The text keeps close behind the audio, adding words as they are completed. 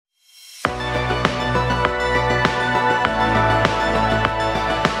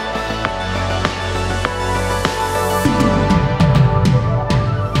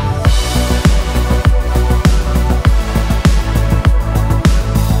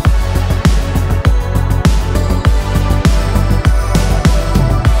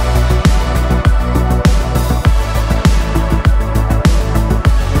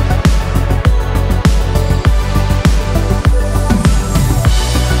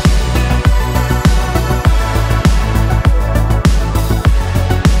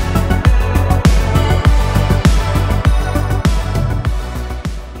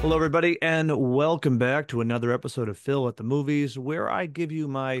everybody, and welcome back to another episode of Phil at the Movies, where I give you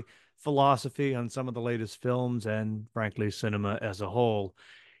my philosophy on some of the latest films and, frankly, cinema as a whole.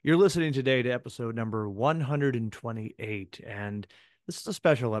 You're listening today to episode number 128, and this is a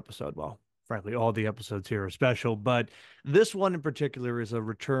special episode. Well, frankly, all the episodes here are special, but this one in particular is a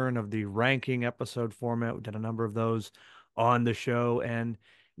return of the ranking episode format. We did a number of those on the show, and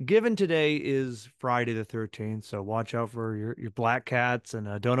given today is Friday the 13th, so watch out for your black cats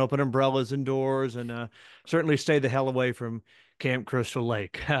and don't open umbrellas indoors and certainly stay the hell away from Camp Crystal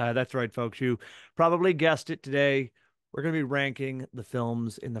Lake. That's right, folks. You probably guessed it today. We're going to be ranking the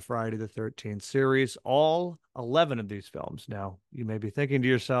films in the Friday the 13th series, all 11 of these films. Now, you may be thinking to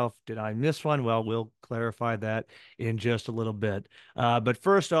yourself, did I miss one? Well, we'll clarify that in just a little bit. But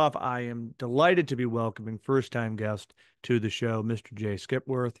first off, I am delighted to be welcoming first-time guest to the show, Mr. Jay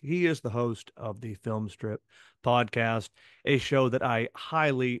Skipworth. He is the host of the Film Strip podcast, a show that I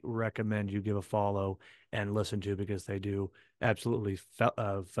highly recommend you give a follow and listen to because they do absolutely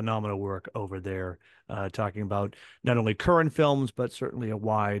phenomenal work over there, talking about not only current films, but certainly a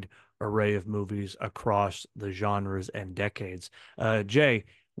wide array of movies across the genres and decades. Jay,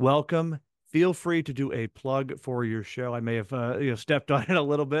 welcome. Feel free to do a plug for your show. I may have stepped on it a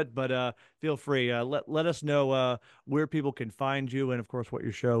little bit, but feel free. Let us know where people can find you, and of course, what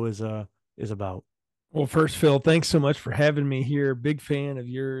your show is about. Well, first, Phil, thanks so much for having me here. Big fan of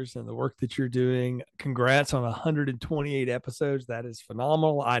yours and the work that you're doing. Congrats on 128 episodes. That is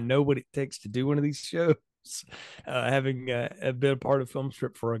phenomenal. I know what it takes to do one of these shows. Having been a part of Film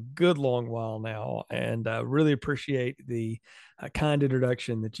Strip for a good long while now, and really appreciate the kind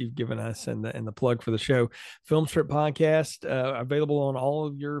introduction that you've given us and the plug for the show. Film Strip podcast available on all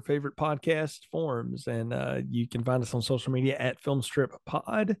of your favorite podcast forms, and you can find us on social media at Film Strip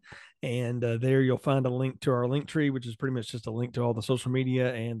Pod. And there you'll find a link to our link tree, which is pretty much just a link to all the social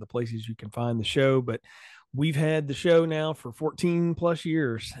media and the places you can find the show. But we've had the show now for 14 plus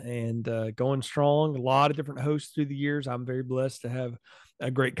years and going strong. A lot of different hosts through the years. I'm very blessed to have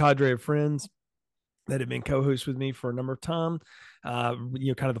a great cadre of friends that have been co-hosts with me for a number of time.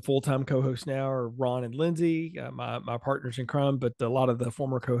 Kind of the full-time co-hosts now are Ron and Lindsay, my partners in crime, but a lot of the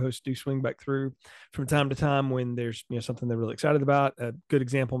former co-hosts do swing back through from time to time when there's something they're really excited about. A good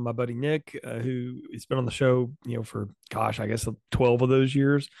example, my buddy Nick, who has been on the show for I guess 12 of those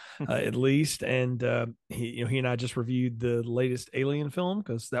years at least, and he and I just reviewed the latest Alien film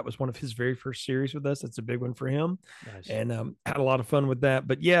because that was one of his very first series with us. That's a big one for him. Nice. And had a lot of fun with that.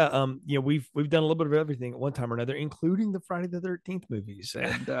 But yeah, we've done a little bit of everything at one time or another, including the Friday the 13th movies.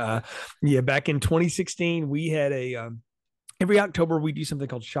 And back in 2016, we had every October we do something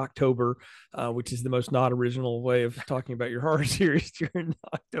called Shocktober, which is the most not original way of talking about your horror series during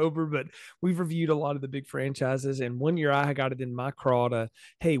October. But we've reviewed a lot of the big franchises, and one year I got it in my craw to,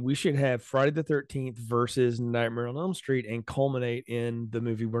 hey, we should have Friday the 13th versus Nightmare on Elm Street and culminate in the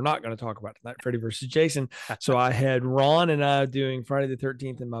movie we're not going to talk about tonight, Freddy versus Jason. So I had Ron and I doing Friday the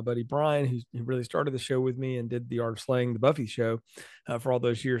 13th, and my buddy Brian, who really started the show with me and did the Art of Slaying, the Buffy show, for all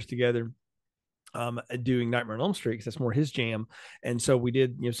those years together, doing Nightmare on Elm Street because that's more his jam. And so we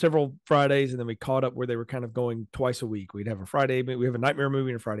did several Fridays, and then we caught up where they were kind of going twice a week. We'd have a Friday, we have a Nightmare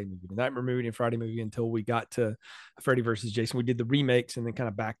movie and a Friday movie, a Nightmare movie and a Friday movie until we got to Freddy versus Jason. We did the remakes and then kind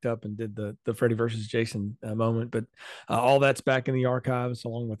of backed up and did the Freddy versus Jason moment. But all that's back in the archives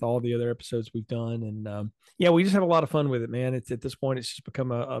along with all the other episodes we've done. And we just have a lot of fun with it, man. It's at this point, it's just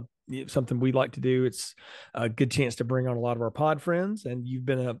become a something we like to do. It's a good chance to bring on a lot of our pod friends, and you've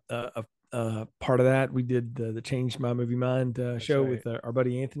been a part of that. We did the Change My Movie Mind show with our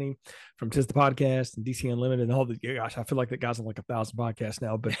buddy Anthony from Tis the Podcast and DC Unlimited and all the, gosh, I feel like that guy's on like 1,000 podcasts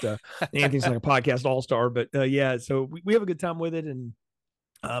now, but Anthony's like a podcast all-star. But so we have a good time with it. And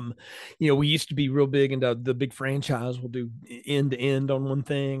we used to be real big into the big franchise. We'll do end to end on one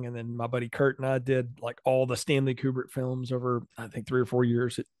thing. And then my buddy Kurt and I did like all the Stanley Kubrick films over, I think, 3 or 4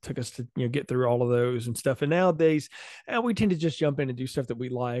 years. It took us to, get through all of those and stuff. And nowadays we tend to just jump in and do stuff that we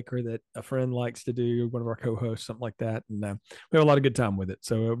like or that a friend likes to do, one of our co-hosts, something like that. And we have a lot of good time with it.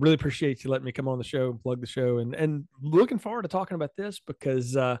 So I really appreciate you letting me come on the show and plug the show, and looking forward to talking about this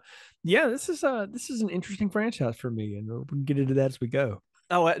because, this is an interesting franchise for me, and we can get into that as we go.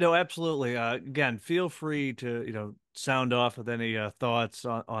 Oh, no, absolutely. Again, feel free to, sound off with any thoughts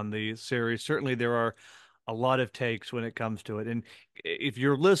on the series. Certainly, there are a lot of takes when it comes to it. And if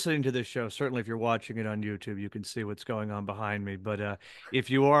you're listening to this show, certainly if you're watching it on YouTube, you can see what's going on behind me. But if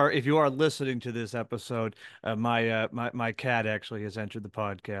you are listening to this episode, my cat actually has entered the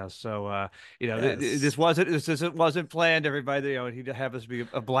podcast. So Yes. this wasn't planned. Everybody, he happens to be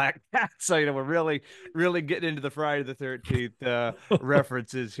a black cat. So we're really getting into the Friday the 13th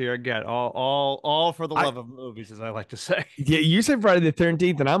references here again. All for the I love of movies, as I like to say. Yeah, you said Friday the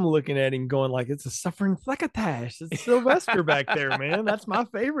 13th, and I'm looking at him going like it's a suffering fleckattash. It's Sylvester back there, man. That's my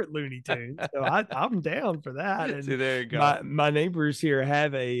favorite Looney Tune. So I'm down for that. See, And there you go. my neighbors here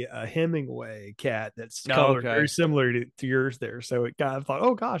have a Hemingway cat that's Oh, colored very okay. similar to yours there. So it kind of thought,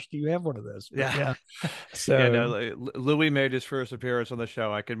 oh gosh, do you have one of those? But Yeah. yeah. Yeah, So no, Louis made his first appearance on the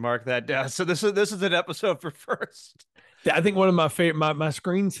show. I can mark that down. So this is an episode for first. I think one of my favorite, my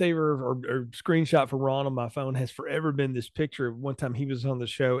screensaver or screenshot for Ron on my phone has forever been this picture of one time he was on the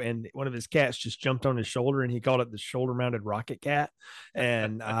show and one of his cats just jumped on his shoulder and he called it the shoulder mounted rocket cat.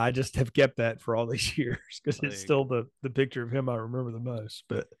 And I just have kept that for all these years because There it's you still go. the picture of him I remember the most.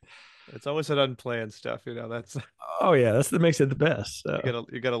 But It's always that unplanned stuff, that's oh, yeah, that's that makes it the best. So,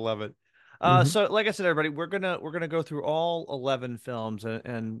 you gotta love it. mhm. So like I said, everybody, we're gonna go through all 11 films,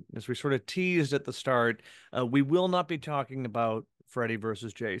 and as we sort of teased at the start, we will not be talking about Freddy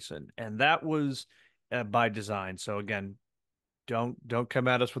versus Jason, and that was by design. So again, don't come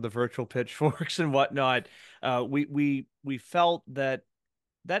at us with the virtual pitchforks and whatnot. We felt that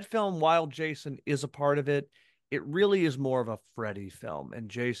that film, while Jason is a part of it, it really is more of a Freddy film, and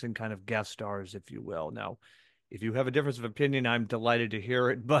Jason kind of guest stars, if you will. Now, if you have a difference of opinion, I'm delighted to hear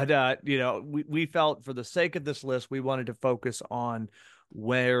it. But we felt for the sake of this list, we wanted to focus on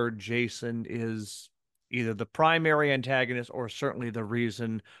where Jason is either the primary antagonist or certainly the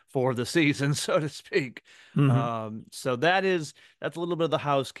reason for the season, so to speak. Mhm. So that's a little bit of the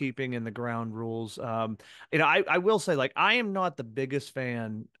housekeeping and the ground rules. I will say, like, I am not the biggest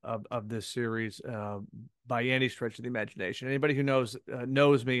fan of this series by any stretch of the imagination. Anybody who knows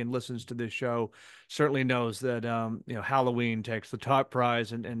me and listens to this show certainly knows that Halloween takes the top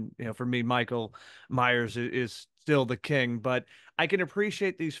prize, and for me, Michael Myers is still the king. But I can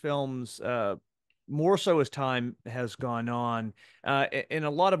appreciate these films more so as time has gone on, in a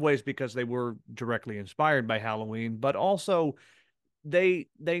lot of ways because they were directly inspired by Halloween, but also they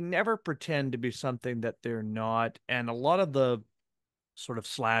never pretend to be something that they're not. And a lot of the sort of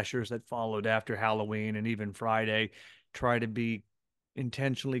slashers that followed after Halloween and even Friday try to be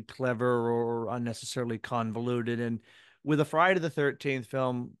intentionally clever or unnecessarily convoluted. And with a Friday the 13th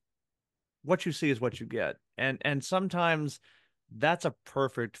film, what you see is what you get. And sometimes that's a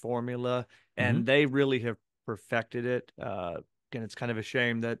perfect formula, Mhm. and they really have perfected it. Again, it's kind of a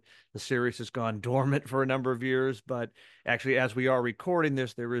shame that the series has gone dormant for a number of years, but actually, as we are recording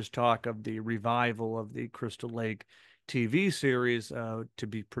this, there is talk of the revival of the Crystal Lake TV series to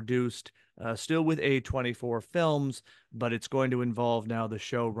be produced, still with A24 Films, but it's going to involve now the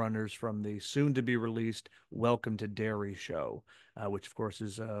showrunners from the soon to be released Welcome to Derry show, which of course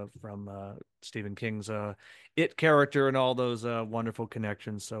is from Stephen King's It character and all those wonderful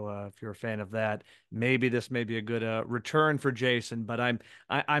connections. So if you're a fan of that, maybe this may be a good return for Jason. But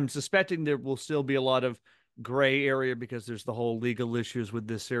I'm suspecting there will still be a lot of gray area because there's the whole legal issues with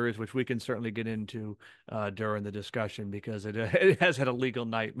this series, which we can certainly get into during the discussion because it has had a legal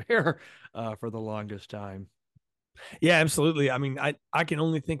nightmare for the longest time. Yeah, absolutely. I mean, I can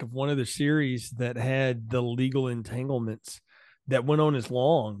only think of one other series that had the legal entanglements that went on as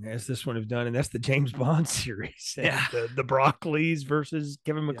long as this one have done, and that's the James Bond series Yeah. and the Broccoli's versus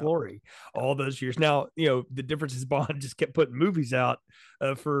Kevin Yeah. McClory all those years. Now, the difference is Bond just kept putting movies out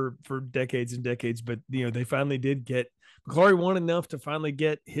for decades and decades, but they finally did get McClory won enough to finally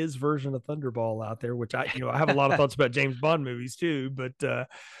get his version of Thunderball out there, which I have a lot of thoughts about James Bond movies too, but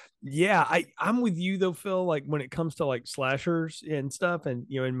yeah, I'm with you though, Phil. Like when it comes to like slashers and stuff, and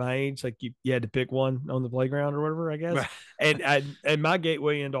in my age, like you had to pick one on the playground or whatever, I guess. And my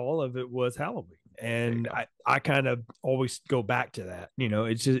gateway into all of it was Halloween, There you and go. I kind of always go back to that.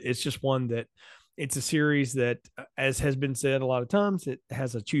 It's just one that it's a series that, as has been said a lot of times, it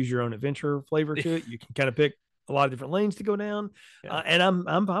has a choose your own adventure flavor to it. You can kind of pick a lot of different lanes to go down, Yeah. and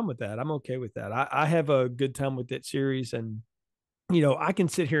I'm fine with that. I'm okay with that. I have a good time with that series, and I can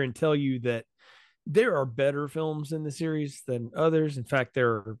sit here and tell you that there are better films in the series than others. In fact, there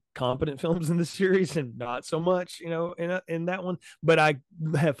are competent films in the series and not so much, in that one. But I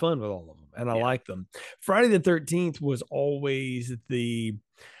have fun with all of them and I Yeah. like them. Friday the 13th was always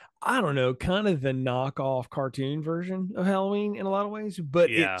I don't know, kind of the knockoff cartoon version of Halloween in a lot of ways, but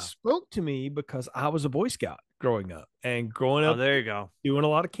it Yeah. spoke to me because I was a Boy Scout growing up, and growing Oh, up there you go. doing a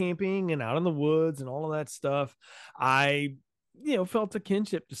lot of camping and out in the woods and all of that stuff. I, felt a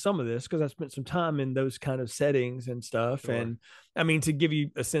kinship to some of this because I spent some time in those kind of settings and stuff. Sure. And I mean, to give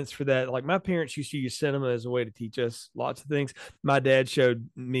you a sense for that, like my parents used to use cinema as a way to teach us lots of things. My dad showed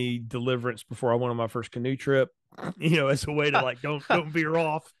me Deliverance before I went on my first canoe trip. As a way to like don't veer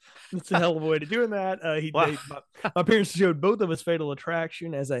off. It's a hell of a way to doing that. Wow. My parents showed both of us Fatal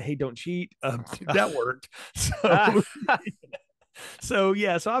Attraction as a hey don't cheat. That worked. Ah. So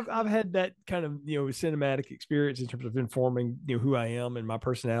so I've had that kind of cinematic experience in terms of informing who I am and my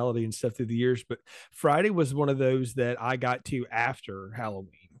personality and stuff through the years. But Friday was one of those that I got to after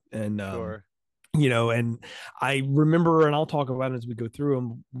Halloween, and Sure. and I remember, and I'll talk about it as we go through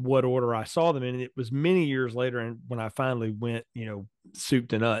them, what order I saw them in. And it was many years later, and when I finally went, soup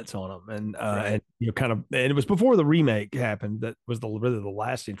to nuts on them, and Right. kind of, and it was before the remake happened. That was really the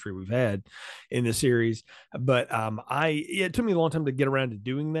last entry we've had in the series. But it took me a long time to get around to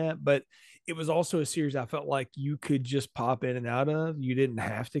doing that, but it was also a series I felt like you could just pop in and out of. You didn't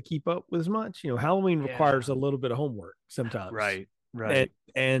have to keep up with as much. Halloween Yeah. requires a little bit of homework sometimes. Right. And Right.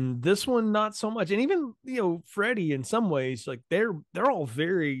 and this one not so much. And even Freddy in some ways, like they're all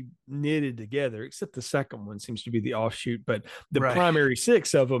very knitted together, except the second one seems to be the offshoot. But the Right. primary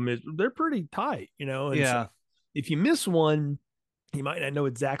six of them they're pretty tight, and so Yeah. if you miss one, you might not know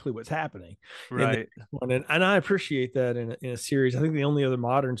exactly what's happening in the Right. next one. And I appreciate that in a series. I think the only other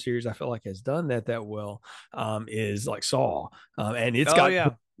modern series I feel like has done that well is like Saw, and Oh yeah.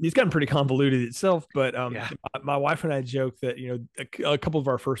 it's gotten pretty convoluted itself. But Yeah. my wife and I joke that a couple of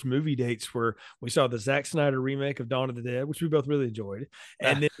our first movie dates were we saw the Zack Snyder remake of Dawn of the Dead, which we both really enjoyed,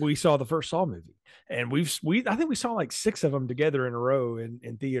 and then we saw the first Saw movie. And I think we saw like six of them together in a row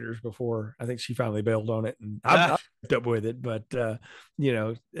in theaters before I think she finally bailed on it, and I've kept up with it. But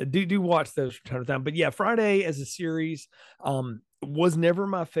do watch those from time to time. But yeah, Friday as a series was never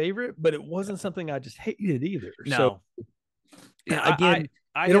my favorite, but it wasn't something I just hated either. So No. Yeah. again,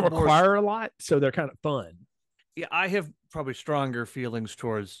 I they don't have more. require a lot, so they're kind of fun. Yeah, I have probably stronger feelings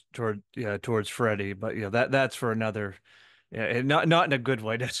towards Freddie, but that's for another. Yeah, and not in a good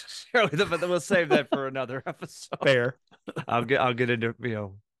way necessarily, but we'll save that for another episode. Fair. I'll get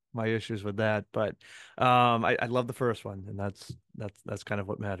into my issues with that, but I love the first one, and that's kind of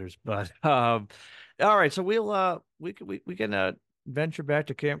what matters. But all right, so we can venture back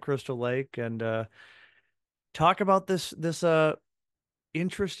to Camp Crystal Lake and talk about this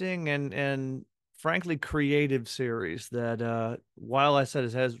interesting and frankly creative series that while I said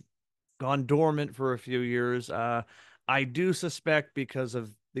it has gone dormant for a few years, I do suspect because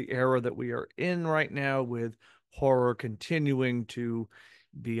of the era that we are in right now with horror continuing to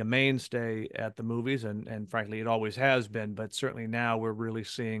be a mainstay at the movies and frankly it always has been, but certainly now we're really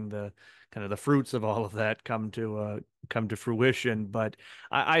seeing the kind of the fruits of all of that come to fruition. But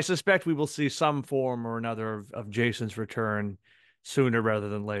I suspect we will see some form or another of Jason's return sooner rather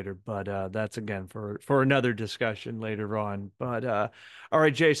than later. But that's again for another discussion later on. But all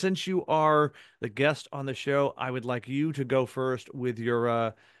right, Jay, since you are the guest on the show, I would like you to go first with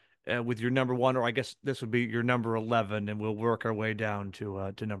your number one, or I guess this would be your number 11, and we'll work our way down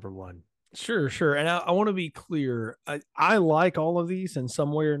to number one. Sure, sure. And I want to be clear. I like all of these in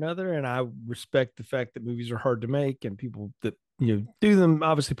some way or another, and I respect the fact that movies are hard to make and people that do them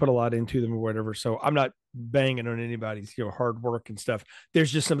obviously put a lot into them or whatever. So I'm not banging on anybody's hard work and stuff.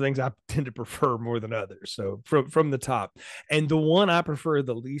 There's just some things I tend to prefer more than others. So from the top, and the one I prefer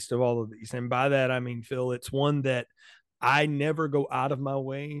the least of all of these, and by that I mean, Phil, it's one that I never go out of my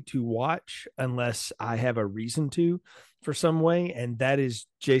way to watch unless I have a reason to for some way. And that is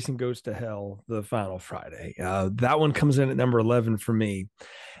Jason Goes to Hell, the final Friday. That one comes in at number 11 for me.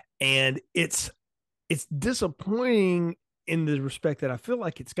 And it's disappointing in the respect that I feel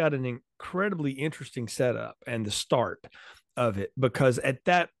like it's got an incredibly interesting setup and the start of it, because at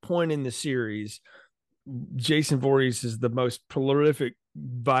that point in the series, Jason Voorhees is the most prolific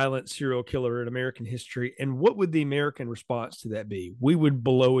violent serial killer in American history. And what would the American response to that be? We would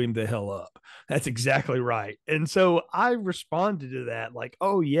blow him the hell up. That's exactly right. And so I responded to that like,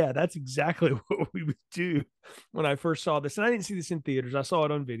 oh, yeah, that's exactly what we would do when I first saw this. And I didn't see this in theaters. I saw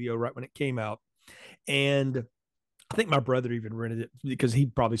it on video right when it came out. And I think my brother even rented it because he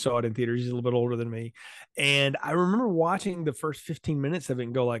probably saw it in theaters. He's a little bit older than me. And I remember watching the first 15 minutes of it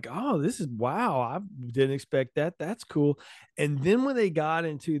and go like, oh, this is wow. I didn't expect that. That's cool. And then when they got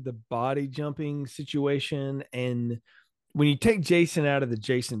into the body jumping situation, and when you take Jason out of the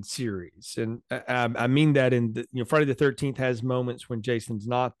Jason series, and I mean that in the, Friday the 13th has moments when Jason's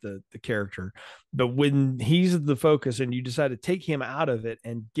not the character, but when he's the focus and you decide to take him out of it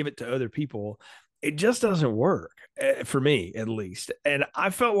and give it to other people, it just doesn't work for me, at least. And I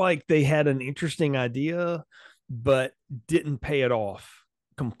felt like they had an interesting idea, but didn't pay it off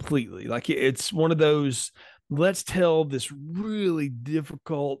completely. Like it's one of those, let's tell this really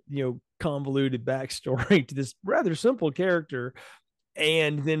difficult, convoluted backstory to this rather simple character,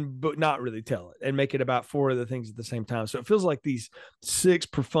 and then but not really tell it and make it about four of the things at the same time. So it feels like these six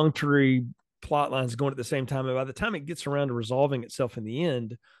perfunctory plot lines going at the same time. And by the time it gets around to resolving itself in the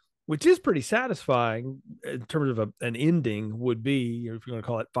end, which is pretty satisfying in terms of an ending, would be, or if you want to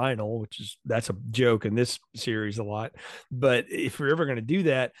call it final, which is that's a joke in this series a lot. But if we're ever going to do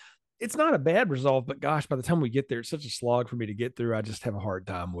that, it's not a bad resolve, but gosh, by the time we get there, it's such a slog for me to get through. I just have a hard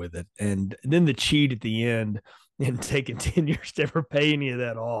time with it. And then the cheat at the end and taking 10 years to ever pay any of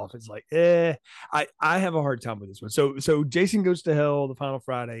that off. It's like, I have a hard time with this one. So Jason Goes to Hell, the final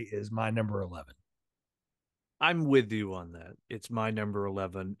Friday, is my number 11. I'm with you on that. It's my number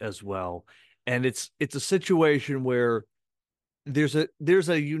 11 as well. And it's a situation where there's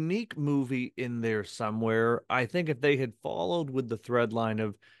a unique movie in there somewhere. I think if they had followed with the thread line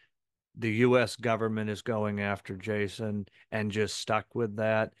of the US government is going after Jason and just stuck with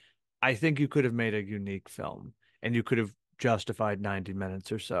that, I think you could have made a unique film and you could have justified 90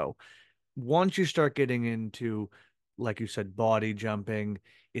 minutes or so. Once you start getting into, like you said, body jumping,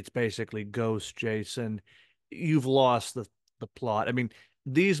 it's basically Ghost Jason. You've lost the plot. I mean,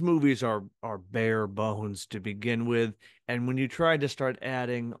 these movies are bare bones to begin with, and when you try to start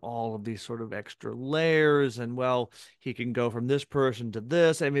adding all of these sort of extra layers, and well, he can go from this person to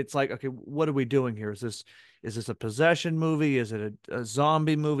this. I mean, it's like, okay, what are we doing here? Is this a possession movie? Is it a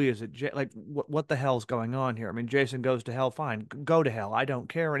zombie movie? Is it like what the hell's going on here? I mean, Jason Goes to Hell, fine, go to hell. I don't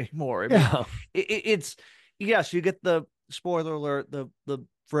care anymore. I mean, Yeah. it's yes, you get the spoiler alert, the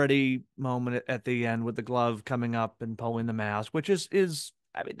Freddy moment at the end with the glove coming up and pulling the mask, which is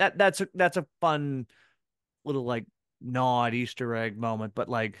I mean that's a fun little like nod Easter egg moment, but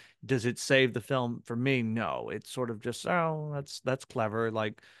like, does it save the film for me? No, it's sort of just, oh, that's clever.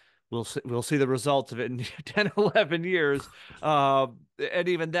 Like, we'll see the results of it in 10, 11 years. And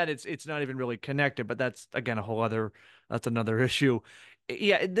even then it's not even really connected, but that's again that's another issue.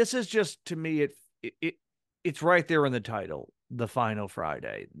 Yeah, this is just to me it it's right there in the title, The Final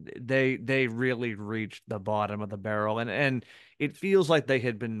Friday. They really reached the bottom of the barrel, and it feels like they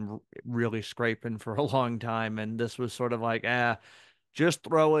had been really scraping for a long time, and this was sort of like, just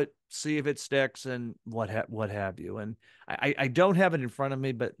throw it, see if it sticks, and what have you. And I don't have it in front of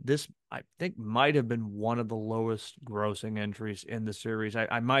me, but this I think might have been one of the lowest grossing entries in the series.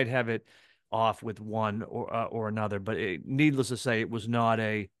 I might have it off with one or another, but needless to say, it was not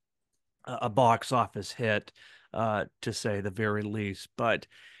a box office hit, to say the very least. But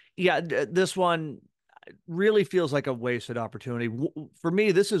yeah, this one really feels like a wasted opportunity. For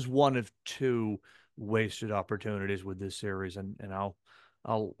me, this is one of two wasted opportunities with this series, and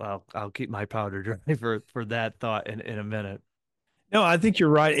I'll keep my powder dry for that thought in a minute. No, I think you're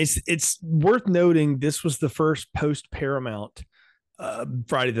right. It's worth noting this was the first post Paramount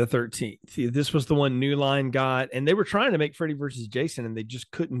Friday the 13th. This was the one New Line got, and they were trying to make Freddy versus Jason, and they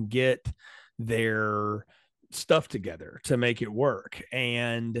just couldn't get their stuff together to make it work.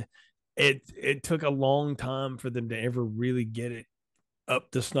 And it took a long time for them to ever really get it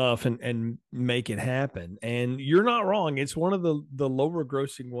up to snuff and make it happen. And you're not wrong. It's one of the lower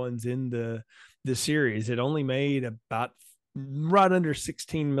grossing ones in the series. It only made about right under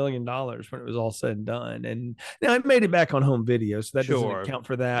 $16 million when it was all said and done. And now it made it back on home video, so that doesn't Sure. account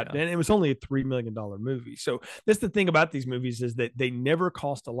for that. Yeah. And it was only a $3 million movie. So that's the thing about these movies, is that they never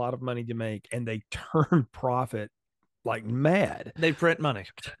cost a lot of money to make, and they turn profit like mad. They print money.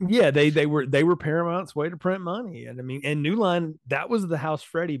 Yeah, they were Paramount's way to print money. And I mean, and New Line, that was the house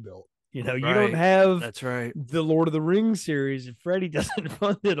Freddie built. You don't Right. have That's right. the Lord of the Rings series if Freddie doesn't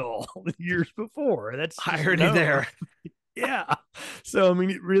fund it all years before. That's Irony there. Yeah. So I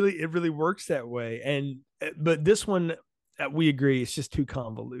mean, it really works that way. And but this one, we agree, it's just too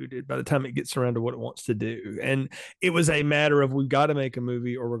convoluted by the time it gets around to what it wants to do. And it was a matter of, we've got to make a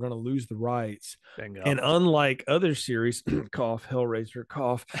movie or we're going to lose the rights. Bingo. And unlike other series, cough, Hellraiser,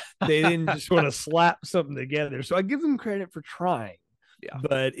 cough, they didn't just want to slap something together. So I give them credit for trying, Yeah.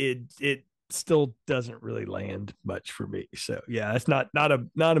 but it still doesn't really land much for me. So yeah, it's not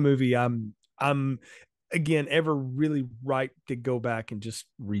a movie I'm again ever really right to go back and just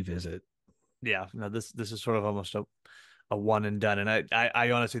revisit. Yeah. No, this is sort of almost a one and done. And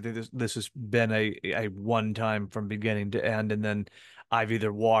I honestly think this has been a one time from beginning to end. And then I've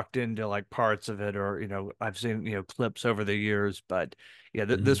either walked into like parts of it, or, I've seen, clips over the years. But yeah,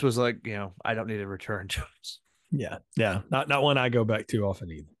 this was like, I don't need to return to it. Yeah, yeah, not one I go back to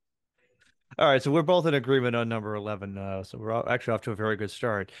often either. All right, so we're both in agreement on number 11. So we're actually off to a very good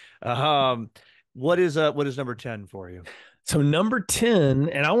start. Um, what is number 10 for you? So number 10,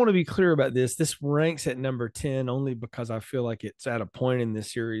 and I want to be clear about this, this ranks at number 10 only because I feel like it's at a point in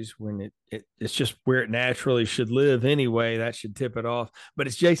this series when it's just where it naturally should live anyway. That should tip it off. But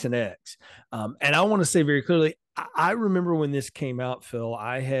it's Jason X. And I want to say very clearly, I remember when this came out, Phil,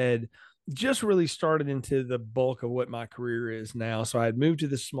 I had just really started into the bulk of what my career is now. So I had moved to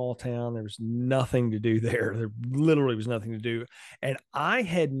this small town. There was nothing to do there. There literally was nothing to do. And I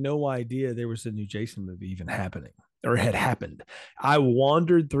had no idea there was a new Jason movie even happening or had happened. I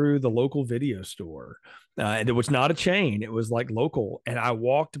wandered through the local video store. And it was not a chain, it was like local. And I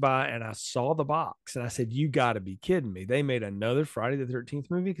walked by and I saw the box and I said, "You got to be kidding me. They made another Friday the 13th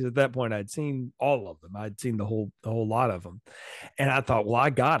movie." Because at that point, I'd seen all of them, I'd seen the whole lot of them. And I thought, well,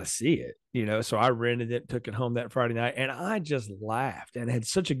 I got to see it. So I rented it, took it home that Friday night, and I just laughed and had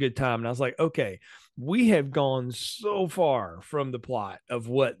such a good time. And I was like, okay, we have gone so far from the plot of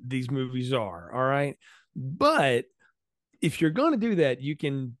what these movies are. All right. But if you're going to do that, you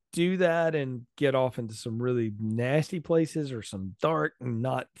can do that and get off into some really nasty places or some dark and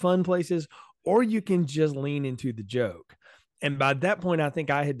not fun places, or you can just lean into the joke. And by that point, I think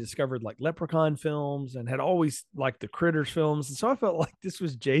I had discovered like Leprechaun films and had always liked the Critters films. And so I felt like this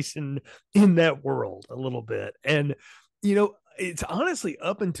was Jason in that world a little bit. And, it's honestly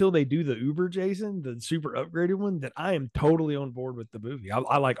up until they do the Uber Jason, the super upgraded one, that I am totally on board with the movie.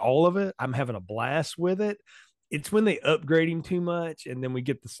 I like all of it. I'm having a blast with it. It's when they upgrade him too much, and then we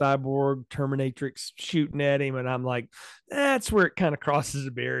get the cyborg Terminatrix shooting at him, and I'm like, that's where it kind of crosses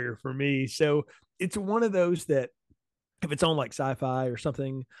a barrier for me. So it's one of those that if it's on like sci-fi or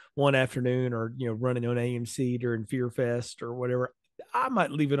something one afternoon, or running on AMC during Fear Fest or whatever, I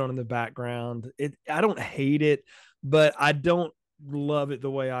might leave it on in the background. I don't hate it, but I don't love it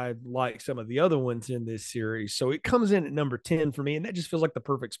the way I like some of the other ones in this series. So it comes in at number 10 for me, and that just feels like the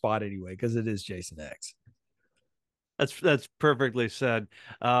perfect spot anyway, because it is Jason X. That's perfectly said.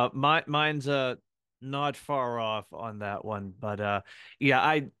 Mine's not far off on that one, but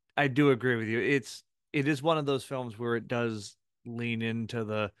yeah, I do agree with you. It is one of those films where it does lean into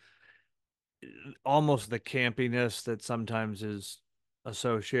the almost the campiness that sometimes is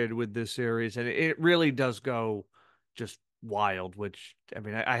associated with this series, and it really does go just wild. Which I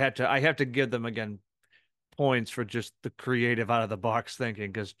mean, I have to give them again points for just the creative out of the box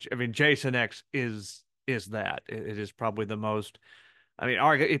thinking, because I mean, Jason X is that it is probably the most. I mean,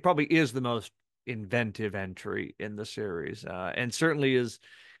 it probably is the most inventive entry in the series, and certainly is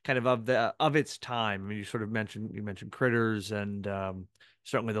kind of the of its time. I mean, you mentioned Critters and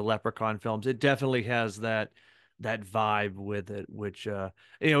certainly the Leprechaun films. It definitely has that vibe with it, which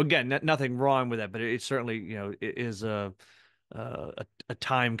again, nothing wrong with that, but it certainly it is a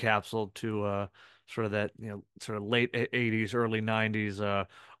time capsule to sort of that sort of late 80s, early 90s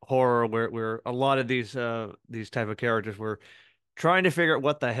horror, where a lot of these type of characters were trying to figure out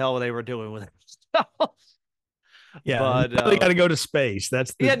what the hell they were doing with themselves. Yeah, But they got to go to space.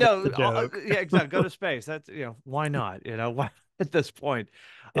 That's the yeah, that's no, the joke. yeah, exactly. Go to space. That's why not? Why at this point?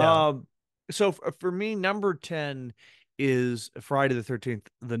 Yeah. Um, so for me, number 10 is Friday the 13th,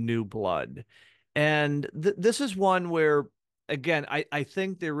 The New Blood, and this is one where again, I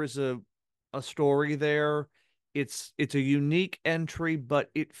think there is a story there. It's a unique entry, but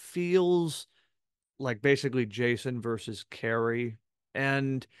it feels like basically Jason versus Carrie,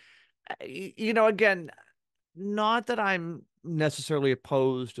 and again, not that I'm necessarily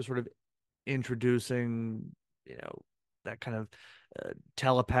opposed to sort of introducing, that kind of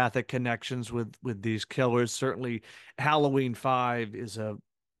telepathic connections with these killers. Certainly, Halloween 5 is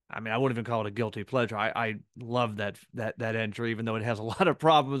I mean, I wouldn't even call it a guilty pleasure. I love that entry, even though it has a lot of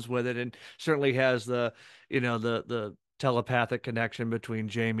problems with it, and certainly has the telepathic connection between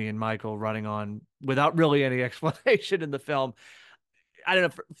Jamie and Michael running on without really any explanation in the film. I don't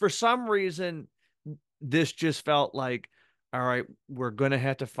know, for some reason this just felt like, all right, we're going to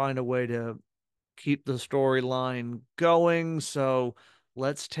have to find a way to keep the storyline going. So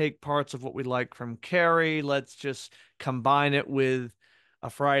let's take parts of what we like from Carrie. Let's just combine it with a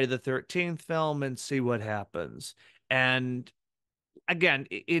Friday the 13th film and see what happens. And again,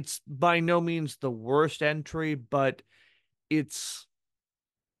 it's by no means the worst entry, but it's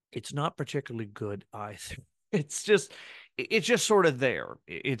it's not particularly good either. It's just sort of there.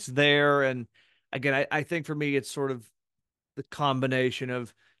 It's there. And again, I think for me, it's sort of the combination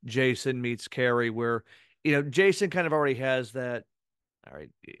of Jason meets Carrie, where Jason kind of already has that. All right,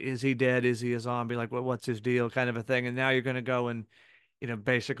 is he dead? Is he a zombie? Like, what's his deal? Kind of a thing. And now you're going to go and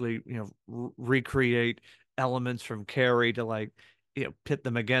basically recreate elements from Carrie to like pit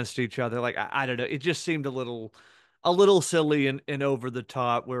them against each other. Like I don't know, it just seemed a little silly and over the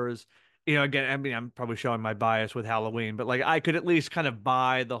top. Whereas, again, I mean, I'm probably showing my bias with Halloween, but like I could at least kind of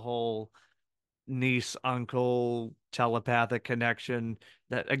buy the whole niece uncle telepathic connection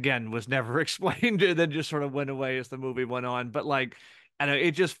that again was never explained and then just sort of went away as the movie went on. But like, I don't know,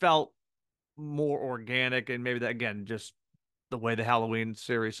 it just felt more organic, and maybe that again just the way the Halloween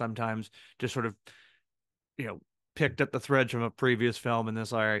series sometimes just sort of you know picked up the threads from a previous film and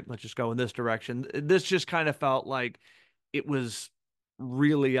this, all right, let's just go in this direction. This just kind of felt like it was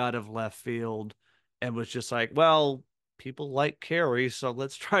really out of left field and was just like, well, people like Carrie, so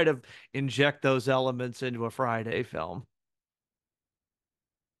let's try to inject those elements into a Friday film.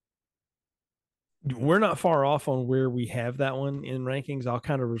 We're not far off on where we have that one in rankings. I'll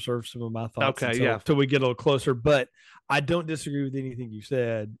kind of reserve some of my thoughts Okay, yeah. until we get a little closer, but I don't disagree with anything you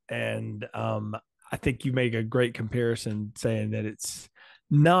said. And I think you make a great comparison saying that it's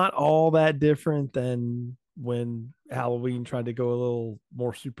not all that different than when Halloween tried to go a little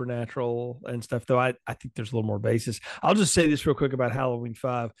more supernatural and stuff, though I think there's a little more basis. I'll just say this real quick about Halloween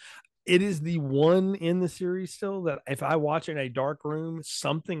 5. It is the one in the series still that if I watch in a dark room,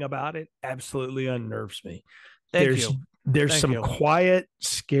 something about it absolutely unnerves me. Thank There's you. there's Thank some you. quiet,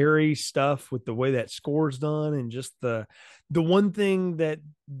 scary stuff with the way that score's done, and just the one thing that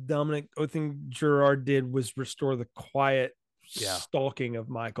Dominic Othing Gerard did was restore the quiet Yeah. stalking of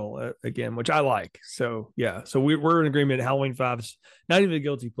Michael again, which I like. So yeah, so we're in agreement. Halloween 5 is not even a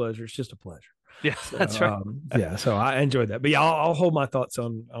guilty pleasure; it's just a pleasure. Yeah, So that's right. yeah, so I enjoyed that. But yeah, I'll hold my thoughts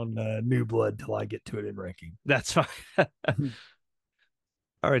on New Blood till I get to it in ranking. That's fine.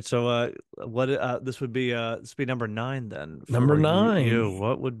 All right, so what this would be number 9 then Number for you. nine.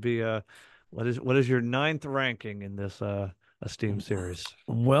 What would be what is your ninth ranking in this esteemed series?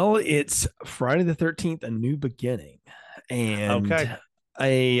 Well, it's Friday the 13th, A New Beginning. Okay.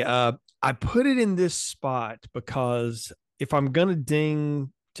 And I put it in this spot because if I'm gonna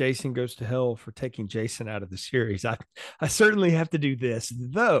ding Jason Goes to Hell for taking Jason out of the series, I certainly have to do this.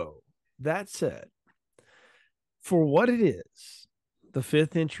 Though that said, for what it is, the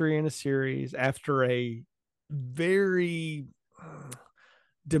fifth entry in a series after a very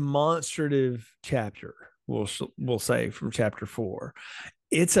demonstrative chapter, we'll say from chapter 4.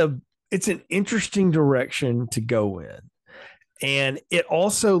 It's an interesting direction to go in. And it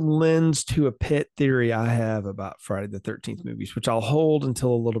also lends to a pet theory I have about Friday the 13th movies, which I'll hold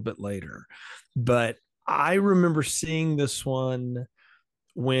until a little bit later. But I remember seeing this one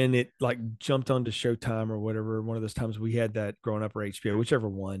when it like jumped onto Showtime or whatever, one of those times we had that growing up, or HBO, whichever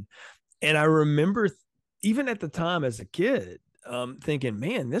one. And I remember even at the time as a kid, thinking,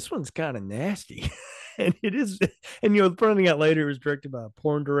 man, this one's kind of nasty. And it is, and finding out later it was directed by a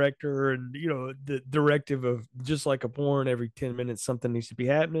porn director, and the directive of just like a porn, every 10 minutes something needs to be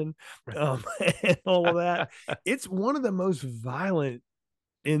happening, and all of that. It's one of the most violent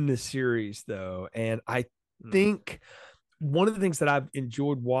in the series, though, and I Mm. think one of the things that I've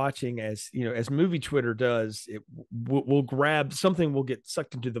enjoyed watching, as movie Twitter does, it will grab something, we'll get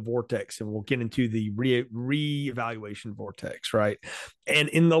sucked into the vortex, and we'll get into the re-evaluation vortex, right? And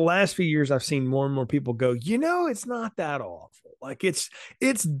in the last few years, I've seen more and more people go, it's not that awful. Like it's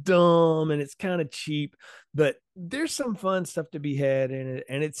dumb and it's kind of cheap, but there's some fun stuff to be had in it.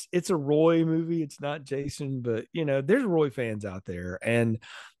 And it's a Roy movie. It's not Jason, but there's Roy fans out there, and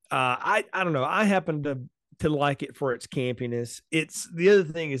I don't know. I happen to like it for its campiness. It's the other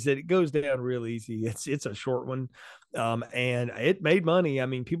thing is that it goes down real easy. It's a short one, and it made money. I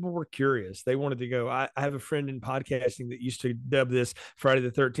mean, people were curious. They wanted to go. I have a friend in podcasting that used to dub this Friday the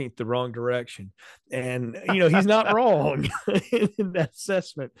 13th the wrong direction, and he's not wrong in that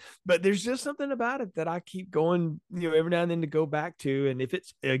assessment. But there's just something about it that I keep going, every now and then to go back to. And if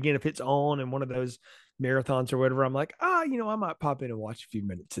it's on in one of those marathons or whatever, I'm like, I might pop in and watch a few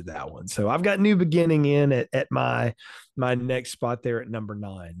minutes of that one. So I've got New Beginning in at my next spot there at number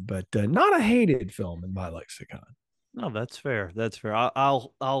 9, but not a hated film in my lexicon. No, that's fair. That's fair.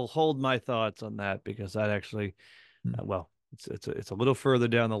 I'll hold my thoughts on that because that actually, well, it's a little further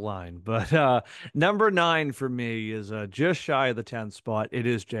down the line. But number 9 for me is just shy of the 10th spot. It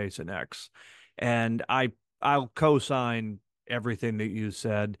is Jason X, and I'll co-sign everything that you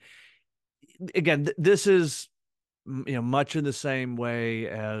said. Again, this is much in the same way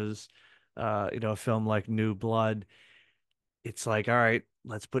as a film like New Blood. It's like, all right,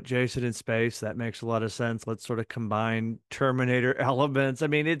 let's put Jason in space. That makes a lot of sense. Let's sort of combine Terminator elements. I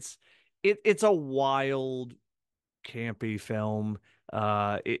mean, it's a wild, campy film.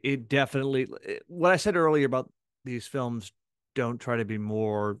 It definitely, what I said earlier about these films don't try to be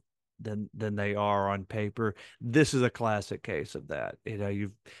more than they are on paper. This is a classic case of that.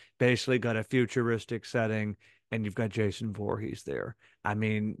 You've basically got a futuristic setting and you've got Jason Voorhees there. I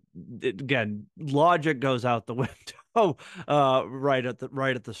mean, again, logic goes out the window right at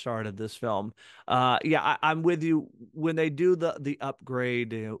the start of this film. Yeah, I'm with you. When they do the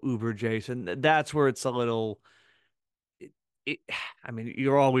upgrade, Uber Jason, that's where it's a little. It, it, I mean,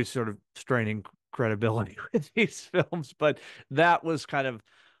 you're always sort of straining credibility with these films, but that was kind of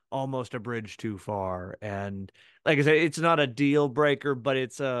almost a bridge too far. And like I said, it's not a deal breaker, but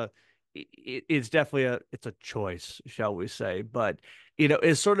it's definitely it's a choice, shall we say? But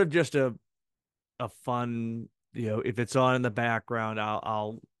it's sort of just a fun, if it's on in the background,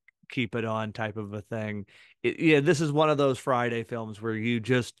 I'll keep it on type of a thing. Yeah, this is one of those Friday films where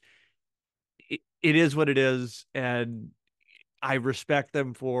it is what it is, and I respect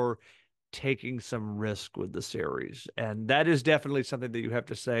them for taking some risk with the series. And that is definitely something that you have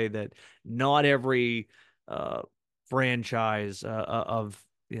to say that not every uh, franchise of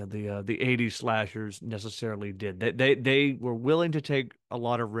the 80s slashers necessarily did. They were willing to take a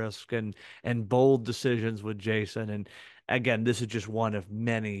lot of risk and bold decisions with Jason. And again, this is just one of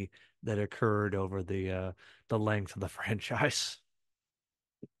many that occurred over the length of the franchise.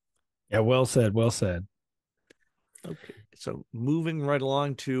 Yeah, well said. Well said. Okay, so moving right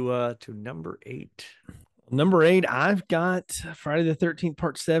along to number 8. Number 8, I've got Friday the 13th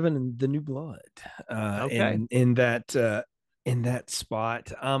Part 7 and The New Blood. Okay. In that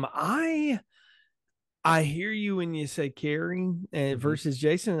spot. I hear you when you say Carrie Mhm. versus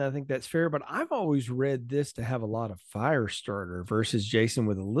Jason, and I think that's fair. But I've always read this to have a lot of Firestarter versus Jason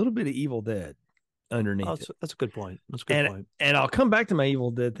with a little bit of Evil Dead Oh, underneath it. that's a good point. That's a good And point. and I'll come back to my Evil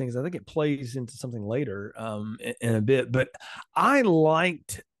Dead things. I think it plays into something later in a bit. But I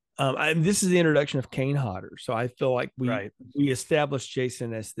liked this is the introduction of Kane Hodder, so I feel like we Right. we established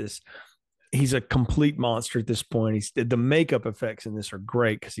Jason as this he's a complete monster at this point. He's the makeup effects in this are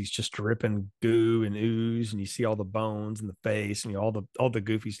great because he's just dripping goo and ooze, and you see all the bones in the face and all the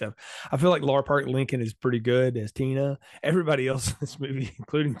goofy stuff. I feel like Laura Park Lincoln is pretty good as Tina. Everybody else in this movie,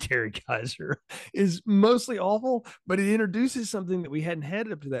 including Terry Kaiser, is mostly awful, but it introduces something that we hadn't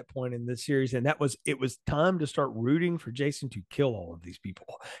had up to that point in this series, and that was it was time to start rooting for Jason to kill all of these people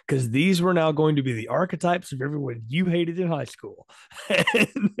because these were now going to be the archetypes of everyone you hated in high school.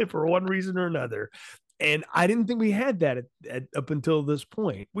 And for one reason or another. And I didn't think we had that up until this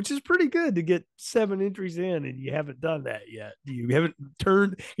point, which is pretty good to get 7 entries in and you haven't done that yet. You haven't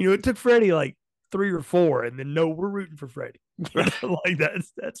turned, it took Freddie like 3 or 4, and then no, we're rooting for Freddie. Like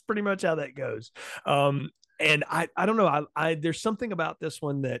that's pretty much how that goes. And I don't know. I there's something about this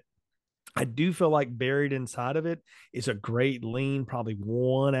one that I do feel like buried inside of it is a great lean, probably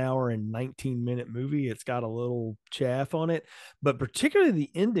 1 hour and 19-minute movie. It's got a little chaff on it, but particularly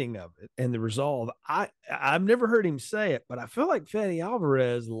the ending of it and the resolve. I've never heard him say it, but I feel like Fede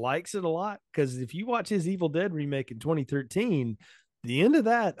Alvarez likes it a lot because if you watch his Evil Dead remake in 2013, the end of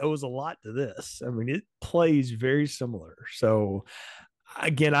that owes a lot to this. I mean, it plays very similar. So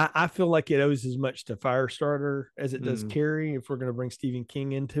again, I feel like it owes as much to Firestarter as it does Mm. Carrie. If we're going to bring Stephen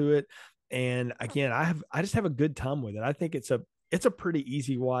King into it, and again, I just have a good time with it. I think it's a pretty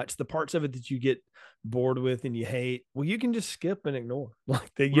easy watch. The parts of it that you get bored with and you hate, well, you can just skip and ignore.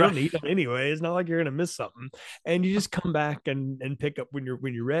 Like that, you don't Right. need them anyway. It's not like you're going to miss something, and you just come back and pick up when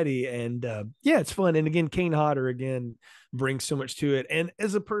you're ready. And yeah, it's fun. And again, Kane Hodder again brings so much to it. And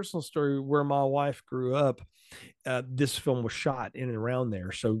as a personal story, where my wife grew up, this film was shot in and around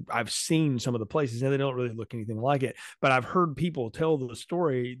there. So I've seen some of the places, and they don't really look anything like it. But I've heard people tell the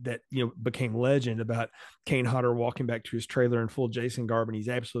story that became legend about Kane Hodder walking back to his trailer in full Jason garb, and he's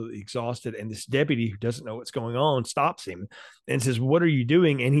absolutely exhausted. And this deputy who doesn't know what's going on stops him and says, "What are you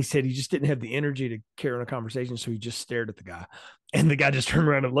doing?" And he said he just didn't have the energy to carry on a conversation, so he just stared at the guy, and the guy just turned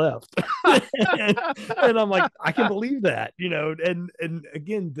around and left. and I'm like, I can believe that, and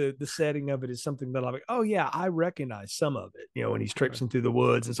again, the setting of it is something that I'm like, oh yeah, I recognize some of it, when he's Right. traipsing through the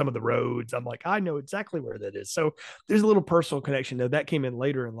woods and some of the roads. I'm like, I know exactly where that is. So there's a little personal connection though that came in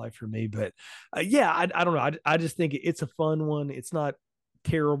later in life for me, but yeah, I don't know. I just think it's a fun one. It's not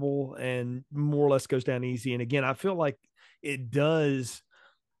terrible and more or less goes down easy. And again, I feel like it does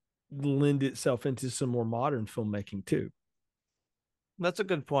lend itself into some more modern filmmaking too. That's a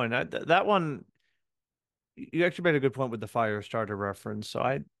good point. That one, you actually made a good point with the Firestarter reference. So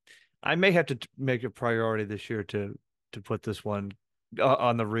I may have to make a priority this year to put this one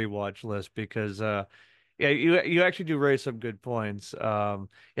on the rewatch list because yeah, you actually do raise some good points. Yeah,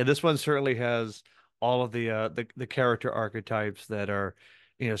 this one certainly has all of the character archetypes that are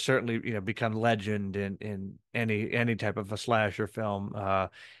certainly, become legend in any type of a slasher film.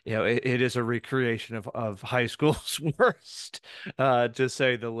 It is a recreation of high school's worst, to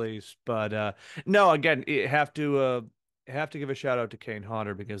say the least. But no, again, you have to give a shout out to Kane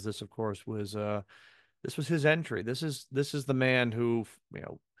Hodder, because this, of course, was his entry. This is the man who,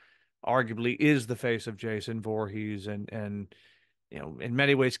 arguably is the face of Jason Voorhees, and in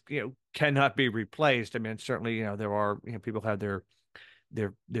many ways, cannot be replaced. I mean, certainly, there are, people have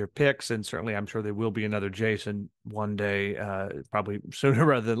their picks, and certainly I'm sure there will be another Jason one day, probably sooner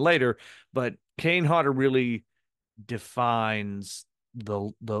rather than later. But Kane Hodder really defines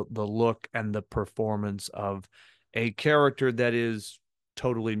the look and the performance of a character that is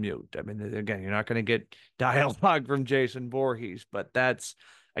totally mute. I mean, again, you're not going to get dialogue from Jason Voorhees, but that's,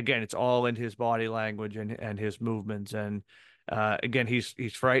 again, it's all in his body language and his movements. And again, he's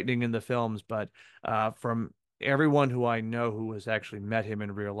frightening in the films, but from everyone who I know who has actually met him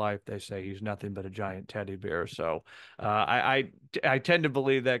in real life, they say he's nothing but a giant teddy bear. So I tend to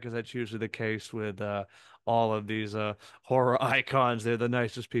believe that, because that's usually the case with all of these horror icons. They're the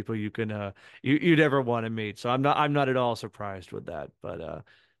nicest people you'd ever want to meet. So I'm not at all surprised with that. But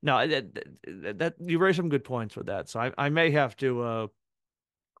no, that you raised some good points with that. So I may have to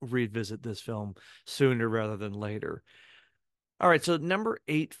revisit this film sooner rather than later. All right, so number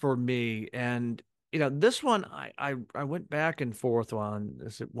 8 for me, and this one I went back and forth on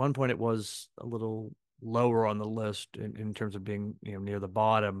this. At one point, it was a little lower on the list in terms of being near the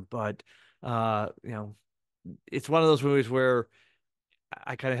bottom, but it's one of those movies where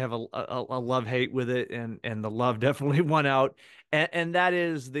I kind of have a love hate with it, and the love definitely won out, and that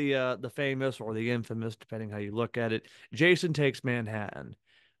is the famous or the infamous, depending how you look at it, Jason Takes Manhattan.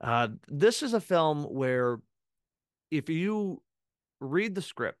 This is a film where, if you read the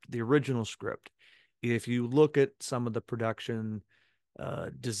script, the original script, if you look at some of the production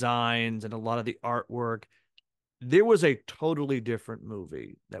designs and a lot of the artwork, there was a totally different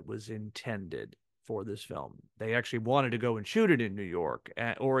movie that was intended for this film. They actually wanted to go and shoot it in New York,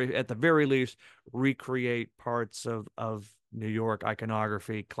 or at the very least, recreate parts of New York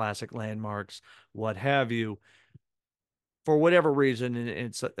iconography, classic landmarks, what have you. For whatever reason, and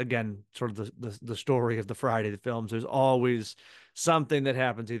it's again sort of the story of the Friday the films. There's always something that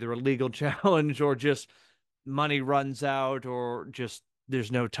happens, either a legal challenge or just money runs out, or just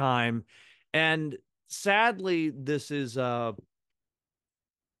there's no time. And sadly, this is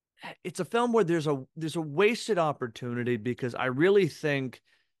it's a film where there's a wasted opportunity, because I really think,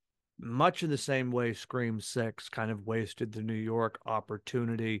 much in the same way Scream 6 kind of wasted the New York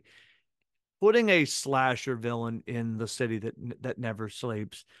opportunity, putting a slasher villain in the city that never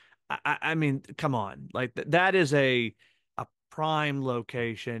sleeps. I mean, come on, like that is a prime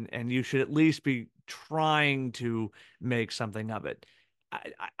location, and you should at least be trying to make something of it.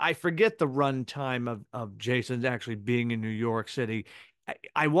 I forget the runtime of Jason's actually being in New York City.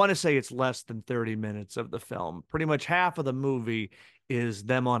 I want to say it's less than 30 minutes of the film. Pretty much half of the movie is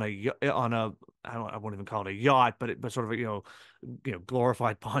them on a I won't even call it a yacht, but sort of a,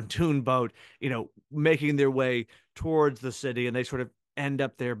 glorified pontoon boat, making their way towards the city, and they sort of end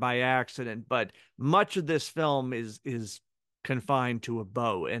up there by accident. But much of this film is confined to a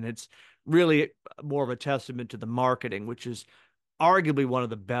boat, and it's really more of a testament to the marketing, which is arguably one of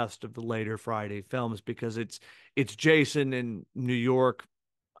the best of the later Friday films, because it's Jason in New York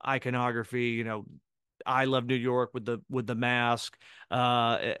iconography, I love New York with the mask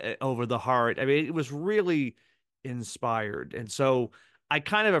over the heart. I mean, it was really inspired. And so I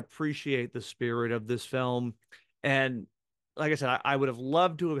kind of appreciate the spirit of this film. And like I said, I would have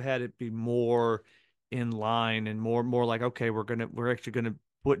loved to have had it be more in line, and more like, okay, we're actually gonna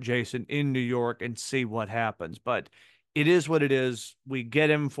put Jason in New York and see what happens. But it is what it is. We get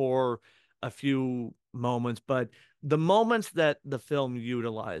him for a few moments, but the moments that the film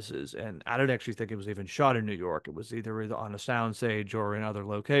utilizes, and I don't actually think it was even shot in New York. It was either on a soundstage or in other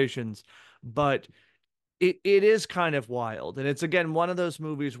locations, but it is kind of wild. And it's, again, one of those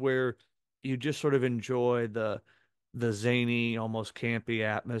movies where you just sort of enjoy the zany, almost campy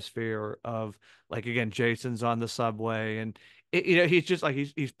atmosphere of, like, again, Jason's on the subway, and he's just like,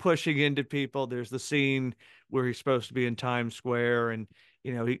 he's pushing into people. There's the scene where he's supposed to be in Times Square, and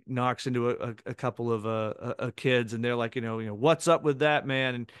he knocks into a couple of kids, and they're like, what's up with that,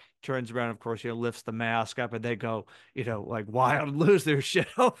 man? And turns around, of course, lifts the mask up, and they go, like, wild, and lose their shit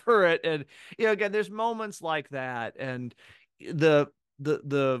over it. And again, there's moments like that, and the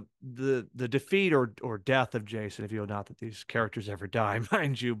the defeat or death of Jason, if not that these characters ever die,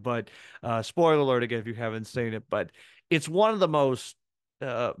 mind you, but spoiler alert again if you haven't seen it, but it's one of the most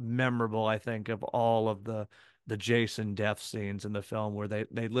memorable, I think, of all of the Jason death scenes in the film where they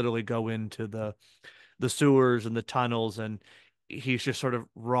literally go into the sewers and the tunnels, and he's just sort of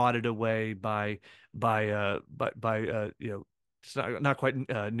rotted away by it's not quite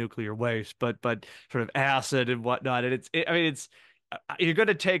nuclear waste, but sort of acid and whatnot. And I mean, it's you're going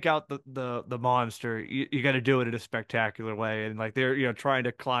to take out the monster. You got to do it in a spectacular way, and like they're trying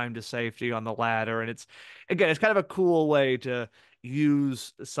to climb to safety on the ladder, and it's kind of a cool way to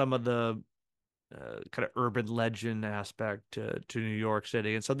use some of the kind of urban legend aspect to New York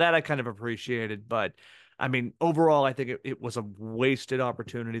City. And so that I kind of appreciated. But I mean, overall, I think it was a wasted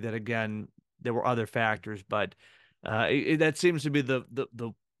opportunity that, again, there were other factors, but that seems to be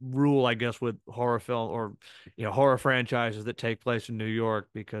the rule, I guess, with horror film or, horror franchises that take place in New York,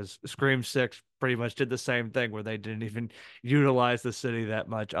 because Scream 6 pretty much did the same thing where they didn't even utilize the city that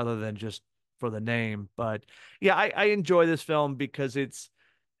much other than just for the name. But yeah, I enjoy this film because it's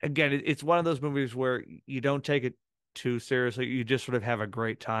one of those movies where you don't take it too seriously. You just sort of have a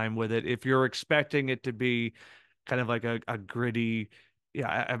great time with it. If you're expecting it to be kind of like a gritty, yeah,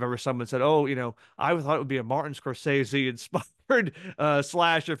 I remember someone said, "Oh, I thought it would be a Martin Scorsese inspired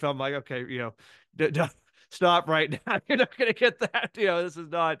slasher film." Like, okay, stop right now. You're not gonna get that. This is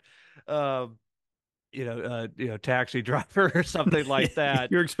not, um, Taxi Driver or something like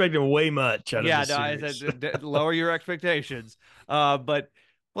that. You're expecting way much out of Yeah, the no, I said series. lower your expectations. But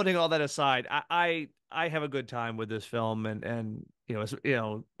putting all that aside, I have a good time with this film, and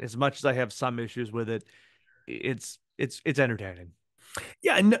as much as I have some issues with it, it's entertaining.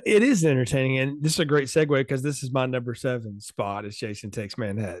 Yeah, no, it is entertaining, and this is a great segue because this is my number 7 spot as Jason Takes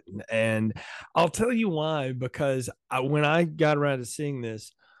Manhattan, and I'll tell you why. Because when I got around to seeing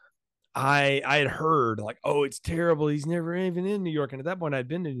this, I had heard like, oh, it's terrible. He's never even in New York, and at that point, I'd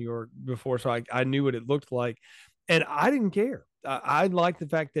been to New York before, so I knew what it looked like, and I didn't care. I liked the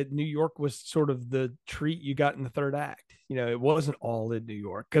fact that New York was sort of the treat you got in the third act. It wasn't all in New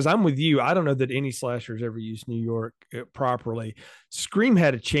York. Because I'm with you. I don't know that any slashers ever used New York properly. Scream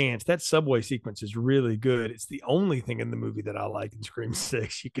had a chance. That subway sequence is really good. It's the only thing in the movie that I like in Scream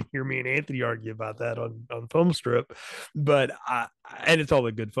 6. You can hear me and Anthony argue about that on Film Strip, and it's all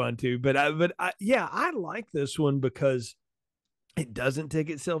the good fun too. Yeah, I like this one because it doesn't take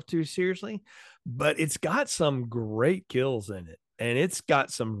itself too seriously, but it's got some great kills in it. And it's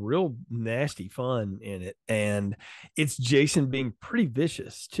got some real nasty fun in it. And it's Jason being pretty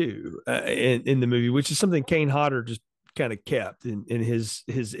vicious too in the movie, which is something Kane Hodder just kind of kept in his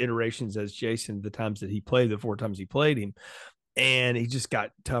iterations as Jason, the times that he played, the 4 times he played him. And he just got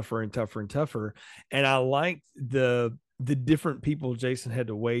tougher and tougher and tougher. And I liked the different people Jason had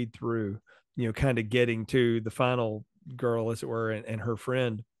to wade through, kind of getting to the final girl, as it were, and her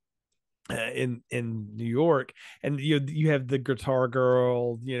friend in New York. And you have the guitar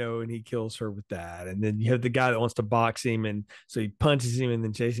girl, and he kills her with that. And then you have the guy that wants to box him, and so he punches him, and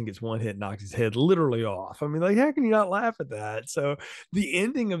then Jason gets one hit, knocks his head literally off. I mean, like, how can you not laugh at that? So the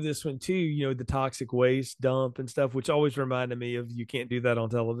ending of this one too, the toxic waste dump and stuff, which always reminded me of You Can't Do That on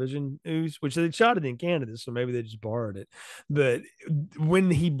Television news, which they shot it in Canada, so maybe they just borrowed it. But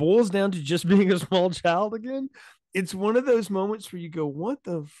when he boils down to just being a small child again, it's one of those moments where you go, what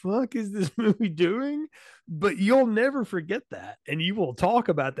the fuck is this movie doing? But you'll never forget that. And you will talk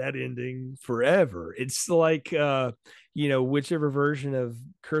about that ending forever. It's like, whichever version of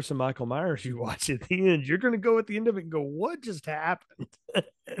Curse of Michael Myers you watch at the end, you're going to go at the end of it and go, what just happened?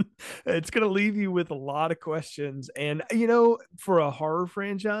 It's going to leave you with a lot of questions. And, for a horror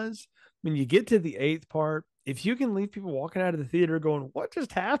franchise, when you get to the 8th part, if you can leave people walking out of the theater going, what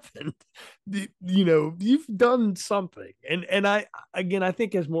just happened? You've done something. And I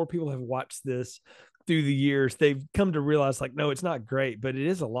think as more people have watched this through the years, they've come to realize, like, no, it's not great, but it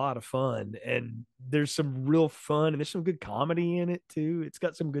is a lot of fun. And there's some real fun, and there's some good comedy in it too. It's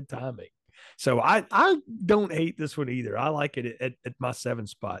got some good timing. So I don't hate this one either. I like it at my 7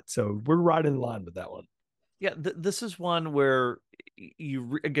 spot. So we're right in line with that one. Yeah, this is one where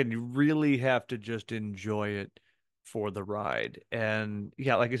you really have to just enjoy it for the ride. And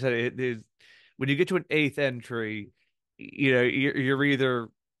yeah, like I said, it is when you get to an eighth entry, you're either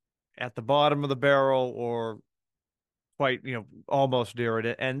at the bottom of the barrel or quite, almost near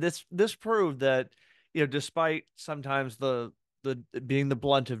it. And this proved that, despite sometimes the being the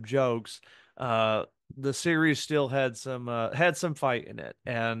blunt of jokes, the series still had some fight in it.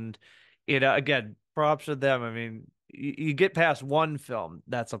 And again, props to them. I mean, you get past one film,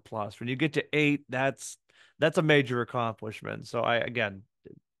 that's a plus. When you get to 8, that's a major accomplishment. So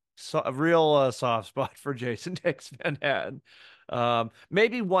a real soft spot for Jason Takes Manhattan.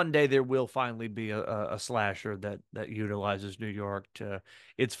 Maybe one day there will finally be a slasher that utilizes New York to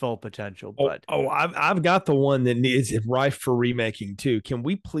its full potential. Oh, But I've got the one that is rife for remaking too. Can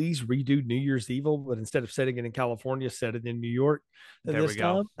we please redo New Year's Evil, but instead of setting it in California, set it in New York there we this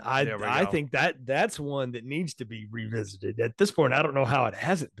go. time? I There we I go. think that's one that needs to be revisited. At this point, I don't know how it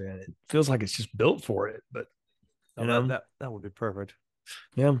hasn't been. It feels like it's just built for it, but Oh, that would be perfect.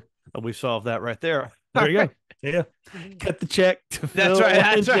 yeah, Oh, we solved that right there. All there you right. go. Yeah, cut the check to That's Phil right.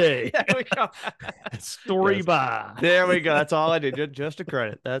 and That's right. Jay. There we go. Story Yes. by. There we go. That's all I did. Just a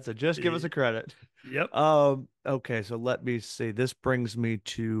credit. That's it. Just give us a credit. Yep. Okay, so let me see. This brings me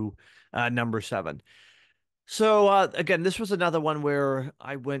to number seven. So again, this was another one where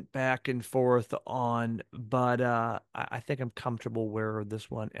I went back and forth on, but I think I'm comfortable where this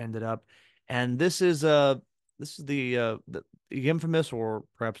one ended up. And this is the infamous or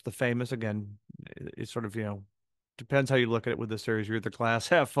perhaps the famous again. It's sort of, depends how you look at it with the series. You're either glass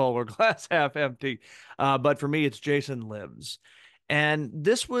half full or glass half empty. But for me, it's Jason Lives. And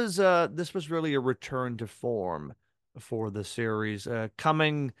this was really a return to form for the series,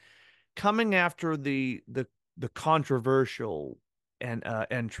 coming after the controversial and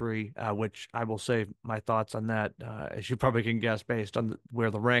entry, which I will save my thoughts on that, as you probably can guess based on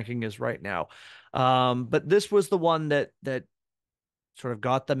where the ranking is right now. But this was the one that sort of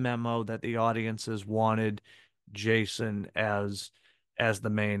got the memo that the audiences wanted Jason as the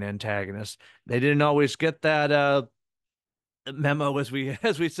main antagonist. They didn't always get that memo, as we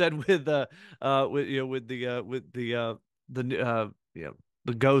said, with the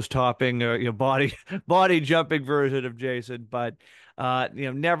the ghost hopping, body jumping version of Jason. But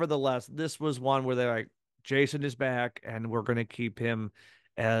nevertheless, this was one where they're like, Jason is back and we're going to keep him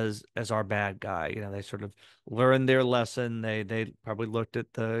as our bad guy. They sort of learned their lesson. They probably looked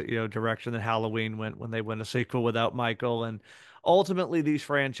at the direction that Halloween went when they went a sequel without Michael. And ultimately these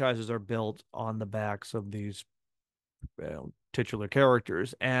franchises are built on the backs of these titular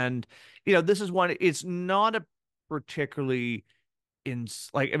characters. And this is one. It's not a particularly in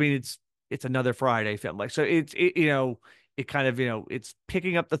like, I mean, it's another Friday film. Like, so it kind of, it's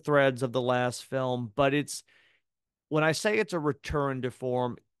picking up the threads of the last film, but it's, when I say it's a return to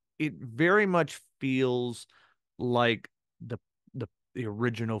form, it very much feels like the the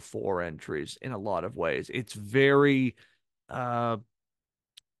original four entries in a lot of ways. It's very uh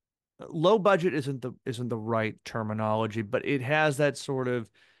low budget isn't the right terminology, but it has that sort of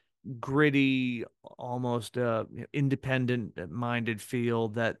gritty, almost independent minded feel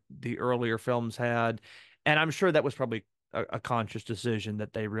that the earlier films had. And I'm sure that was probably a conscious decision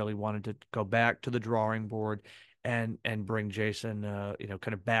that they really wanted to go back to the drawing board and bring Jason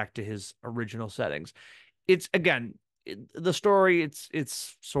kind of back to his original settings. It's again, the story,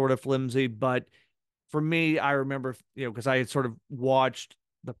 it's sort of flimsy, but for me, I remember, because I had sort of watched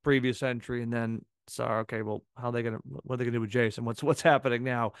the previous entry and then saw, okay, well, what are they gonna do with Jason? What's happening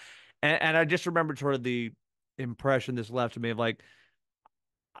now? And I just remembered sort of the impression this left to me of like,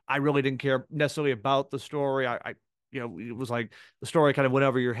 I really didn't care necessarily about the story. It was like the story kind of went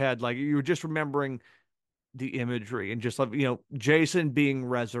over your head. Like you were just remembering the imagery and just like, Jason being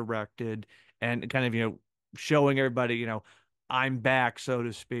resurrected and kind of, showing everybody, I'm back, so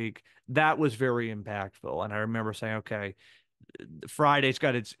to speak. That was very impactful. And I remember saying, okay, Friday's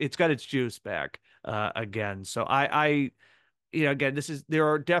got its juice back again. So again, there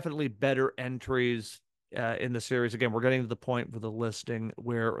are definitely better entries in the series. Again, we're getting to the point for the listing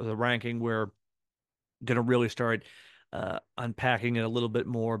where, or the ranking, where going to really start unpacking it a little bit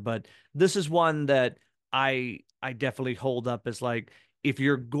more. But this is one that I definitely hold up as like, if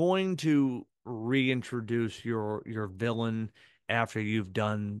you're going to reintroduce your villain after you've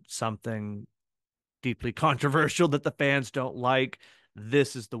done something deeply controversial that the fans don't like,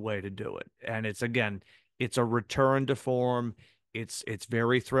 this is the way to do it. And it's, again, it's a return to form. It's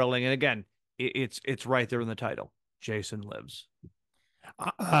very thrilling. And again, it's right there in the title. Jason Lives.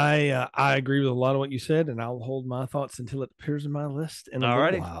 I agree with a lot of what you said, and I'll hold my thoughts until it appears in my list in a All little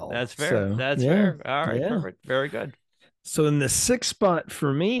righty. while. That's fair. So That's yeah, fair. All right, yeah. perfect. Very good. So in the sixth spot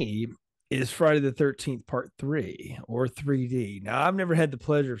for me is Friday the 13th Part 3 or 3D. Now I've never had the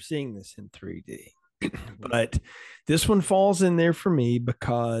pleasure of seeing this in 3D, but this one falls in there for me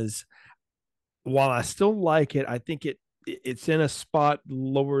because while I still like it, I think it's in a spot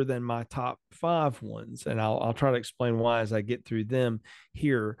lower than my top five ones, and I'll try to explain why as I get through them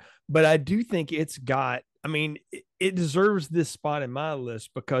here. But I do think it's got. I mean, it deserves this spot in my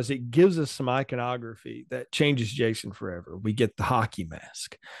list because it gives us some iconography that changes Jason forever. We get the hockey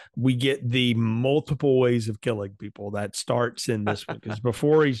mask, we get the multiple ways of killing people that starts in this one, because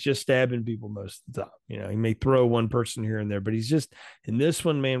before he's just stabbing people most of the time. You know, he may throw one person here and there, but he's just in this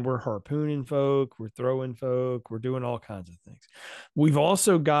one, man, we're harpooning folk, we're throwing folk, we're doing all kinds of things. We've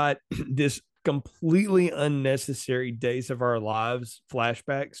also got this completely unnecessary Days of Our Lives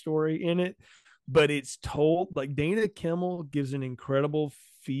flashback story in it, but it's told like Dana Kimmel gives an incredible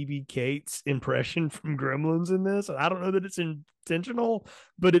Phoebe Cates impression from Gremlins in this. I don't know that it's intentional,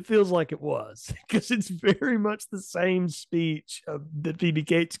 but it feels like it was, because it's very much the same speech that Phoebe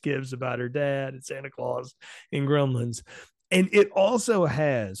Cates gives about her dad and Santa Claus in Gremlins. And it also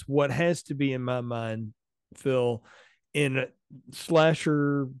has what has to be, in my mind, Phil, in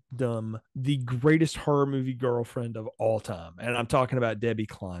slasher dumb, the greatest horror movie girlfriend of all time. And I'm talking about Debbie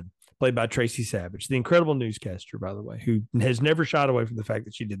Klein, played by Tracy Savage, the incredible newscaster, by the way, who has never shied away from the fact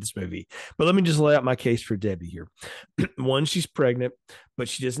that she did this movie. But let me just lay out my case for Debbie here. One, she's pregnant, but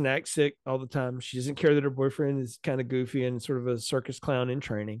she doesn't act sick all the time. She doesn't care that her boyfriend is kind of goofy and sort of a circus clown in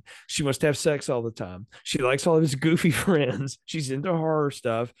training. She wants to have sex all the time. She likes all of his goofy friends. She's into horror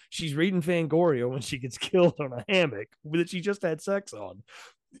stuff. She's reading Fangoria when she gets killed on a hammock that she just had sex on.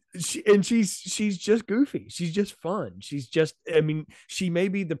 She's just goofy. She's just fun. She's just, I mean, she may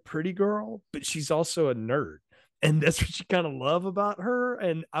be the pretty girl, but she's also a nerd. And that's what you kind of love about her.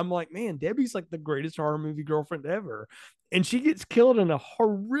 And I'm like, man, Debbie's like the greatest horror movie girlfriend ever. And she gets killed in a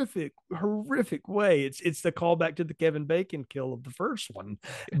horrific way. It's the callback to the Kevin Bacon kill of the first one,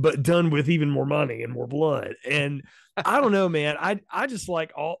 but done with even more money and more blood. And I don't know, man. I just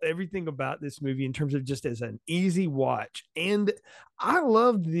like everything about this movie in terms of just as an easy watch. And I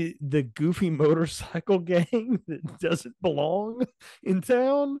love the goofy motorcycle gang that doesn't belong in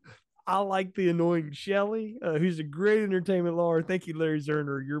town. I like the annoying Shelley, who's a great entertainment lawyer. Thank you, Larry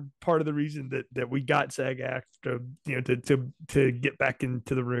Zerner. You're part of the reason that we got SAG-AFTRA, to get back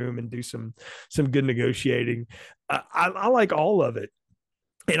into the room and do some good negotiating. I like all of it,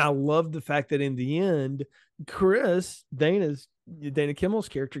 and I love the fact that in the end, Chris Dana Kimmel's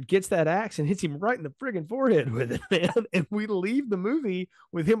character gets that axe and hits him right in the friggin' forehead with it, man. And we leave the movie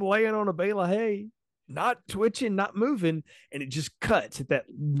with him laying on a bale of hay, not twitching, not moving, and it just cuts at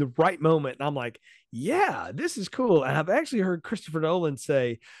the right moment. And I'm like, yeah, this is cool. And I've actually heard Christopher Nolan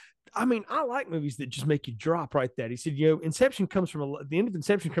say, I mean, I like movies that just make you drop right there. He said, Inception comes from the end of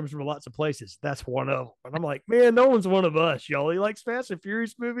Inception comes from lots of places. That's one of them. And I'm like, man, no one's one of us, y'all. He likes Fast and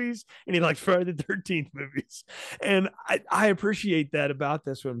Furious movies and he likes Friday the 13th movies. And I appreciate that about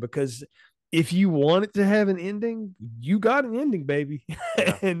this one, because if you want it to have an ending, you got an ending, baby.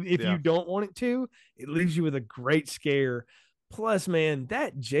 Yeah. And if Yeah. you don't want it to, it leaves you with a great scare. Plus, man,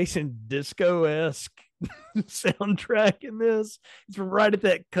 that Jason Disco esque soundtrack in this, it's right at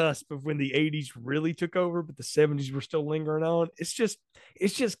that cusp of when the 80s really took over, but the 70s were still lingering on. It's just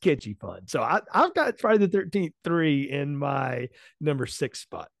kitschy fun. So I've got Friday the 13th 3 in my number 6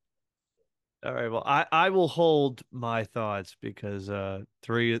 spot. All right. Well, I will hold my thoughts because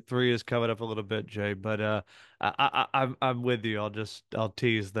three is coming up a little bit, Jay. But I'm with you. I'll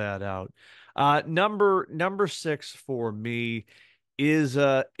tease that out. Number six for me is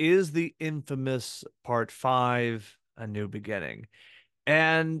the infamous Part Five, A New Beginning.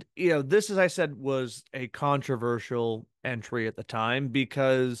 And this, as I said, was a controversial entry at the time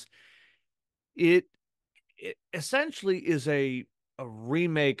because it it essentially is a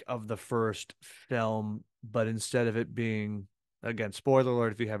remake of the first film, but instead of it being, again, spoiler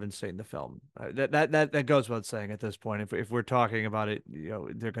alert if you haven't seen the film, that goes without saying at this point. If we're talking about it,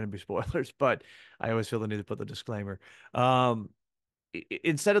 they're going to be spoilers. But I always feel the need to put the disclaimer. Um,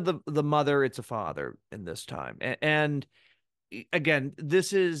 Instead of the mother, it's a father in this time, and again,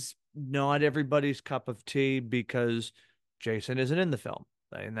 this is not everybody's cup of tea because Jason isn't in the film,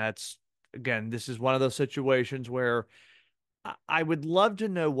 and that's again, this is one of those situations where I would love to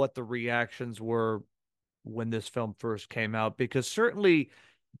know what the reactions were when this film first came out, because certainly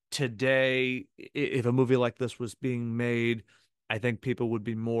today, if a movie like this was being made, I think people would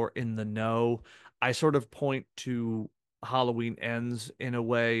be more in the know. I sort of point to Halloween Ends in a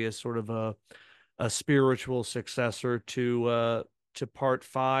way as sort of a spiritual successor to Part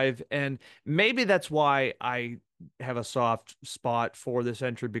Five, and maybe that's why I have a soft spot for this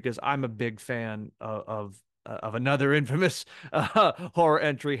entry because I'm a big fan of another infamous horror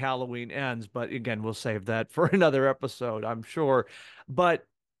entry, Halloween Ends. But again, we'll save that for another episode, I'm sure. But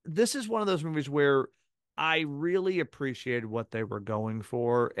this is one of those movies where I really appreciated what they were going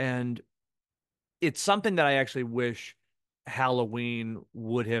for, and it's something that I actually wish Halloween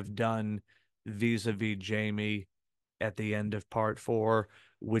would have done vis-a-vis Jamie. at the end of part four,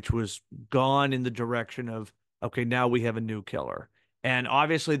 which was gone in the direction of, okay, now we have a new killer. And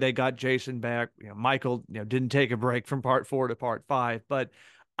obviously they got Jason back. Michael, didn't take a break from part four to part five, but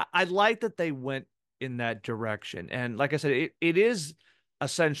I like that they went in that direction. And like I said, it is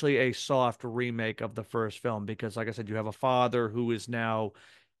essentially a soft remake of the first film because, like I said, you have a father who is now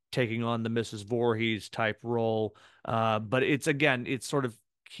taking on the Mrs. Voorhees type role. But it's sort of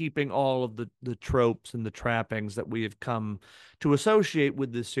keeping all of the tropes and the trappings that we have come to associate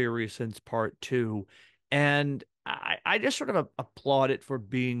with this series since part two. And I just sort of applaud it for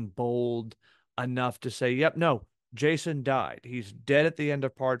being bold enough to say, yep, no, Jason died. He's dead at the end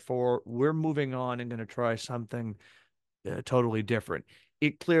of part four. We're moving on and going to try something totally different.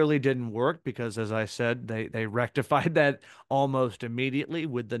 It clearly didn't work because, as I said, they rectified that almost immediately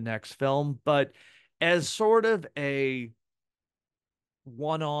with the next film. But as sort of a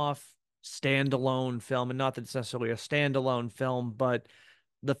one-off standalone film, and not that it's necessarily a standalone film, but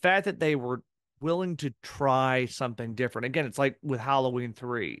the fact that they were willing to try something different. Again, it's like with Halloween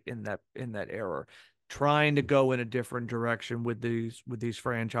 3 in that era, trying to go in a different direction with these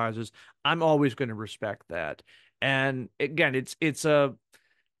franchises. I'm always going to respect that. And again,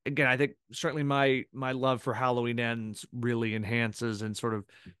 I think certainly my love for Halloween Ends really enhances and sort of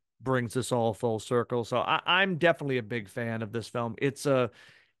brings us all full circle. So I'm definitely a big fan of this film. It's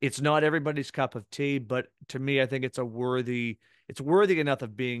not everybody's cup of tea, but to me, I think it's worthy enough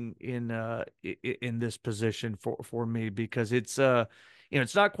of being in this position for me because it's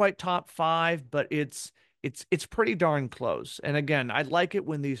not quite top five, but it's pretty darn close. And again, I like it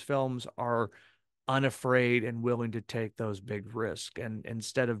when these films are unafraid and willing to take those big risks. And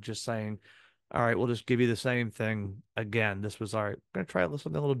instead of just saying, all right, we'll just give you the same thing again. This was all right. I'm going to try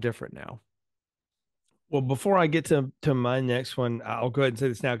something a little different now. Well, before I get to my next one, I'll go ahead and say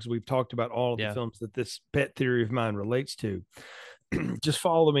this now because we've talked about all of the Yeah. films that this pet theory of mine relates to. Just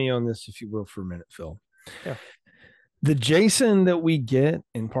follow me on this, if you will, for a minute, Phil. Yeah. The Jason that we get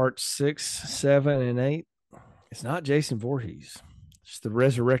in parts 6, 7, and 8, it's not Jason Voorhees. It's the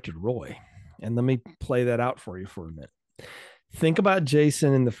resurrected Roy. And let me play that out for you for a minute. Think about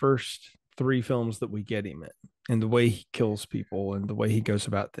Jason in the first 3 films that we get him in, and the way he kills people and the way he goes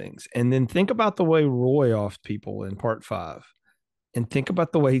about things. And then think about the way Roy offed people in part 5. And think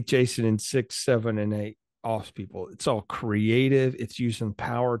about the way Jason in 6, 7, and 8 offs people. It's all creative. It's using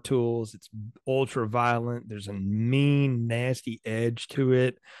power tools. It's ultra violent. There's a mean, nasty edge to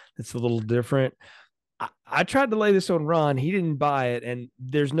it that's a little different. I tried to lay this on Ron. He didn't buy it, and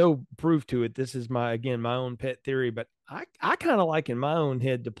there's no proof to it. This is my own pet theory, but I kind of like in my own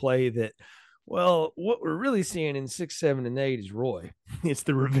head to play that. Well, what we're really seeing in 6, 7, and 8 is Roy. It's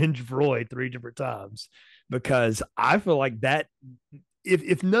the revenge of Roy 3 different times, because I feel like that,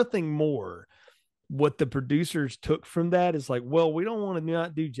 if nothing more, what the producers took from that is like, well, we don't want to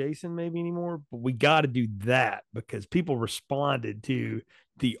not do Jason maybe anymore, but we got to do that because people responded to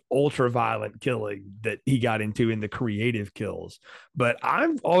the ultra violent killing that he got into in the creative kills. But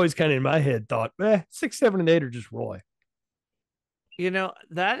I've always kind of in my head thought, 6, 7, and 8 are just Roy.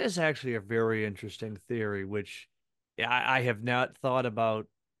 That is actually a very interesting theory, which I have not thought about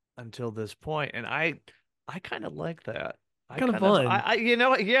until this point, and I kind of like that. Kind of fun.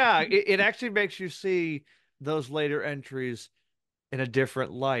 Yeah, it actually makes you see those later entries in a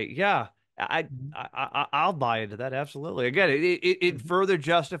different light. Yeah, I'll buy into that absolutely. Again, it further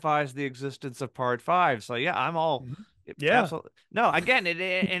justifies the existence of part five. So yeah, I'm all Yeah. absolutely no. Again,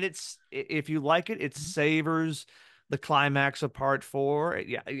 if you like it, it savors the climax of part four.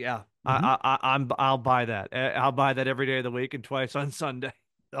 Yeah, yeah. I'll buy that. I'll buy that every day of the week and twice on Sunday.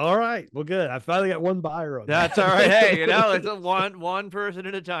 All right. Well, good. I finally got one buyer on That's that. all right. Hey, it's a one person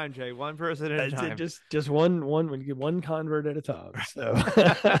at a time, Jay. One person at a time. Just one when you get one convert at a time. So,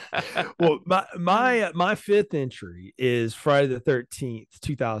 well, my fifth entry is Friday the 13th,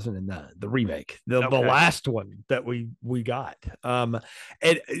 2009, the remake, the last one that we got. And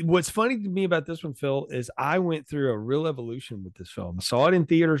what's funny to me about this one, Phil, is I went through a real evolution with this film. I saw it in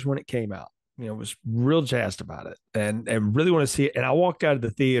theaters when it came out. Was real jazzed about it and really want to see it. And I walked out of the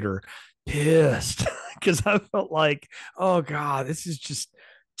theater pissed because I felt like, oh God, this is just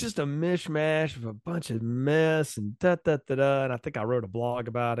a mishmash of a bunch of mess and da. And I think I wrote a blog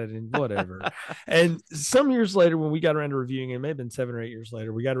about it and whatever. And some years later, when we got around to reviewing it, maybe been 7 or 8 years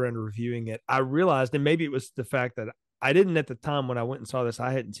later, we got around to reviewing it. I realized, and maybe it was the fact that I didn't at the time when I went and saw this,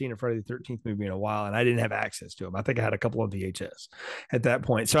 I hadn't seen a Friday the 13th movie in a while, and I didn't have access to them. I think I had a couple on VHS at that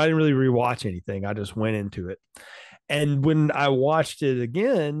point. So I didn't really rewatch anything. I just went into it. And when I watched it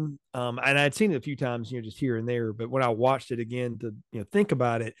again, and I'd seen it a few times, just here and there, but when I watched it again to think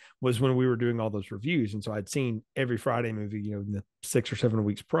about it, was when we were doing all those reviews, and so I'd seen every Friday movie, in the 6 or 7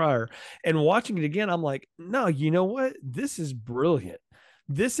 weeks prior, and watching it again, I'm like, no, you know what? This is brilliant.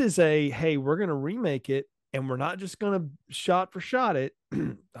 This is hey, we're gonna remake it, and we're not just gonna shot for shot it,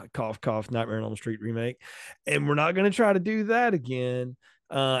 cough cough, Nightmare on Elm Street remake, and we're not gonna try to do that again.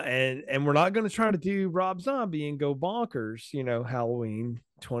 And we're not going to try to do Rob Zombie and go bonkers, Halloween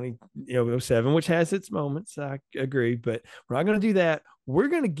 2007, which has its moments. I agree, but we're not going to do that. We're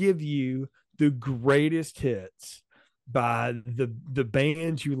going to give you the greatest hits by the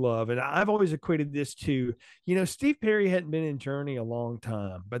bands you love. And I've always equated this to, Steve Perry hadn't been in Journey a long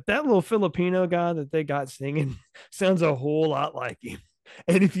time, but that little Filipino guy that they got singing sounds a whole lot like him.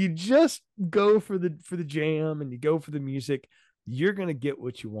 And if you just go for the jam and you go for the music, you're going to get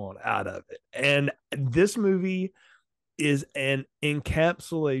what you want out of it. And this movie is an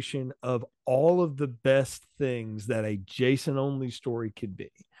encapsulation of all of the best things that a Jason only story could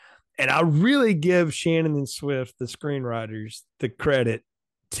be. And I really give Shannon and Swift, the screenwriters, the credit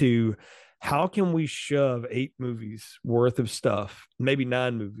to how can we shove 8 movies worth of stuff, maybe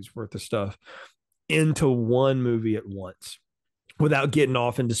 9 movies worth of stuff into one movie at once, without getting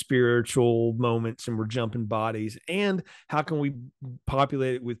off into spiritual moments and we're jumping bodies. And how can we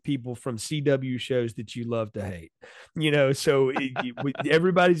populate it with people from CW shows that you love to hate? So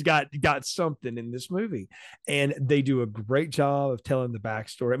everybody's got something in this movie, and they do a great job of telling the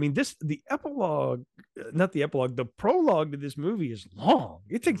backstory. I mean, the epilogue, not the epilogue, the prologue to this movie is long.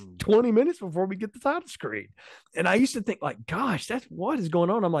 It takes 20 minutes before we get the title screen. And I used to think like, gosh, that's what is going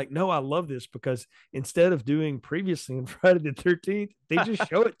on. I'm like, no, I love this because instead of doing previously in Friday the 13th, they just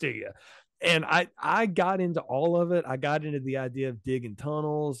show it to you. And I got into all of it. I got into the idea of digging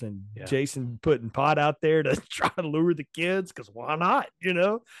tunnels and Jason putting pot out there to try to lure the kids, because why not?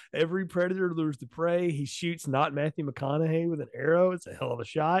 Every predator lures the prey. He shoots not Matthew McConaughey with an arrow. It's a hell of a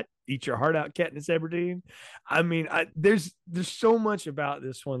shot. Eat your heart out, Katniss Everdeen. I mean, there's so much about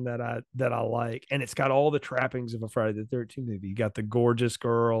this one that I like, and it's got all the trappings of a Friday the 13th movie. You got the gorgeous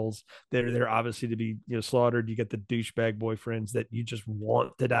girls. They're obviously to be slaughtered. You got the douchebag boyfriends that you just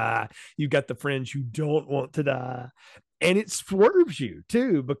want to die. You got the friends you don't want to die. And it swerves you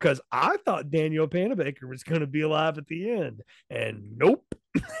too, because I thought Danielle Panabaker was going to be alive at the end, and nope.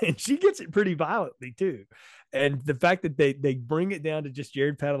 And she gets it pretty violently too. And the fact that they bring it down to just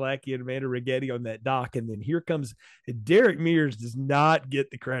Jared Padalecki and Amanda Rigetti on that dock, and then here comes Derek Mears does not get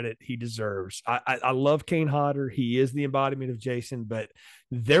the credit he deserves. I love Kane Hodder. He is the embodiment of Jason, but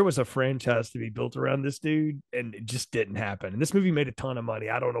there was a franchise to be built around this dude, and it just didn't happen. And this movie made a ton of money.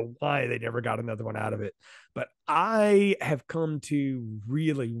 I don't know why they never got another one out of it, but I have come to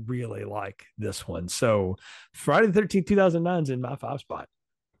really, really like this one. So Friday the 13th, 2009 is in my 5 spot.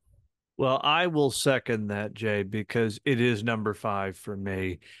 Well, I will second that, Jay, because it is number 5 for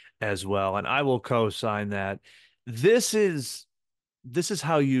me as well, and I will co-sign that. This is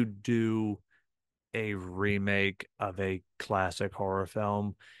how you do a remake of a classic horror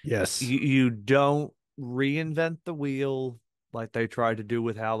film. Yes. You don't reinvent the wheel like they tried to do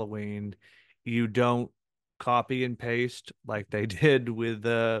with Halloween. You don't copy and paste like they did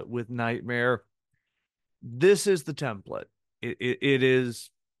with Nightmare. This is the template. It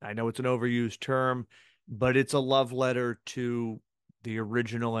is, I know it's an overused term, but it's a love letter to the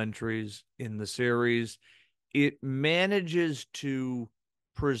original entries in the series. It manages to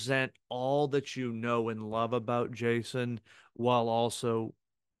present all that you know and love about Jason while also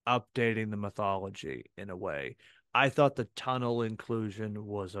updating the mythology in a way. I thought the tunnel inclusion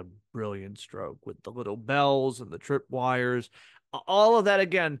was a brilliant stroke with the little bells and the tripwires. All of that,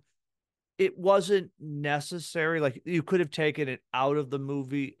 again, it wasn't necessary. Like, you could have taken it out of the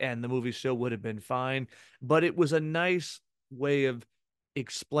movie and the movie still would have been fine, but it was a nice way of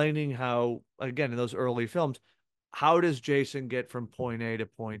explaining how, again, in those early films, how does Jason get from point A to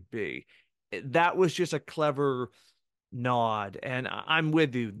point B? That was just a clever nod. And I'm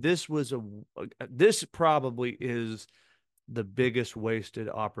with you. This probably is the biggest wasted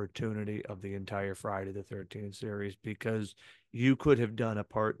opportunity of the entire Friday the 13th series, because you could have done a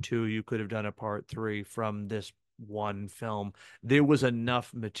part 2, you could have done a part 3 from this one film. There was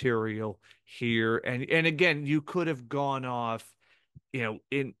enough material here, and again, you could have gone off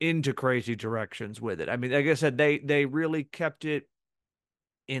into crazy directions with it. I mean, like I said, they really kept it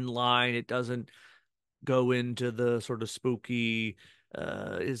in line. It doesn't go into the sort of spooky,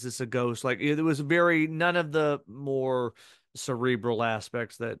 is this a ghost? Like, there was none of the more cerebral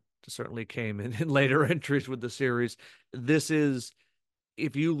aspects that certainly came in later entries with the series. This is,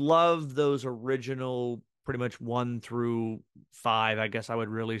 if you love those original pretty much 1 through 5, I guess I would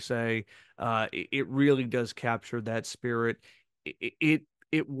really say. It really does capture that spirit.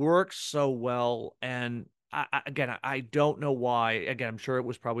 It works so well, and again, I don't know why. Again, I'm sure it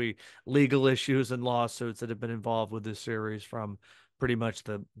was probably legal issues and lawsuits that have been involved with this series from pretty much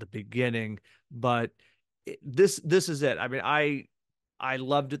the beginning. But this is it. I mean, I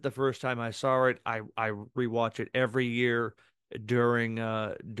loved it the first time I saw it. I rewatch it every year during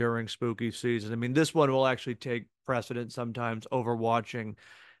spooky season. I mean, this one will actually take precedent sometimes over watching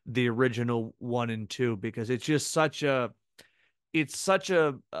the original 1 and 2 because it's such a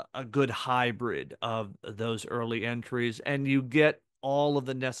good hybrid of those early entries, and you get all of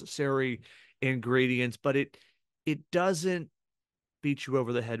the necessary ingredients, but it doesn't beat you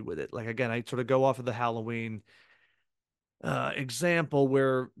over the head with it. Like again, I sort of go off of the Halloween example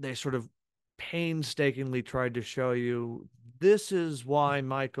where they sort of painstakingly tried to show you this is why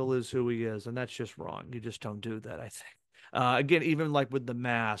Michael is who he is, and that's just wrong. You just don't do that, I think. Again, even like with the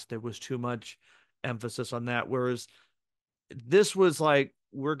mask, there was too much emphasis on that. Whereas this was like,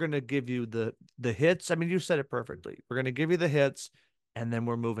 we're gonna give you the hits. I mean, you said it perfectly. We're gonna give you the hits, and then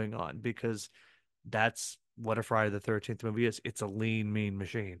we're moving on because that's what a Friday the 13th movie is. It's a lean, mean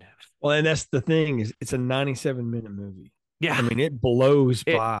machine. Well, and that's the thing is it's a 97-minute movie. Yeah. I mean, it blows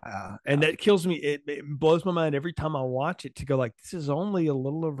It by, and that kills me. It blows my mind every time I watch it to go like, this is only a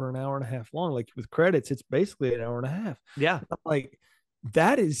little over an hour and a half long. Like with credits, it's basically an hour and a half. yeah. I'm like,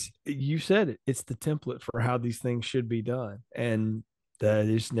 that is, you said it. It's the template for how these things should be done, and they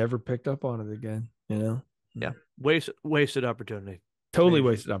just never picked up on it again. You know? Yeah. Wasted opportunity. Totally Maybe.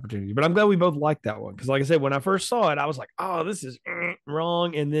 wasted opportunity. But I'm glad we both liked that one because, like I said, when I first saw it, I was like, "Oh, this is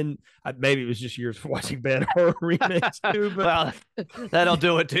wrong." And then maybe it was just years of watching bad horror remakes too. But Well, that'll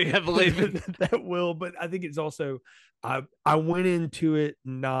do it to you, believe me. that will. But I think it's also I went into it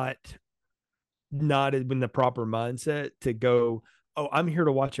not in the proper mindset to go, oh, I'm here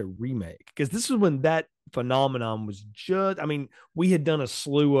to watch a remake. Because this is when that phenomenon was just, I mean, we had done a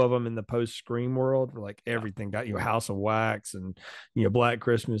slew of them in the post Scream world, where like everything got, House of Wax and, Black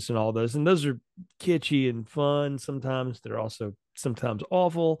Christmas and all those. And those are kitschy and fun. Sometimes they're also sometimes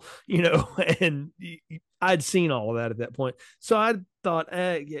awful, and I'd seen all of that at that point. So I thought,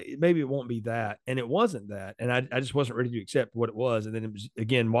 yeah, maybe it won't be that. And it wasn't that. And I just wasn't ready to accept what it was. And then it was,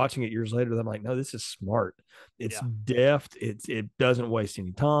 again, watching it years later, I'm like, no, this is smart. It's deft. It doesn't waste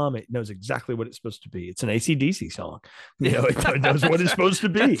any time. It knows exactly what it's supposed to be. It's an AC/DC song. It knows what it's supposed to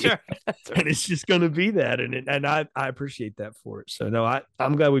be. That's right. And it's just going to be that. And I appreciate that for it. So, no,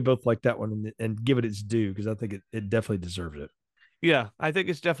 I'm glad we both like that one and give it its due because I think it definitely deserves it. Yeah, I think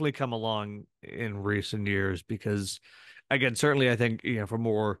it's definitely come along in recent years because, again, certainly I think, for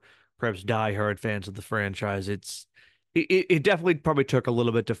more perhaps diehard fans of the franchise, it definitely probably took a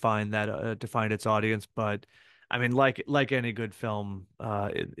little bit to find its audience, but I mean, like any good film,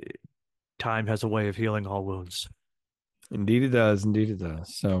 time has a way of healing all wounds. Indeed, it does. Indeed, it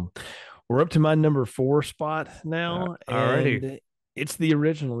does. So we're up to my number 4 spot now, Alrighty. and it's the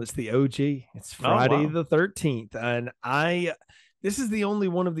original. It's the OG. It's Oh, Friday wow. the 13th, and this is the only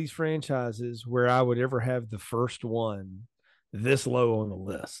one of these franchises where I would ever have the first one this low on the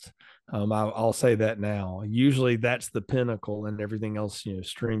list. I'll say that now. Usually that's the pinnacle and everything else,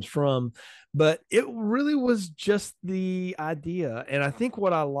 streams from. But it really was just the idea. And I think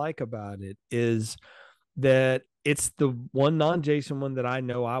what I like about it is that it's the one non-Jason one that I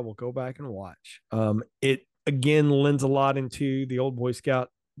know I will go back and watch. It again lends a lot into the old Boy Scout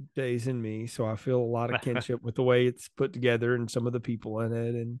days in me, so I feel a lot of kinship with the way it's put together and some of the people in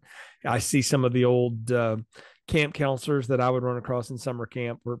it. And I see some of the old camp counselors that I would run across in summer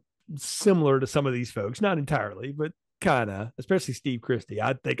camp were similar to some of these folks, not entirely, but kind of, especially Steve Christie.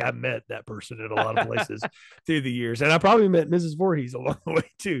 I think I met that person in a lot of places through the years, and I probably met Mrs. Voorhees along the way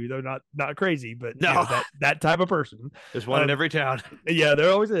too. Though not crazy, but No, that type of person. there's one in every town. Yeah,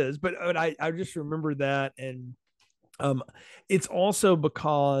 there always is. But I just remember that, and it's also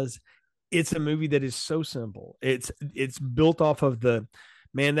because it's a movie that is so simple. It's built off of the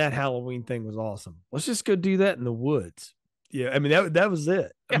man, that Halloween thing was awesome. Let's just go do that in the woods. Yeah, I mean that was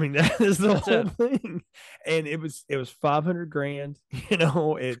it. I mean that is the whole thing, and it was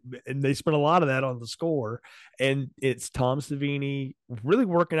 $500,000, and they spent a lot of that on the score, and it's Tom Savini really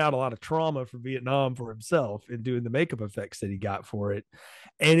working out a lot of trauma from Vietnam for himself and doing the makeup effects that he got for it,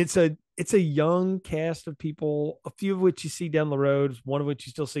 and it's a young cast of people, a few of which you see down the road, one of which you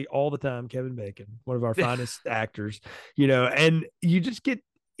still see all the time, Kevin Bacon, one of our finest actors, and you just can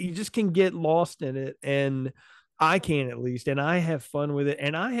get lost in it, and I can at least, and I have fun with it,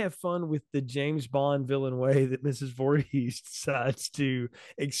 and I have fun with the James Bond villain way that Mrs. Voorhees decides to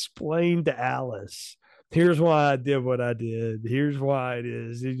explain to Alice here's why I did what I did. Here's why it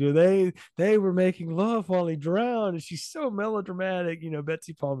is. They were making love while he drowned, and she's so melodramatic.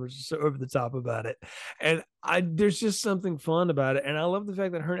 Betsy Palmer's just so over the top about it, and there's just something fun about it. And I love the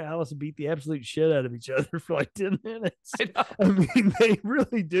fact that her and Alice beat the absolute shit out of each other for like 10 minutes. I know. I mean, they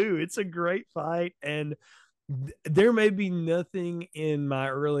really do. It's a great fight, and there may be nothing in my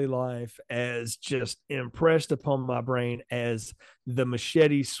early life as just impressed upon my brain as the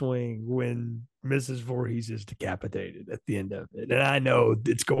machete swing when Mrs. Voorhees is decapitated at the end of it. And I know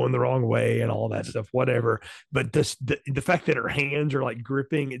it's going the wrong way and all that stuff, whatever. But the fact that her hands are like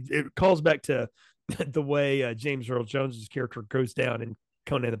gripping, it calls back to the way James Earl Jones's character goes down in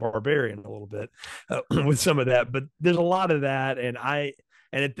Conan the Barbarian a little bit with some of that. But there's a lot of that.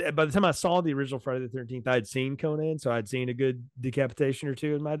 By the time I saw the original Friday the 13th, I had seen Conan, so I'd seen a good decapitation or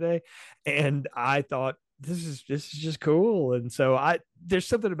two in my day, and I thought this is just cool. And so there's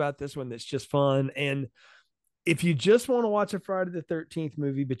something about this one that's just fun. And if you just want to watch a Friday the 13th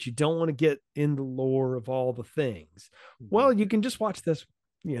movie, but you don't want to get in the lore of all the things, well, you can just watch this.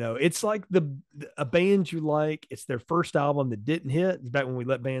 It's like a band you like. It's their first album that didn't hit. It's back when we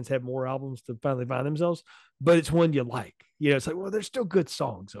let bands have more albums to finally find themselves, but it's one you like. It's like, well, there's still good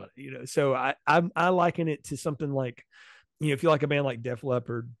songs on it. So I liken it to something like, if you like a band like Def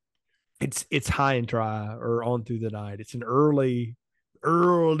Leppard, it's High and Dry or On Through the Night. It's an early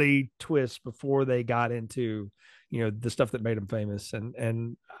twist before they got into the stuff that made them famous.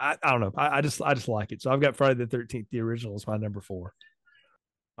 And I don't know. I just like it. So I've got Friday the 13th. The original is my number 4.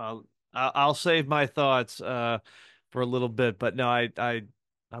 I'll save my thoughts for a little bit, but no, I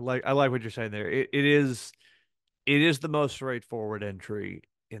like what you're saying there. It is the most straightforward entry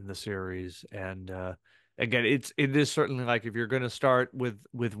in the series, and again, it is certainly like if you're going to start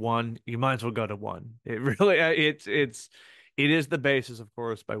with one, you might as well go to one. It really it is the basis, of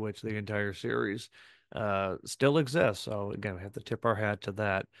course, by which the entire series still exists. So again, we have to tip our hat to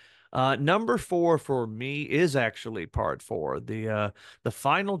that. Number 4 for me is actually part 4, the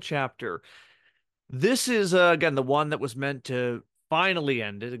final chapter. This is again the one that was meant to finally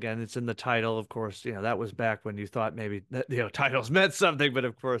end it. Again, it's in the title, of course. That was back when you thought maybe that, titles meant something, but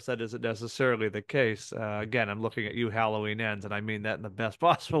of course that isn't necessarily the case. Again, I'm looking at you, Halloween Ends, and I mean that in the best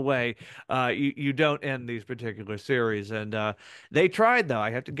possible way. You don't end these particular series, and they tried though.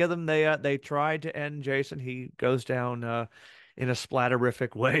 I have to give them they tried to end Jason. He goes down. In a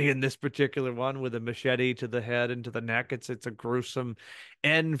splatterific way in this particular one with a machete to the head and to the neck. It's a gruesome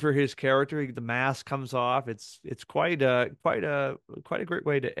end for his character. The mask comes off. It's quite a great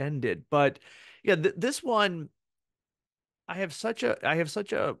way to end it. But yeah, this one I have such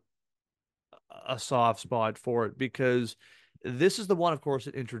a soft spot for it because this is the one, of course,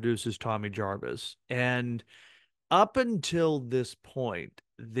 that introduces Tommy Jarvis. And up until this point,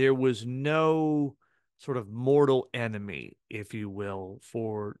 there was no sort of mortal enemy, if you will,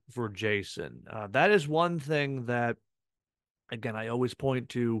 for Jason. That is one thing that, again, I always point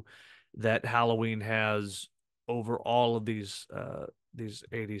to that Halloween has over all of these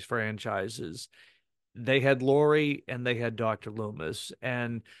 80s franchises. They had Laurie and they had Dr. Loomis.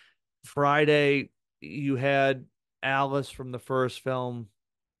 And Friday, you had Alice from the first film.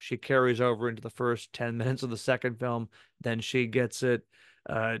 She carries over into the first 10 minutes of the second film. Then she gets it.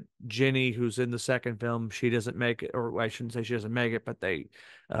 Ginny, who's in the second film, she doesn't make it, or I shouldn't say she doesn't make it, but they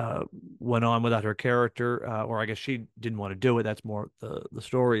uh, went on without her character, or I guess she didn't want to do it. That's more the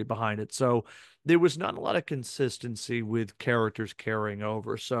story behind it. So there was not a lot of consistency with characters carrying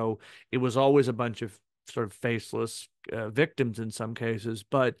over. So it was always a bunch of sort of faceless victims in some cases.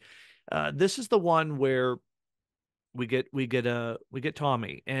 But this is the one where we get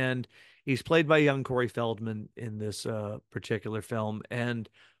Tommy, and he's played by young Corey Feldman in this particular film. And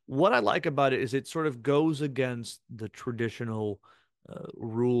what I like about it is it sort of goes against the traditional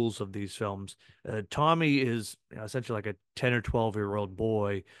rules of these films. Tommy is essentially like a 10 or 12-year-old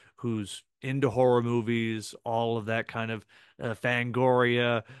boy who's into horror movies, all of that kind of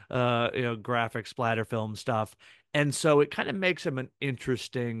Fangoria, graphic splatter film stuff. And so it kind of makes him an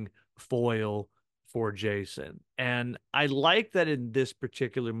interesting foil for Jason. And I like that in this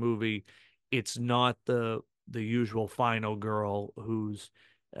particular movie, it's not the usual final girl who's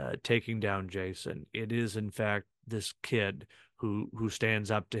taking down Jason. It is, in fact, this kid who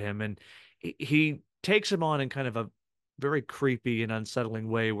stands up to him, and he takes him on in kind of a very creepy and unsettling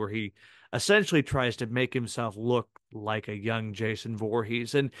way, where he essentially tries to make himself look like a young Jason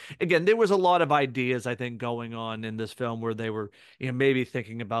Voorhees. And again, there was a lot of ideas, I think, going on in this film where they were, maybe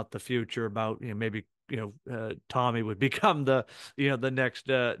thinking about the future, about, maybe, Tommy would become the next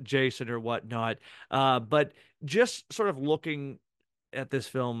Jason or whatnot. But just sort of looking at this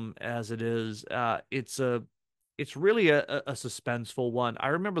film as it is. It's really a suspenseful one. I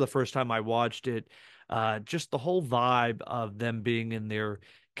remember the first time I watched it, just the whole vibe of them being in their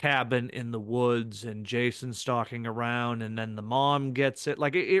cabin in the woods and Jason stalking around, and then the mom gets it.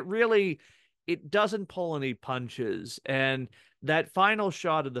 Like it really, it doesn't pull any punches. And that final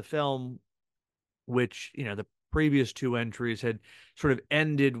shot of the film, which, the previous two entries had sort of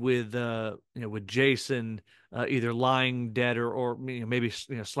ended with with Jason either lying dead or maybe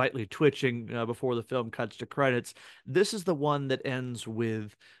slightly twitching before the film cuts to credits. This is the one that ends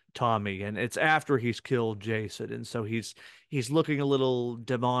with Tommy, and it's after he's killed Jason, and so he's looking a little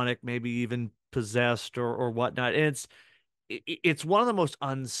demonic, maybe even possessed or whatnot. And it's one of the most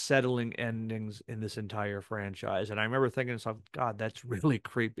unsettling endings in this entire franchise. And I remember thinking to myself, God, that's really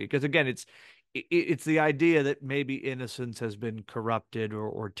creepy. Because again, it's the idea that maybe innocence has been corrupted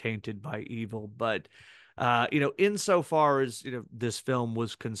or tainted by evil. But insofar as this film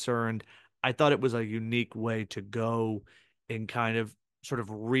was concerned, I thought it was a unique way to go in kind of sort of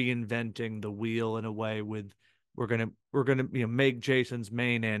reinventing the wheel in a way with we're gonna make Jason's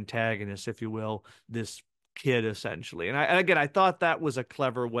main antagonist, if you will, this kid essentially. And again, I thought that was a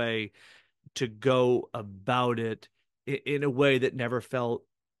clever way to go about it in a way that never felt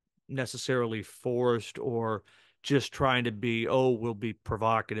necessarily forced or just trying to be, oh, we'll be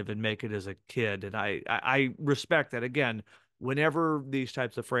provocative and make it as a kid. And I respect that. Again, whenever these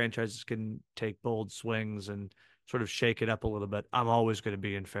types of franchises can take bold swings and sort of shake it up a little bit, I'm always going to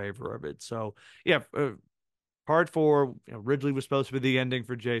be in favor of it. So yeah, part four, Ridley was supposed to be the ending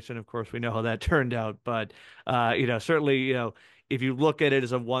for Jason. Of course, we know how that turned out, but certainly, if you look at it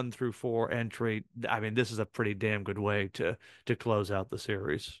as a 1 through 4 entry, I mean, this is a pretty damn good way to close out the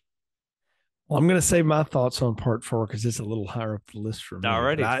series. Well, I'm going to save my thoughts on part four because it's a little higher up the list for me. But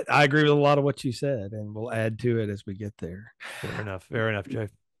Alrighty, I agree with a lot of what you said, and we'll add to it as we get there. fair enough, Jay.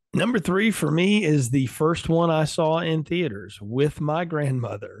 Number three for me is the first one I saw in theaters with my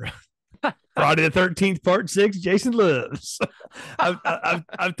grandmother. Friday the 13th, part six, Jason Lives.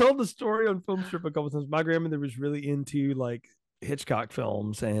 I've told the story on Film Strip a couple times. My grandmother was really into like Hitchcock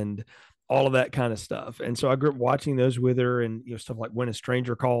films and all of that kind of stuff. And so I grew up watching those with her and, stuff like When a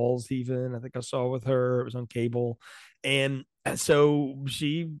Stranger Calls, even I think I saw with her. It was on cable. And so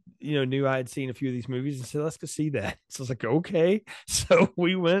she, knew I had seen a few of these movies and said, let's go see that. So I was like, okay. So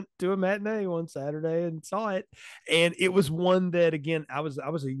we went to a matinee one Saturday and saw it. And it was one that, again, I was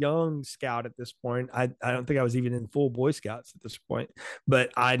a young scout at this point. I don't think I was even in full Boy Scouts at this point,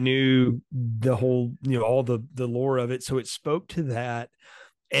 but I knew the whole, all the lore of it. So it spoke to that.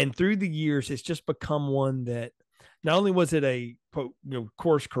 And through the years, it's just become one that not only was it a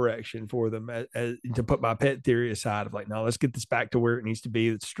course correction for them to put my pet theory aside of like, no, let's get this back to where it needs to be.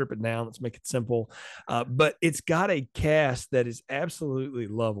 Let's strip it down. Let's make it simple. But it's got a cast that is absolutely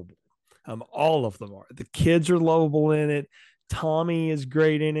lovable. All of them are. The kids are lovable in it. Tommy is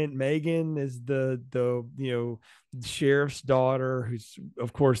great in it. Megan is the sheriff's daughter, who's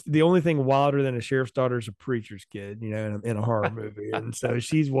of course the only thing wilder than a sheriff's daughter is a preacher's kid, in a horror movie, and so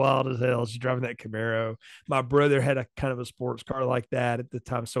she's wild as hell. She's driving that Camaro. My brother had a kind of a sports car like that at the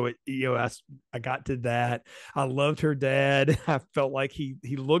time, so I got to that. I loved her dad. I felt like he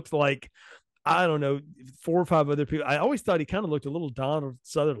looked like, I don't know, 4 or 5 other people. I always thought he kind of looked a little Donald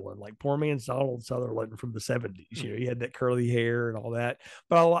Sutherland, like poor man's Donald Sutherland from the 70s. He had that curly hair and all that.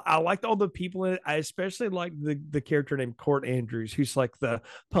 But I liked all the people in it. I especially liked the character named Court Andrews, who's like the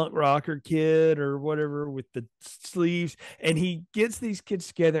punk rocker kid or whatever with the sleeves. And he gets these kids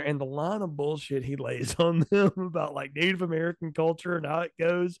together, and the line of bullshit he lays on them about like Native American culture and how it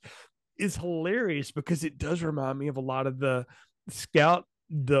goes is hilarious, because it does remind me of a lot of the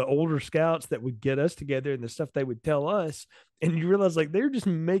older scouts that would get us together and the stuff they would tell us. And you realize like they're just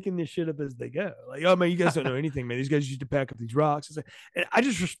making this shit up as they go. Like, oh man, you guys don't know anything, man. These guys used to pack up these rocks. And I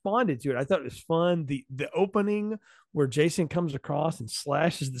just responded to it. I thought it was fun. The opening where Jason comes across and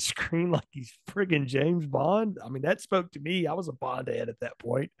slashes the screen like he's friggin' James Bond. I mean, that spoke to me. I was a Bond head at that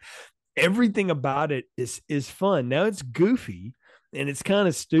point. Everything about it is fun. Now it's goofy and it's kind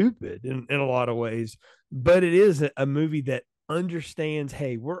of stupid in a lot of ways, but it is a movie that understands,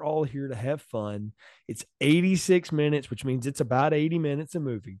 hey, we're all here to have fun. It's 86 minutes, which means it's about 80 minutes a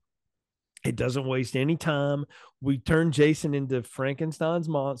movie. It doesn't waste any time. We turn Jason into Frankenstein's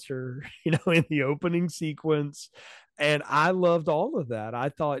monster, in the opening sequence. And I loved all of that. I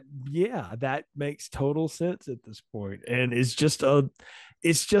thought, yeah, that makes total sense at this point. And it's just a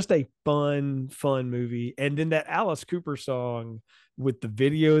fun movie. And then that Alice Cooper song with the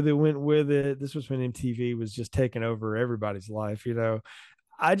video that went with it. This was when MTV was just taking over everybody's life.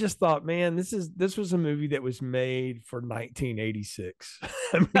 I just thought, man, this was a movie that was made for 1986.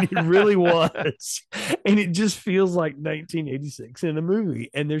 I mean, it really was, and it just feels like 1986 in a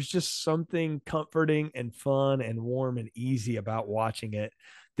movie. And there's just something comforting and fun and warm and easy about watching it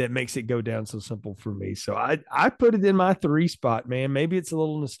that makes it go down so simple for me. So I put it in my three spot, man. Maybe it's a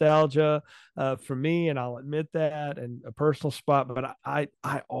little nostalgia for me, and I'll admit that, and a personal spot. But I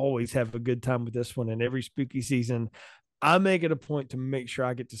always have a good time with this one, and every spooky season I make it a point to make sure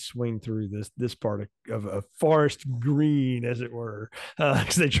I get to swing through this part of Forest Green, as it were,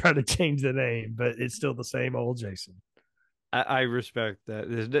 because they try to change the name, but it's still the same old Jason. I respect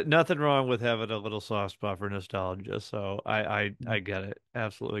that. There's nothing wrong with having a little soft spot for nostalgia. So I get it.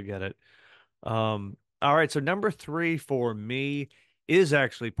 Absolutely get it. All right. So number three for me is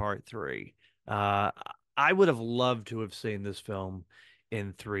actually part three. Uh, I would have loved to have seen this film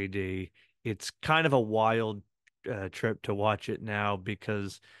in 3D. It's kind of a wild trip to watch it now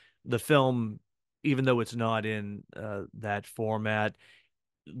because the film, even though it's not in that format,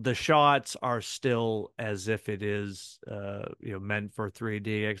 the shots are still as if it is meant for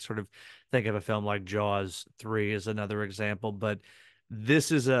 3D. I sort of think of a film like Jaws 3 as another example, but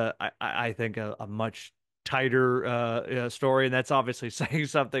this is I think a much tighter story, and that's obviously saying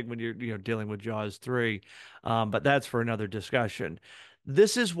something when you're dealing with Jaws 3. But that's for another discussion.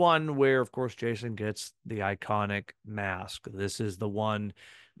 This is one where, of course, Jason gets the iconic mask. This is the one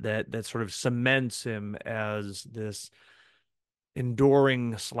that sort of cements him as this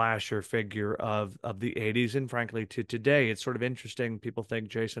enduring slasher figure of the 80s and frankly to today. It's sort of interesting. People think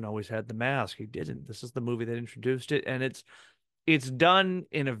Jason always had the mask. He didn't. This is the movie that introduced it, and it's done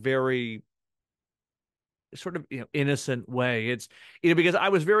in a very sort of innocent way. It's because I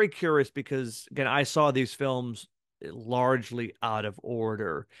was very curious because again I saw these films largely out of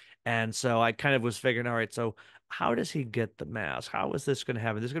order, and so I kind of was figuring, all right, so how does he get the mask? How is this going to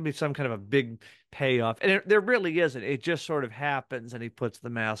happen? There's going to be some kind of a big payoff, and there really isn't. It just sort of happens, and he puts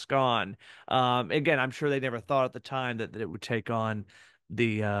the mask on. Again, I'm sure they never thought at the time that it would take on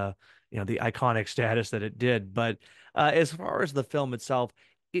the the iconic status that it did. But as far as the film itself,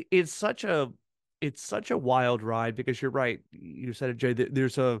 it's such a wild ride because you're right. You said it, Jay.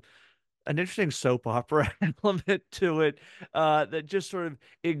 There's an interesting soap opera element to it that just sort of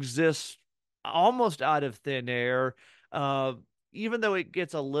exists almost out of thin air. Uh, Even though it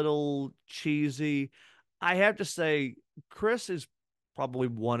gets a little cheesy, I have to say Chris is probably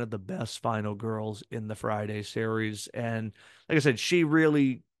one of the best final girls in the Friday series, and like I said, she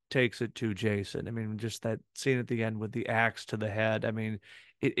really takes it to Jason. I mean, just that scene at the end with the axe to the head. I mean,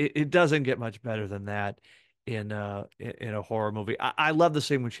 it doesn't get much better than that in a horror movie. I love the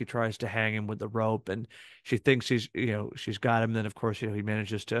scene when she tries to hang him with the rope and she thinks she's got him. Then of course he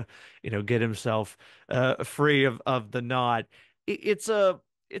manages to get himself free of the knot. It's a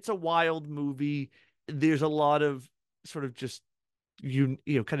wild movie. There's a lot of sort of just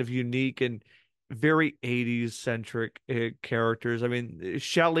kind of unique and very 80s centric characters. I mean,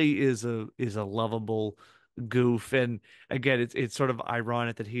 Shelley is a lovable goof, and again, it's sort of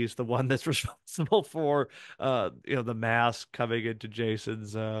ironic that he's the one that's responsible for the mask coming into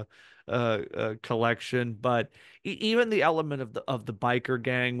Jason's collection. But even the element of the biker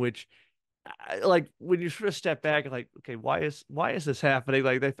gang, which like when you sort of step back and like, okay, why is this happening?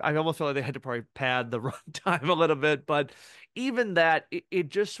 Like I almost feel like they had to probably pad the runtime a little bit, but even that, it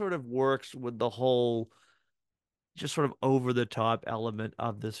just sort of works with the whole just sort of over the top element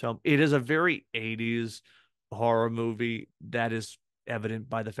of this film. It is a very 80s horror movie that is evident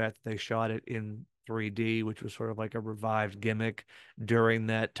by the fact that they shot it in 3D, which was sort of like a revived gimmick during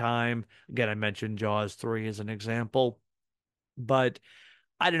that time. Again, I mentioned Jaws 3 as an example, but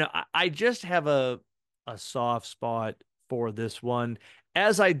I don't know. I just have a soft spot for this one,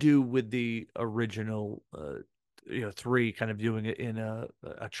 as I do with the original, three, kind of doing it in a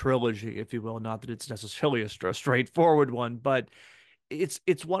trilogy, if you will. Not that it's necessarily a straightforward one, but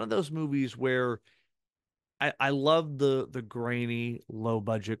it's one of those movies where I love the grainy, low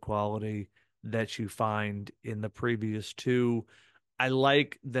budget quality that you find in the previous two. I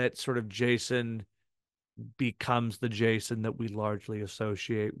like that sort of Jason becomes the Jason that we largely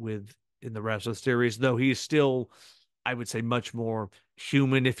associate with in the rest of the series, though he's still, I would say, much more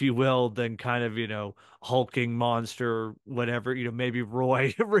human, if you will, than kind of, hulking monster, whatever, maybe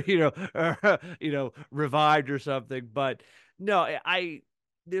Roy, revived or something. But no,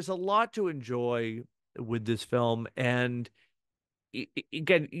 there's a lot to enjoy with this film. And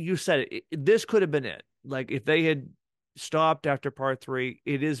again, you said this could have been it. Like if they had stopped after part three,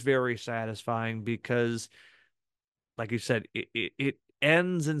 it is very satisfying because like you said, it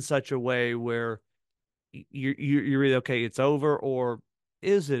ends in such a way where you're either okay, it's over, or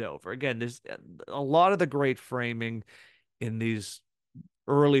is it over? Again, there's a lot of the great framing in these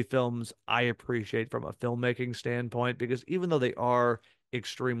early films I appreciate from a filmmaking standpoint, because even though they are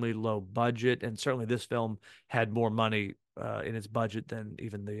extremely low budget, and certainly this film had more money in its budget than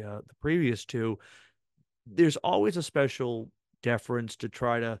even the previous two, there's always a special deference to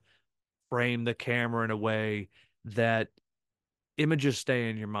try to frame the camera in a way that images stay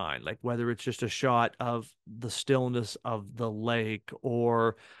in your mind, like whether it's just a shot of the stillness of the lake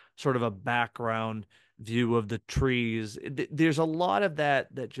or sort of a background view of the trees. There's a lot of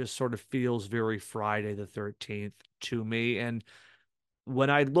that that just sort of feels very Friday the 13th to me. And when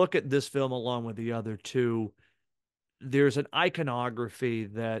I look at this film along with the other two, there's an iconography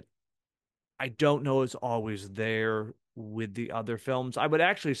that I don't know is always there with the other films. I would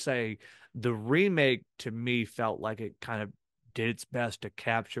actually say the remake to me felt like it kind of did its best to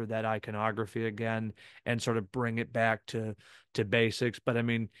capture that iconography again and sort of bring it back to basics. But I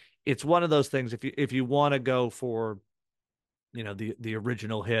mean, it's one of those things, if you want to go for, the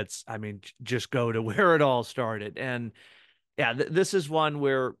original hits, I mean, just go to where it all started. And yeah, this is one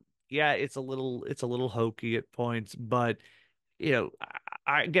where, yeah, it's a little hokey at points, but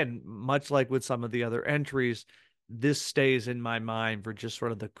again, much like with some of the other entries, this stays in my mind for just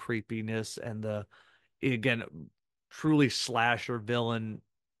sort of the creepiness and the, again, truly slasher villain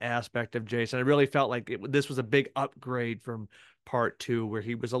aspect of Jason. I really felt like this was a big upgrade from part two, where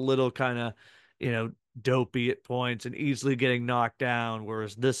he was a little kind of, you know, dopey at points and easily getting knocked down.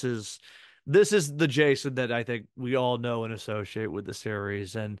 Whereas this is the Jason that I think we all know and associate with the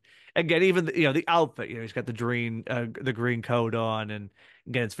series. And again, even the outfit, he's got the green coat on, and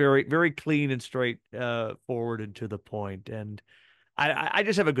again, it's very very clean and straight forward and to the point. And I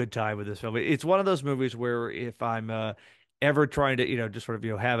just have a good time with this film. It's one of those movies where if I'm ever trying to, just sort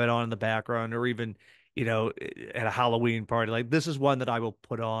of, have it on in the background, or even, at a Halloween party, like this is one that I will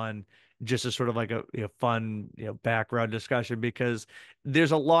put on just as sort of like a fun, background discussion, because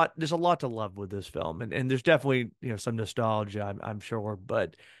there's a lot to love with this film, and there's definitely, some nostalgia, I'm sure.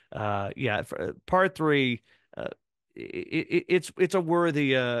 But yeah, for, part three, it's a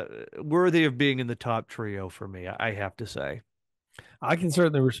worthy of being in the top trio for me, I have to say. I can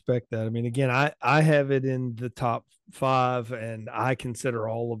certainly respect that. I mean, again, I have it in the top five, and I consider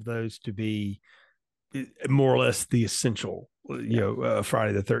all of those to be more or less the essential, Yeah.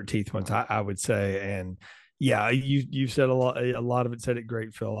 Friday the 13th ones, I would say. And yeah, you've said a lot of it said it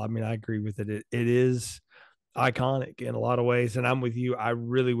great, Phil. I mean, I agree with it. It is iconic in a lot of ways. And I'm with you. I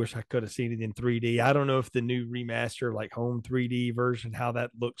really wish I could have seen it in 3D. I don't know if the new remaster, like home 3D version, how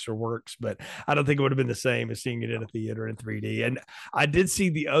that looks or works, but I don't think it would have been the same as seeing it in a theater in 3D. And I did see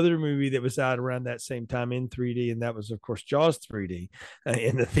the other movie that was out around that same time in 3D, and that was, of course, Jaws 3D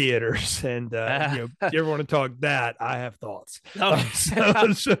in the theaters. And if you ever want to talk that, I have thoughts.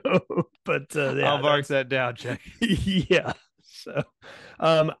 Okay. But I'll yeah, mark that down, Jack. yeah. So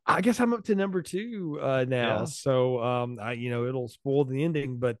I guess I'm up to number two now. Yeah. So it'll spoil the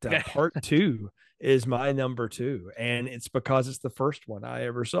ending, but part two is my number two, and it's because it's the first one I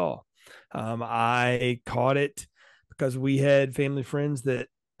ever saw. I caught it because we had family friends that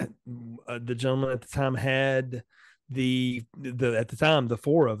the gentleman at the time had the at the time the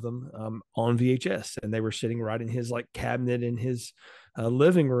four of them on VHS, and they were sitting right in his like cabinet in his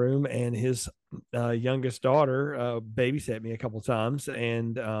living room, and his youngest daughter babysat me a couple times,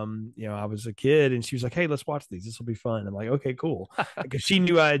 and I was a kid, and she was like, "Hey, let's watch these. This will be fun." I'm like, "Okay, cool," because she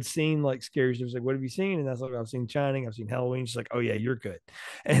knew I had seen like scares. She was like, "What have you seen?" And I was like, "I've seen Shining. I've seen Halloween." She's like, "Oh yeah, you're good."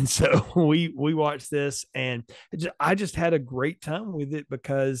 And so we watched this, and I just had a great time with it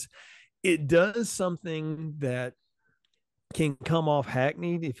because it does something that can come off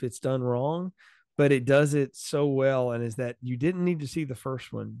hackneyed if it's done wrong, but it does it so well. And is that you didn't need to see the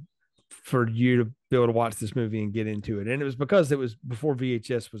first one for you to be able to watch this movie and get into it. And it was because it was before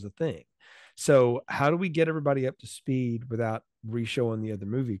VHS was a thing. So how do we get everybody up to speed without re-showing the other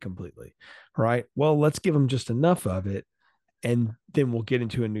movie completely? Right. Well, let's give them just enough of it, and then we'll get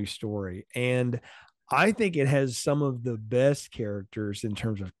into a new story. And I think it has some of the best characters in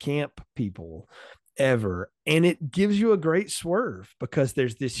terms of camp people ever. And it gives you a great swerve because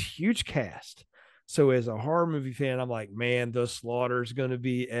there's this huge cast. So as a horror movie fan, I'm like, man, the slaughter is going to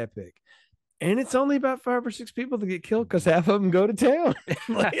be epic. And it's only about 5 or 6 people that get killed because half of them go to town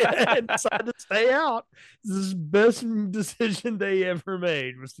and decide to stay out. This is the best decision they ever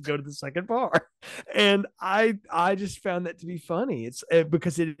made, was to go to the second bar. And I just found that to be funny. It's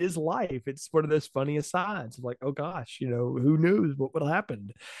because it is life. It's one of those funny asides of like, oh gosh, who knows what would have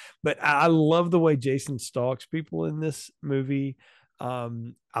happened. But I love the way Jason stalks people in this movie.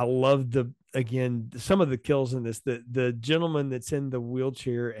 I love again, some of the kills in this, the gentleman that's in the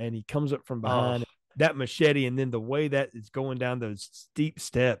wheelchair and he comes up from Oh, behind that machete, and then the way that is going down those steep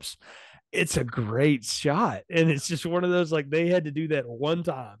steps, it's a great shot. And it's just one of those, like, they had to do that one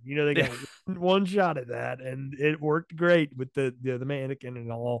time. They got one shot at that, and it worked great with the mannequin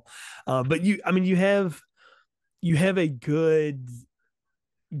and all. But I mean, you have a good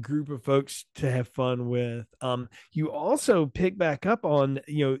group of folks to have fun with. You also pick back up on,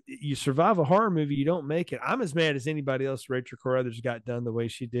 you survive a horror movie, you don't make it. I'm as mad as anybody else. Rachel Carruthers got done the way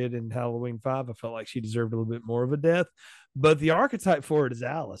she did in Halloween 5. I felt like she deserved a little bit more of a death, but the archetype for it is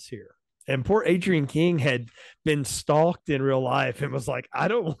Alice here. And poor Adrian King had been stalked in real life and was like, I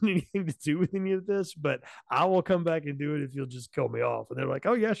don't want anything to do with any of this, but I will come back and do it if you'll just kill me off. And they're like,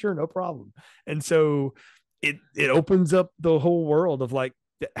 oh, yeah, sure, no problem. And so it opens up the whole world of, like,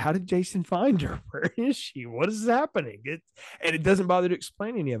 how did Jason find her? Where is she? What is happening? And it doesn't bother to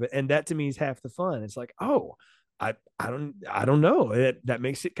explain any of it. And that to me is half the fun. It's like, oh, I don't know. That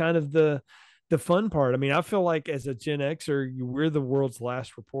makes it kind of the fun part. I mean, I feel like as a Gen Xer, we're the world's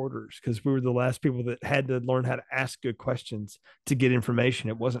last reporters because we were the last people that had to learn how to ask good questions to get information.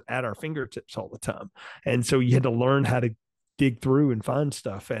 It wasn't at our fingertips all the time. And so you had to learn how to dig through and find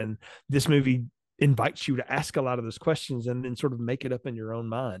stuff. And this movie invites you to ask a lot of those questions and then sort of make it up in your own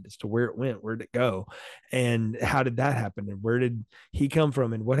mind as to where it went, where did it go, and how did that happen, and where did he come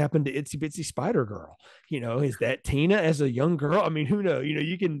from, and what happened to Itsy Bitsy Spider Girl. Is that Tina as a young girl? I mean, who knows?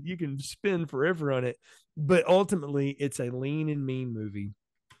 You can spin forever on it, but ultimately it's a lean and mean movie.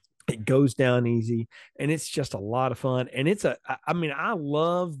 It goes down easy, and it's just a lot of fun. And I mean, I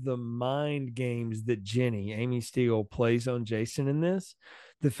love the mind games that Amy Steele, plays on Jason in this.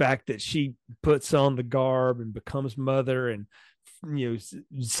 The fact that she puts on the garb and becomes mother and,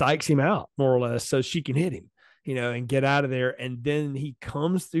 psychs him out more or less so she can hit him, and get out of there. And then he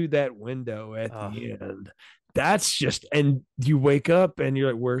comes through that window at the end. That's just, and you wake up and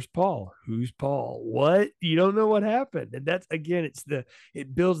you're like, where's Paul? Who's Paul? What? You don't know what happened. And that's, again,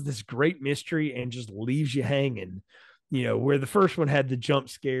 it builds this great mystery and just leaves you hanging, where the first one had the jump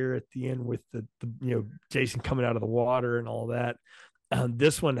scare at the end with the Jason coming out of the water and all that.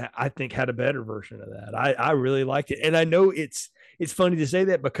 This one, I think, had a better version of that. I really liked it. And I know it's funny to say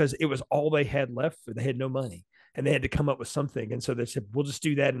that because it was all they had left. They had no money and they had to come up with something. And so they said, we'll just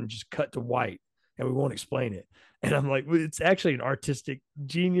do that and just cut to white and we won't explain it. And I'm like, well, it's actually an artistic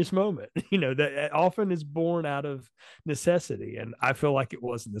genius moment, that often is born out of necessity. And I feel like it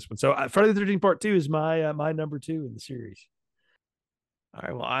was in this one. So Friday the 13th Part 2 is my number 2 in the series. all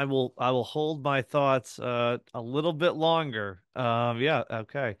right. Well, I will hold my thoughts a little bit longer. Yeah,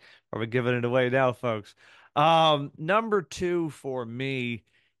 okay. Are we giving it away now, folks? Number two for me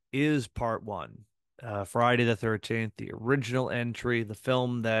is part one. Friday the 13th, the original entry, the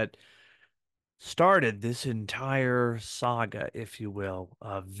film that started this entire saga, if you will.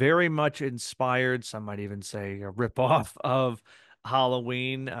 Very much inspired, some might even say a ripoff of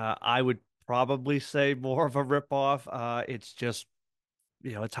Halloween. I would probably say more of a ripoff. It's just,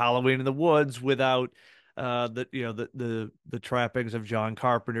 it's Halloween in the woods without the trappings of John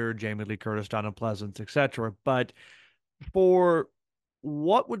Carpenter, Jamie Lee Curtis, Donald Pleasance, etc. But for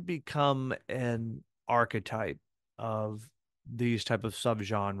what would become an archetype of these type of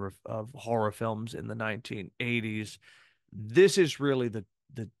subgenre of horror films in the 1980s, this is really the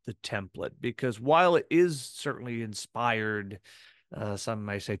template, because while it is certainly inspired, some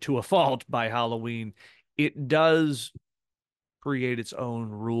may say to a fault, by Halloween, it does create its own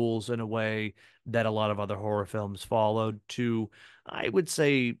rules in a way that a lot of other horror films followed to, I would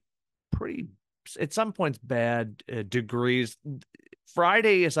say, pretty, at some points, bad degrees.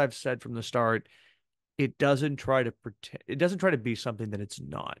 Friday, as I've said from the start, it doesn't try to pretend, it doesn't try to be something that it's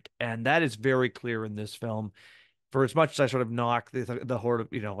not. And that is very clear in this film. For as much as I sort of knock the horde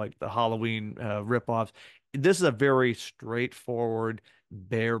of, like the Halloween ripoffs, this is a very straightforward,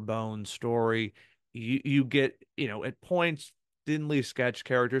 bare bones story. You get, at points, thinly sketched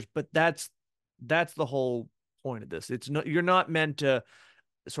characters, but that's the whole point of this. It's not, you're not meant to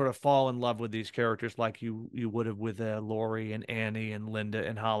sort of fall in love with these characters like you would have with Laurie and Annie and Linda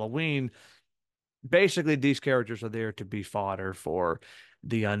and Halloween. Basically, these characters are there to be fodder for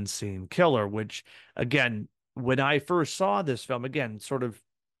the unseen killer, which, again, when I first saw this film, again, sort of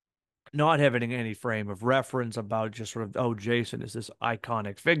not having any frame of reference about just sort of, oh, Jason is this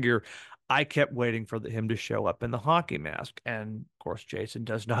iconic figure, I kept waiting for him to show up in the hockey mask. And of course, Jason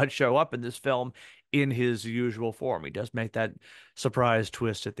does not show up in this film in his usual form. He does make that surprise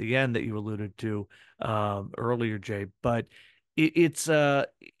twist at the end that you alluded to earlier, Jay. But it's the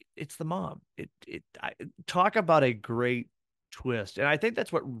mom. Talk about a great twist. And I think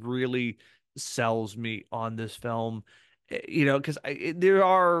that's what really sells me on this film. You know, because there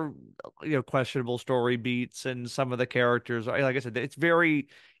are, questionable story beats, and some of the characters, like I said, it's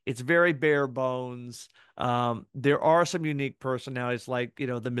very bare bones. There are some unique personalities, like, the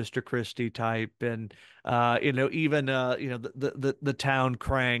Mr. Christie type, and even the town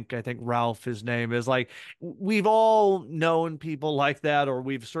crank. I think Ralph, his name is, like, we've all known people like that, or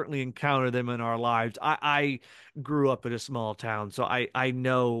we've certainly encountered them in our lives. I grew up in a small town, so I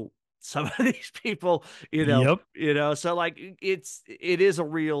know some of these people, Yep. so, like, it is a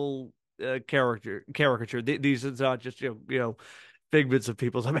real caricature. These is not just, figments of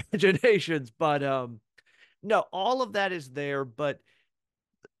people's imaginations, but no, all of that is there. But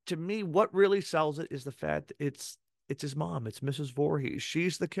to me, what really sells it is the fact that it's his mom. It's Mrs. Voorhees.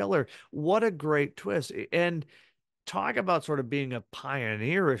 She's the killer. What a great twist. And talk about sort of being a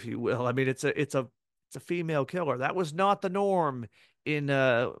pioneer, if you will. I mean, it's a female killer. That was not the norm in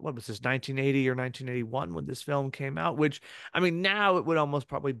what was this, 1980 or 1981 when this film came out, which, I mean, now it would almost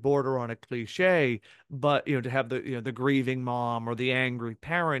probably border on a cliche, but, to have the grieving mom or the angry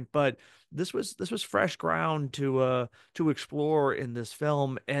parent, but this was fresh ground to explore in this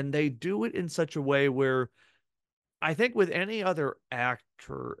film, and they do it in such a way where I think with any other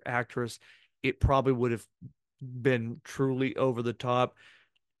actress, it probably would have been truly over the top.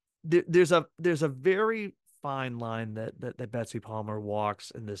 There's a very fine line that Betsy Palmer walks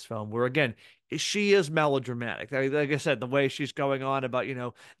in this film, where, again, she is melodramatic. Like I said, the way she's going on about,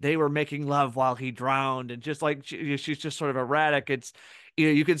 they were making love while he drowned, and just like she's just sort of erratic. It's,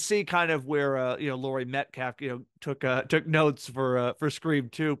 you can see kind of where Laurie Metcalf, took notes for Scream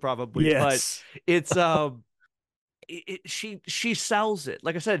 2 probably, but Yes. it's she sells it.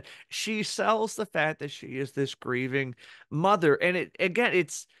 Like I said, she sells the fact that she is this grieving mother, and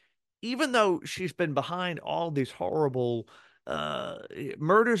it's, even though she's been behind all these horrible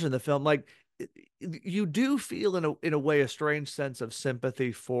murders in the film, like, you do feel in a way a strange sense of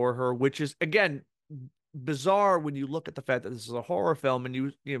sympathy for her, which is, again, bizarre when you look at the fact that this is a horror film, and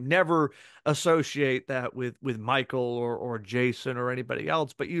you never associate that with Michael or Jason or anybody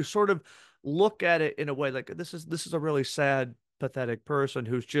else, but you sort of look at it in a way like, this is a really sad, pathetic person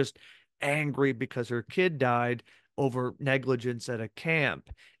who's just angry because her kid died over negligence at a camp.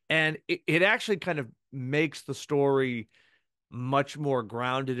 And it actually kind of makes the story much more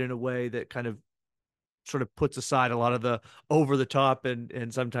grounded in a way that kind of sort of puts aside a lot of the over the top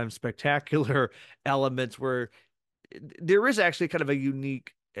and sometimes spectacular elements, where there is actually kind of a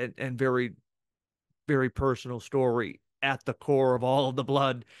unique and very, very personal story at the core of all of the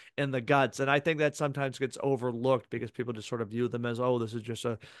blood and the guts. And I think that sometimes gets overlooked because people just sort of view them as, oh, this is just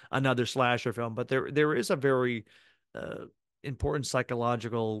another slasher film. But there is a very uh, important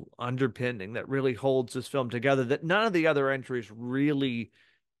psychological underpinning that really holds this film together, that none of the other entries really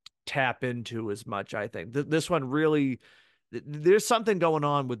tap into as much. I think this one really, there's something going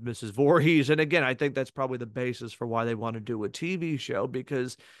on with Mrs. Voorhees, and again, I think that's probably the basis for why they want to do a TV show,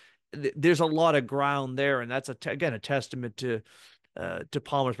 because there's a lot of ground there, and that's again a testament to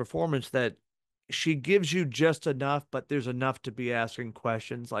Palmer's performance, that she gives you just enough, but there's enough to be asking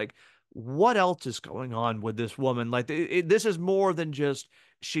questions like, what else is going on with this woman? Like, this is more than just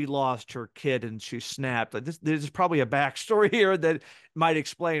she lost her kid and she snapped. Like, there's probably a backstory here that might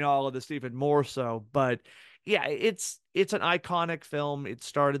explain all of this even more so. But yeah, it's an iconic film. It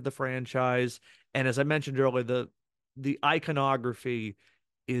started the franchise, and as I mentioned earlier, the iconography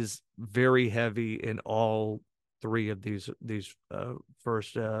is very heavy in all three of these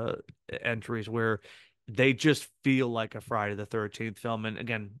first entries, where they just feel like a Friday the 13th film. And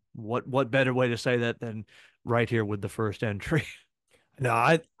again, what better way to say that than right here with the first entry? No,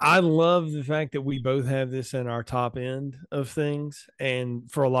 I love the fact that we both have this in our top end of things,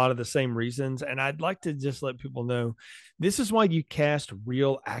 and for a lot of the same reasons. And I'd like to just let people know this is why you cast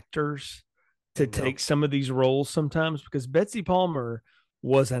real actors to Bingo. take some of these roles sometimes, because Betsy Palmer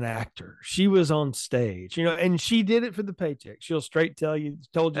was an actor. She was on stage, and she did it for the paycheck. She'll straight told you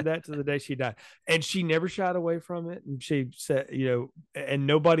that to the day she died. And she never shied away from it. And she said, and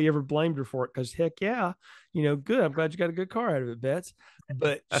nobody ever blamed her for it, because heck yeah, good. I'm glad you got a good car out of it, Bets.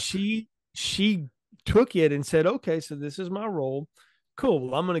 But she took it and said, okay, so this is my role. Cool.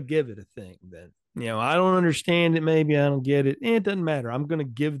 Well, I'm going to give it a thing then. I don't understand it. Maybe I don't get it. It doesn't matter. I'm going to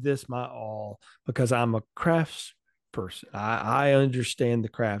give this my all because I'm a crafts person. I understand the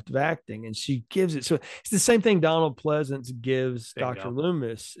craft of acting, and she gives it. So it's the same thing Donald Pleasance gives Dr. Bingo.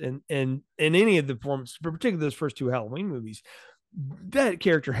 Loomis, and in any of the forms, particularly those first two Halloween movies. That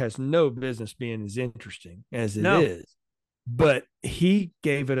character has no business being as interesting as it No, is. but he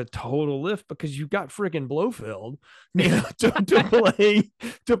gave it a total lift because you got freaking Blofeld,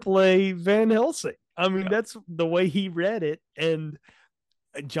 to play Van Helsing. I mean, Yeah. that's the way he read it, and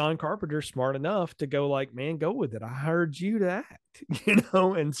John Carpenter smart enough to go like, man, go with it. I hired you to act,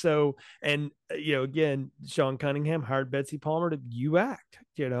 and so, and again, Sean Cunningham hired Betsy Palmer to you act,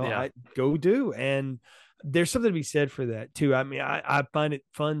 Yeah. I go do. And there's something to be said for that too. I mean, I find it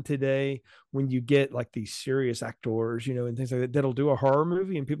fun today when you get like these serious actors, and things like that, that'll do a horror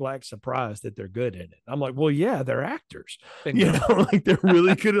movie and people act surprised that they're good in it. I'm like, well, yeah, they're actors, Bingo. like they're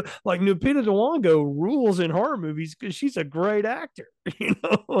really good. Like Lupita Nyong'o rules in horror movies because she's a great actor,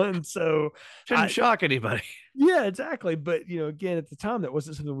 and so Shouldn't shock anybody. yeah, exactly. But again, at the time, that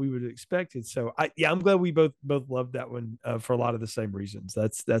wasn't something we would have expected. So I'm glad we both loved that one for a lot of the same reasons.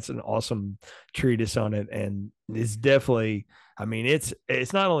 That's an awesome treatise on it, and it's definitely. I mean, it's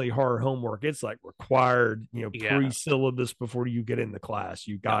not only horror homework; it's like required, Yeah. pre-syllabus before you get in the class.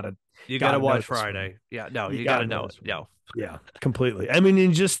 You Yeah. gotta You got to know watch this one. Friday. Yeah. No, You you got to gotta know know it. this one. No. Yeah, completely. I mean,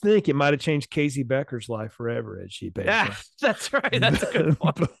 and just think, it might have changed Casey Becker's life forever had she paid Yeah, attention. that's right. That's a good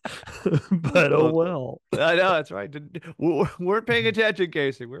point. But oh well. I know that's right. We weren't paying attention,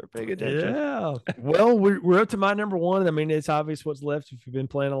 Casey. We weren't paying attention. Yeah. Well, we're up to my number one. I mean, it's obvious what's left if you've been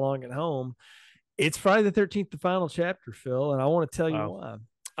playing along at home. It's Friday the 13th, the final chapter, Phil, and I want to tell you Wow.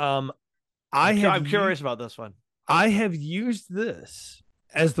 why. Um, I have I'm curious about this one. I have used this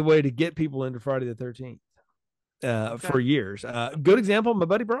as the way to get people into Friday the 13th. For years. Good example, my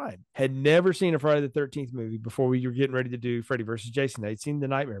buddy Brian had never seen a Friday the 13th movie before we were getting ready to do Freddy versus Jason. He'd seen the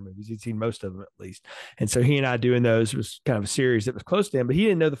Nightmare movies. He'd seen most of them at least. And so he and I doing those was kind of a series that was close to him, but he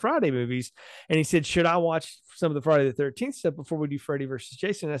didn't know the Friday movies. And he said, should I watch some of the Friday the 13th stuff before we do Freddy versus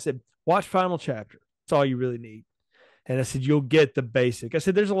Jason? And I said, watch Final Chapter. That's all you really need. And I said, you'll get the basic. I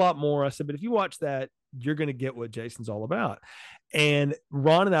said, there's a lot more. I said, but if you watch that, you're going to get what Jason's all about. And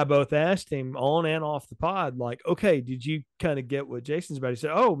Ron and I both asked him on and off the pod, like, okay, did you kind of get what Jason's about? He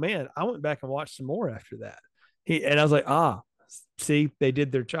said, oh man, I went back and watched some more after that. And I was like, see, they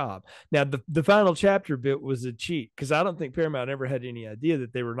did their job. Now, the final chapter bit was a cheat because I don't think Paramount ever had any idea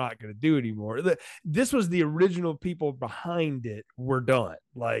that they were not going to do it anymore. This was the original people behind it were done.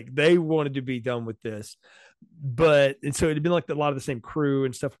 Like they wanted to be done with this. And so it had been like a lot of the same crew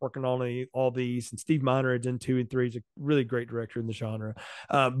and stuff working on all these. And Steve Miner had done 2 and 3. He's a really great director in the genre.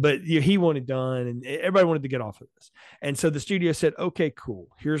 But he wanted done, and everybody wanted to get off of this. And so the studio said, okay, cool.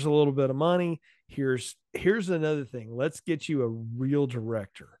 Here's a little bit of money. Here's another thing. Let's get you a real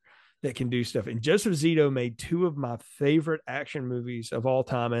director that can do stuff. And Joseph Zito made 2 of my favorite action movies of all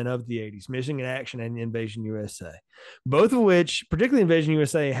time and of the 80s, Missing in Action and Invasion USA, both of which, particularly Invasion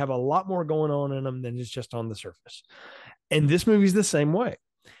USA, have a lot more going on in them than is just on the surface. And this movie's the same way.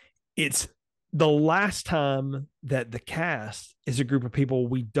 It's the last time that the cast is a group of people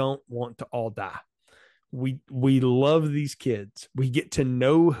we don't want to all die. We love these kids. We get to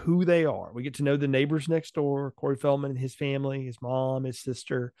know who they are. We get to know the neighbors next door, Corey Feldman and his family, his mom, his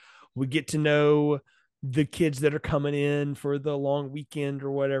sister. We get to know the kids that are coming in for the long weekend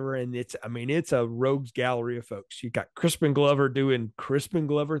or whatever. And it's a rogues gallery of folks. You got Crispin Glover doing Crispin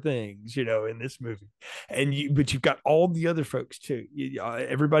Glover things, in this movie. But you've got all the other folks too.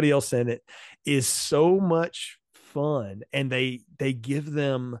 Everybody else in it is so much fun. And they give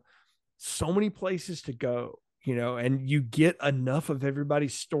them so many places to go, and you get enough of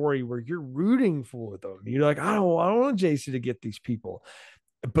everybody's story where you're rooting for them. You're like, I don't want Jason to get these people.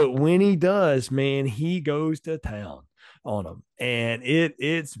 But when he does, man, he goes to town on them, and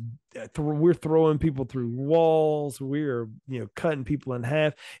we're throwing people through walls. We're cutting people in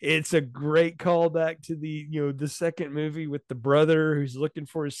half. It's a great callback to the second movie with the brother who's looking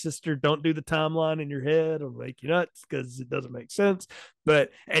for his sister. Don't do the timeline in your head; it'll make you nuts because it doesn't make sense. And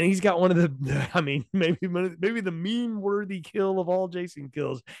he's got one of maybe the meme-worthy kill of all Jason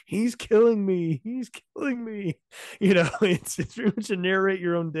kills. He's killing me. He's killing me. It's pretty much a narrate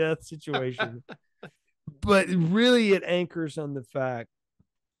your own death situation. But really, it anchors on the fact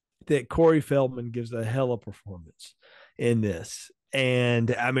that Corey Feldman gives a hell of a performance in this.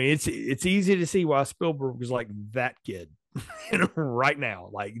 And I mean, it's easy to see why Spielberg was like that kid, right now.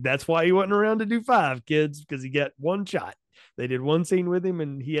 Like that's why he wasn't around to do 5 kids, because he got one shot. They did one scene with him,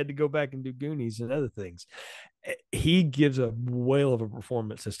 and he had to go back and do Goonies and other things. He gives a whale of a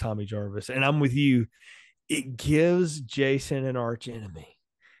performance as Tommy Jarvis, and I'm with you. It gives Jason an arch enemy.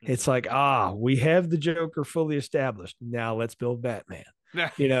 It's like, we have the Joker fully established. Now let's build Batman.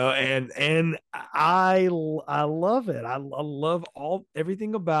 And I love it. I love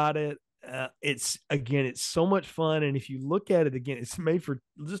everything about it. It's again, it's so much fun, and if you look at it again, it's made for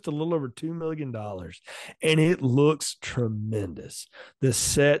just a little over $2 million, and it looks tremendous. The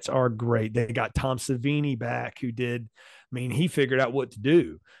sets are great. They got Tom Savini back, who did. I mean, he figured out what to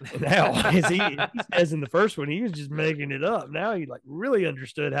do. And now, as he says in the first one, he was just making it up. Now he like really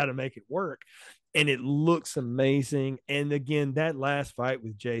understood how to make it work, and it looks amazing. And again, that last fight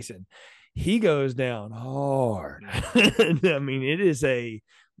with Jason, he goes down hard. I mean, it is a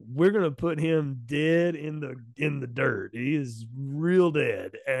we're gonna put him dead in the dirt. He is real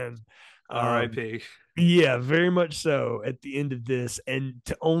dead, and R.I.P. yeah, very much so. At the end of this, and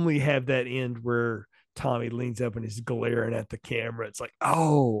to only have that end where Tommy leans up and is glaring at the camera, it's like,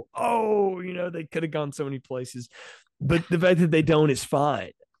 oh, they could have gone so many places, but the fact that they don't is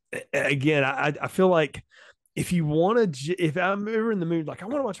fine. Again, I feel like if you want to, if I'm ever in the mood, like I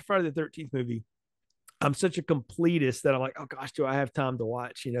want to watch a Friday the 13th movie, I'm such a completist that I'm like, oh gosh, do I have time to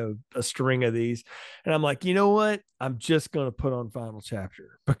watch, a string of these? And I'm like, you know what? I'm just going to put on Final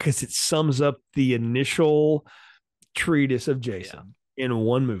Chapter because it sums up the initial treatise of Jason in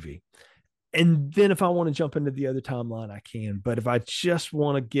one movie. And then if I want to jump into the other timeline, I can. But if I just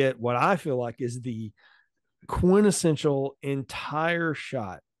want to get what I feel like is the quintessential entire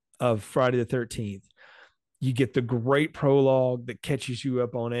shot of Friday the 13th, you get the great prologue that catches you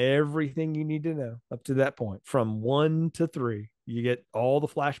up on everything you need to know up to that point. From 1 to 3, you get all the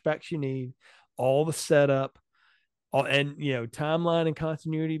flashbacks you need, all the setup, and timeline and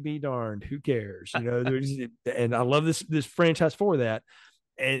continuity be darned. Who cares? And I love this franchise for that.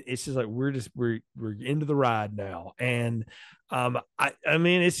 And it's just like we're into the ride now. And I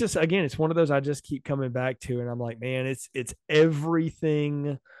mean, it's just, again, it's one of those I just keep coming back to, and I'm like, man, it's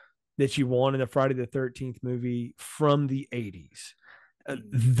everything that you want in a Friday the 13th movie from the 80s.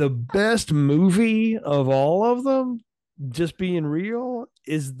 The best movie of all of them, just being real,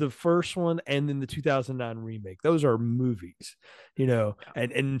 is the first one and then the 2009 remake. Those are movies,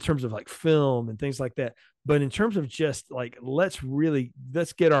 and in terms of like film and things like that. But in terms of just like, let's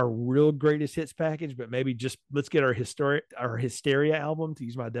get our real greatest hits package, but maybe just let's get our Hysteria album, to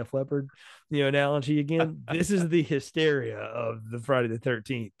use my Def Leppard, analogy again. This is the Hysteria of the Friday the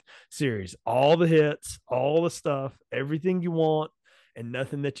 13th series. All the hits, all the stuff, everything you want, and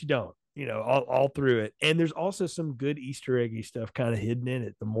nothing that you don't, all through it. And there's also some good Easter eggy stuff kind of hidden in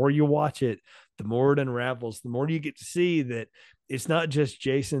it. The more you watch it, the more it unravels, the more you get to see that it's not just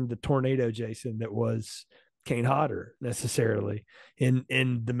Jason, the tornado Jason, that was Kane Hodder necessarily in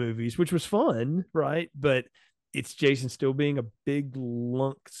the movies, which was fun, right? But it's Jason still being a big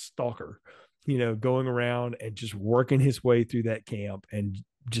lunk stalker, going around and just working his way through that camp and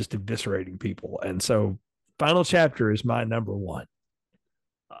just eviscerating people. And so Final Chapter is my number one.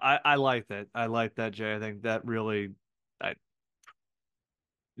 I like that. I like that, Jay. I think that really,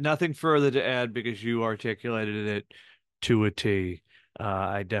 nothing further to add because you articulated it to a T.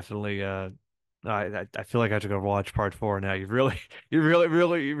 I definitely, I feel like I have to go watch part 4 now. You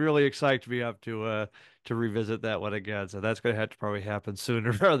really excited me up to revisit that one again. So that's going to have to probably happen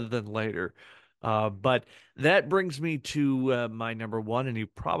sooner rather than later. But that brings me to my number one, and you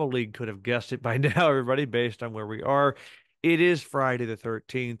probably could have guessed it by now, everybody, based on where we are. It is Friday the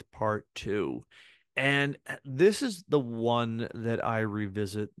 13th, part 2. And this is the one that I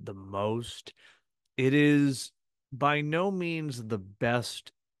revisit the most. It is by no means the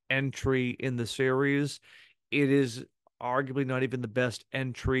best entry in the series. It is arguably not even the best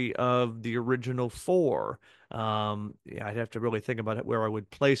entry of the original 4. Yeah, I'd have to really think about it where I would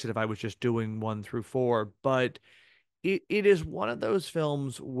place it if I was just doing 1 through 4. But it is one of those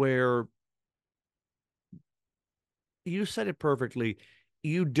films where you said it perfectly.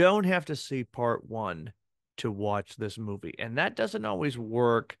 You don't have to see part 1 to watch this movie. And that doesn't always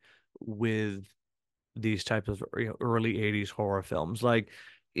work with these types of early 80s horror films. Like,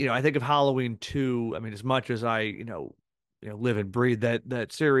 I think of Halloween 2. I mean, as much as I, live and breathe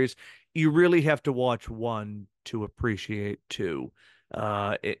that series, you really have to watch 1 to appreciate 2.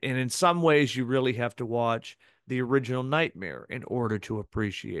 And in some ways, you really have to watch the original Nightmare in order to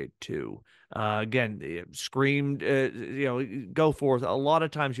appreciate 2. Again, Scream, go forth. A lot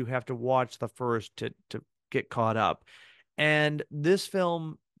of times you have to watch the first to get caught up. And this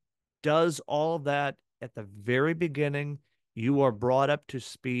film does all of that at the very beginning. You are brought up to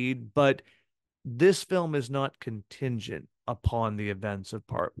speed, but this film is not contingent upon the events of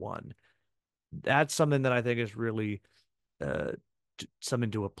part 1. That's something that I think is really uh,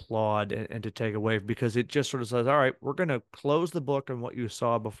 something to applaud and to take away, because it just sort of says, all right, we're going to close the book on what you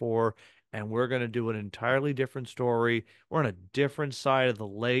saw before, and we're going to do an entirely different story. We're on a different side of the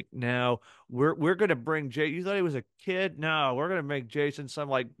lake now. We're going to bring Jay. You thought he was a kid? No, we're going to make Jason some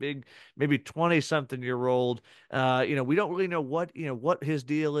like big, maybe 20 something year old. We don't really know what his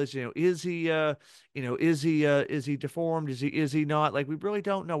deal is. Is he is he deformed? Is he not? Like we really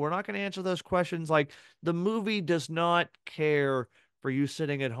don't know. We're not going to answer those questions. Like the movie does not care for you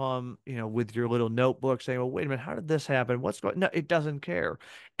sitting at home, with your little notebook saying, well, wait a minute, how did this happen? What's going? No, it doesn't care.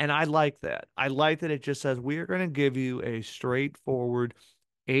 And I like that. I like that it just says, we're going to give you a straightforward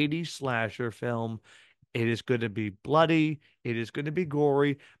 80s slasher film. It is going to be bloody. It is going to be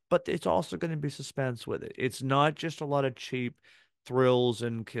gory, but it's also going to be suspense with it. It's not just a lot of cheap thrills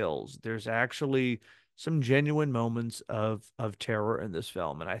and kills. There's actually some genuine moments of terror in this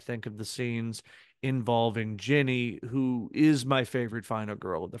film. And I think of the scenes involving Ginny, who is my favorite final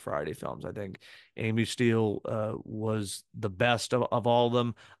girl of the Friday films. I think Amy Steele was the best of all of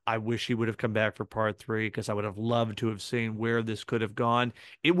them. I wish he would have come back for part three because I would have loved to have seen where this could have gone.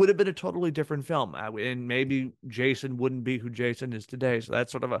 It would have been a totally different film. And maybe Jason wouldn't be who Jason is today. So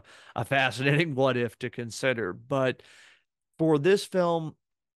that's sort of a fascinating what if to consider. But for this film,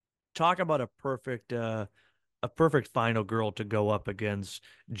 talk about a perfect final girl to go up against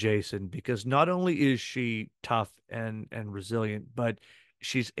Jason, because not only is she tough and resilient, but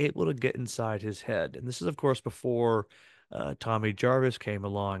she's able to get inside his head. And this is, of course, before Tommy Jarvis came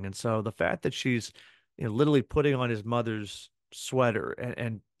along. And so the fact that she's literally putting on his mother's sweater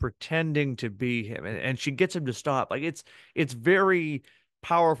and pretending to be him, and she gets him to stop, like it's very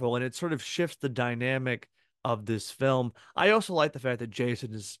powerful, and it sort of shifts the dynamic of this film. I also like the fact that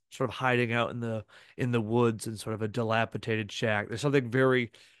Jason is sort of hiding out in the woods in sort of a dilapidated shack. There's something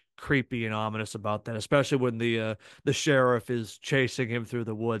very creepy and ominous about that, especially when the sheriff is chasing him through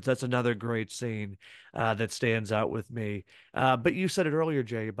the woods. That's another great scene that stands out with me. But you said it earlier,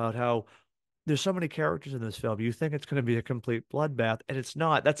 Jay, about how there's so many characters in this film. You think it's going to be a complete bloodbath, and it's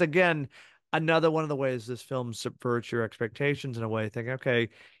not. That's again another one of the ways this film subverts your expectations in a way, thinking, okay,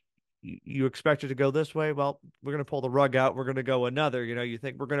 you expect it to go this way. Well, we're going to pull the rug out. We're going to go another. You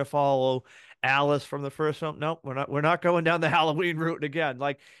think we're going to follow Alice from the first film. Nope, we're not. We're not going down the Halloween route again.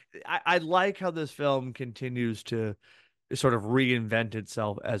 Like, I like how this film continues to sort of reinvent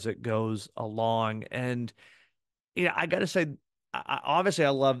itself as it goes along. And I got to say, obviously, I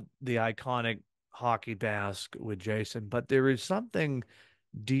love the iconic hockey mask with Jason, but there is something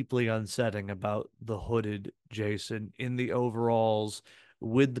deeply unsettling about the hooded Jason in the overalls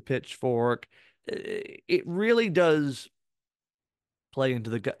with the pitchfork. It really does play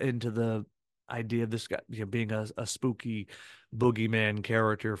into the idea of this guy, being a spooky boogeyman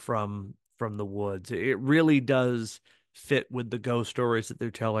character from the woods. It really does fit with the ghost stories that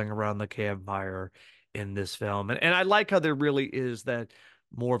they're telling around the campfire in this film. And I like how there really is that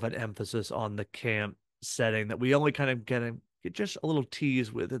more of an emphasis on the camp setting that we only kind of get just a little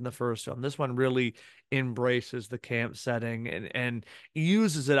tease with in the first film. This one really embraces the camp setting and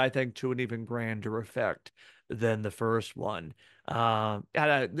uses it, I think, to an even grander effect than the first one.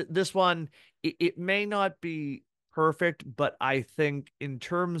 This one, it may not be perfect, but I think in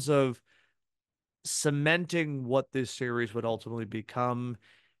terms of cementing what this series would ultimately become,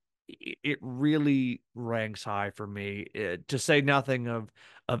 it really ranks high for me. To say nothing of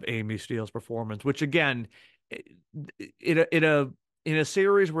Amy Steele's performance, which again, in a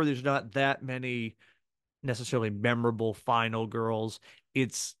series where there's not that many necessarily memorable final girls,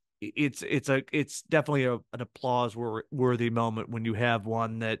 it's definitely an applause worthy moment when you have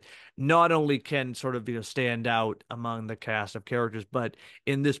one that not only can sort of stand out among the cast of characters, but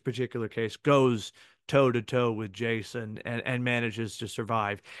in this particular case goes toe to toe with Jason and manages to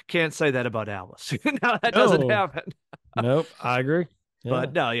survive. Can't say that about Alice. Now that doesn't No, happen. nope, I agree. Yeah.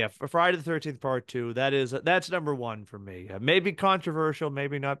 But no, yeah, for Friday the 13th Part Two, that's number one for me. Maybe controversial,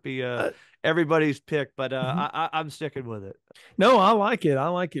 maybe not be Uh, everybody's pick, but mhm. I'm sticking with it. No, I like it. I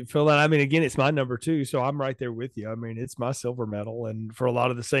like it, Phil. And I mean, again, it's my number two, so I'm right there with you. I mean, it's my silver medal, and for a lot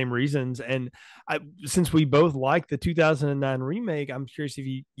of the same reasons. And since we both like the 2009 remake, I'm curious if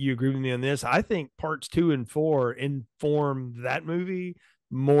you agree with me on this. I think parts two and four inform that movie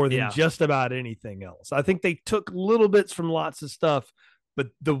more than Yeah. just about anything else. I think they took little bits from lots of stuff, but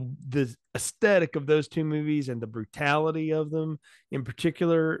the aesthetic of those two movies and the brutality of them in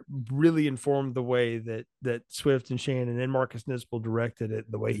particular really informed the way that Swift and Shannon and Marcus Nispel directed it,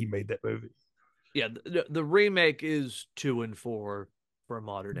 the way he made that movie. Yeah, the remake is two and four for a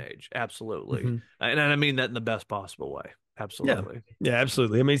modern age. Absolutely. Mm-hmm. And I mean that in the best possible way. Yeah, Absolutely. yeah,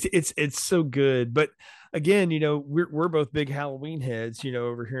 absolutely. I mean, it's so good. But again, we're both big Halloween heads,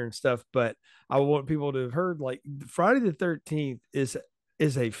 over here and stuff. But I want people to have heard, like, Friday the 13th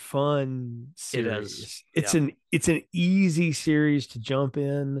is a fun It is. series. Yeah. It's an easy series to jump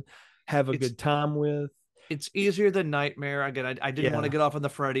in, have a It's good time with. it's easier than Nightmare. Again, I didn't want to Yeah. get off on the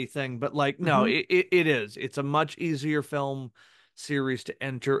Freddy thing, but like, no, Hmm. it is. It's a much easier film series to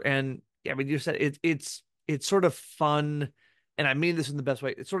enter. And yeah, I mean, you said it's sort of fun, and I mean this in the best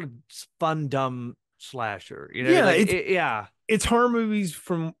way. It's sort of fun, dumb slasher. Yeah, Like yeah, it's horror movies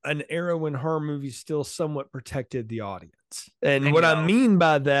from an era when horror movies still somewhat protected the audience. And what I bingo. mean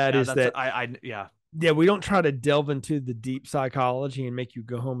by that Yeah, is that's that yeah, yeah, we don't try to delve into the deep psychology and make you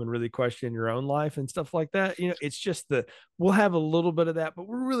go home and really question your own life and stuff like that. It's just we'll have a little bit of that, but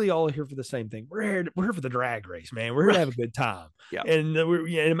we're really all here for the same thing. We're here for the drag race, man. We're here to right. have a good time. Yeah, And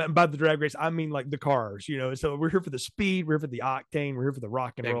and by the drag race, I mean like the cars. So we're here for the speed, we're here for the octane, we're here for the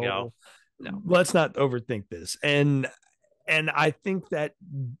rock and bingo. roll. No, Let's not overthink this. And I think that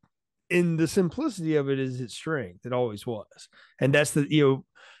in the simplicity of it is its strength. It always was. And that's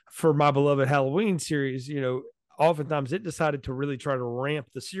for my beloved Halloween series, oftentimes it decided to really try to ramp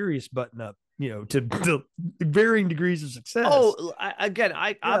the serious button up, to varying degrees of success. oh, again,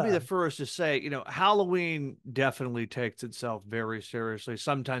 I'll be Yeah. the first to say, Halloween definitely takes itself very seriously,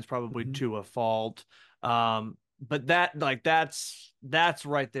 sometimes probably Mhm. to a fault. But that's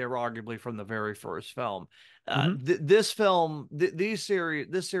right there, arguably from the very first film. Mhm. This film, this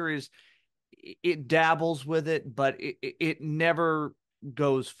series, it dabbles with it, but it never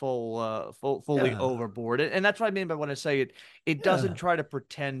goes fully Yeah. overboard. And that's what I mean by when I say it doesn't Yeah. try to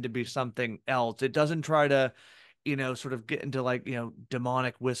pretend to be something else. It doesn't try to sort of get into like,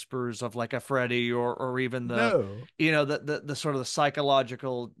 demonic whispers of like a Freddy or even the, No. the sort of the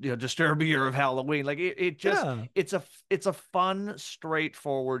psychological, disturbier of Halloween. Like it just, Yeah. it's a fun,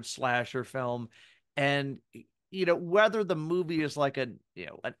 straightforward slasher film. And, whether the movie is like an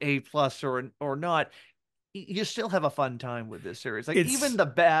A+ or not, you still have a fun time with this series. Like even It's the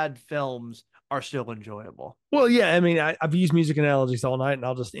bad films are still enjoyable. Well, yeah. I mean, I've used music analogies all night, and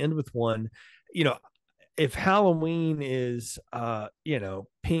I'll just end with one. You know, if Halloween is,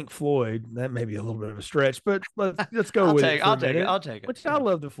 Pink Floyd, that may be a little bit of a stretch, but let's go with it for I'll a take it. minute. I'll take it. Which I Yeah.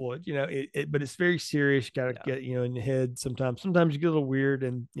 love the Floyd, but it's very serious. Got to Yeah. get in your head sometimes. Sometimes you get a little weird,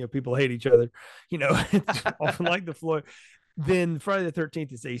 and people hate each other. It's often like the Floyd. Then Friday the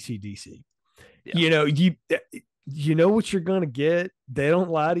 13th is AC/DC. Yeah. You know what you're gonna get. They don't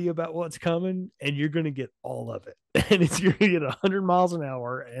lie to you about what's coming, and you're gonna get all of it. And you're gonna get 100 miles an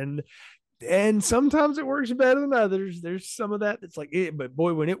hour, and sometimes it works better than others. There's some of that that's like it, but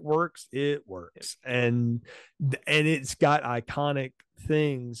boy, when it works, and it's got iconic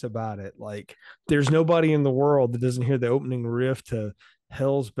things about it. Like there's nobody in the world that doesn't hear the opening riff to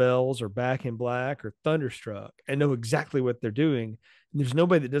Hell's Bells or Back in Black or Thunderstruck and know exactly what they're doing. And there's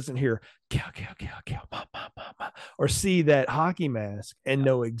nobody that doesn't hear kill, kill, kill, kill, ma, ma, ma, ma, or see that hockey mask and Yeah.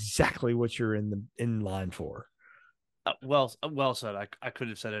 know exactly what you're in line for. Well said. I could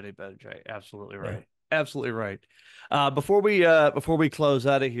have said it any better, Jay. Absolutely Yeah. right. Absolutely right. Before we close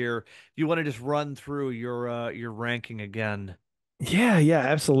out of here, you want to just run through your ranking again? Yeah, yeah,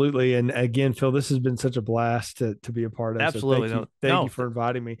 absolutely. And again, Phil, this has been such a blast to be a part of. So Absolutely. No, thank you no. for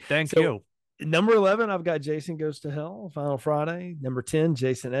inviting me. Thank So you. number 11, I've got Jason Goes to Hell, Final Friday. Number 10,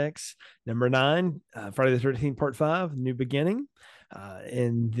 Jason X. Number 9, Friday the 13th, Part 5, New Beginning.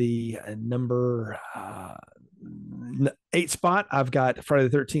 In the number 8 spot, I've got Friday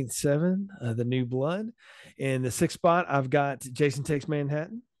the 13th, 7, The New Blood. In the 6th spot, I've got Jason Takes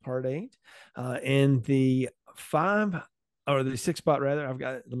Manhattan, Part 8. In the 5, or the 6th spot rather,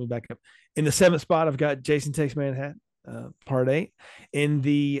 let me back up. In the 7th spot, I've got Jason Takes Manhattan, Part 8. In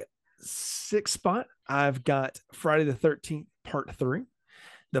the 6th spot, I've got Friday the 13th, Part 3.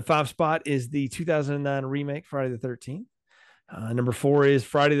 The 5 spot is the 2009 remake, Friday the 13th. Number 4 is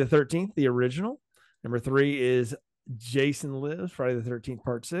Friday the 13th, the original. Number 3 is Jason Lives, Friday the 13th,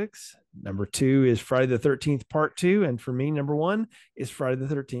 Part 6. Number 2 is Friday the 13th, Part 2. And for me, number 1 is Friday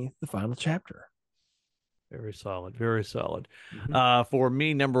the 13th, the final chapter. Very solid. Very solid. Mm-hmm. For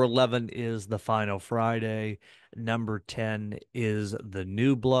me, number 11 is The Final Friday. Number 10 is The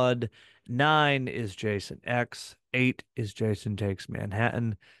New Blood. 9 is Jason X. 8 is Jason Takes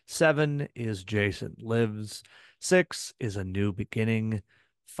Manhattan. 7 is Jason Lives. 6 is A New Beginning.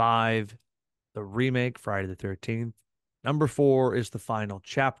 5, the remake, Friday the 13th. Number 4 is The Final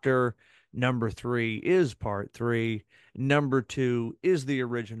Chapter. Number 3 is Part 3. Number 2 is the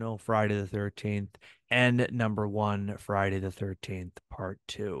original Friday the 13th. And number 1, Friday the 13th, Part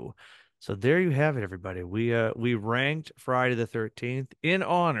 2. So there you have it, everybody. We ranked Friday the 13th in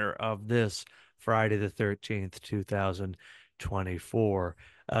honor of this Friday the 13th, 2000 2024.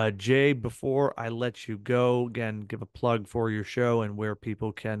 Jay, before I let you go, again, give a plug for your show and where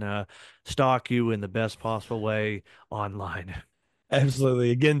people can stalk you in the best possible way online.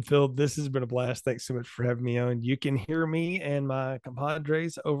 Absolutely. Again, Phil, this has been a blast. Thanks so much for having me on. You can hear me and my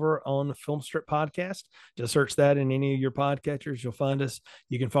compadres over on the Film Strip Podcast. Just search that in any of your podcatchers. You'll find us.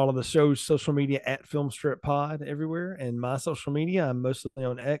 You can follow the show's social media at Film Strip Pod everywhere. And my social media, I'm mostly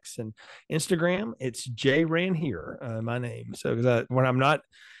on X and Instagram. It's Jay Ran here, my name. So when I'm not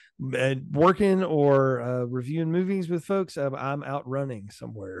working or reviewing movies with folks, I'm out running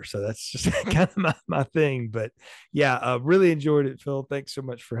somewhere. So that's just kind of my thing. But yeah, really enjoyed it, Phil. Thanks so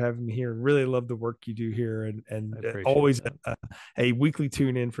much for having me here. Really love the work you do here, and always a weekly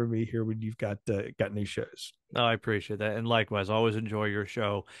tune in for me here when you've got new shows. No, I appreciate that. And likewise, always enjoy your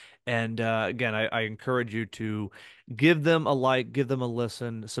show. And again, I encourage you to give them a like, give them a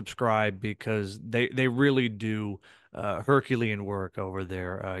listen, subscribe, because they really do Herculean work over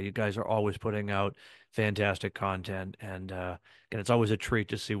there. You guys are always putting out fantastic content. And again, it's always a treat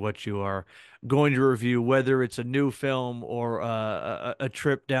to see what you are going to review, whether it's a new film or a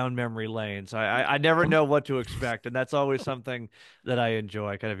trip down memory lane. So I never know what to expect. And that's always something that I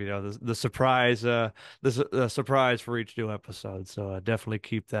enjoy, kind of, the surprise. The surprise for each new episode. So definitely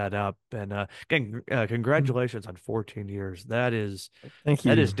keep that up. And again, congratulations on 14 years. That is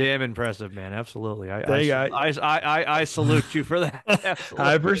damn impressive, man. Absolutely. I salute you for that.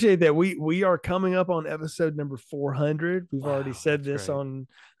 I appreciate that. We are coming up on episode number 400. We've already said this on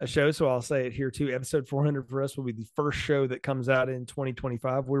a show, so I'll say it here too. Episode 400 for us will be the first show that comes out in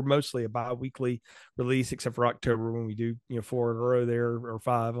 2025. We're mostly a bi-weekly release, except for October when we do 4 in a row there, or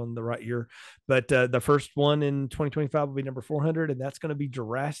 5 on the right year. But the first one in 2025 will be number 400, and that's going to be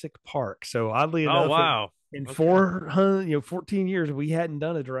Jurassic Park. So oddly enough, wow. In 14 years, we hadn't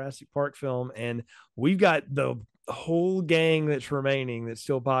done a Jurassic Park film, and we've got the whole gang that's remaining that's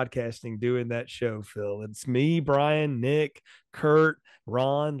still podcasting doing that show, Phil. It's me, Brian, Nick, Kurt,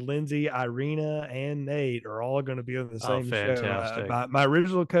 Ron, Lindsay, Irina, and Nate are all going to be on the same show. My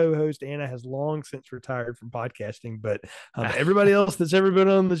original co-host Anna has long since retired from podcasting, but everybody else that's ever been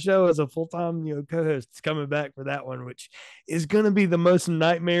on the show as a full-time co-host is coming back for that one, which is going to be the most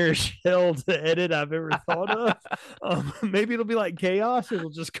nightmarish hell to edit I've ever thought of. Maybe it'll be like chaos;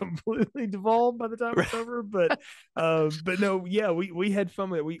 it'll just completely devolve by the time it's over. But no, yeah, we had fun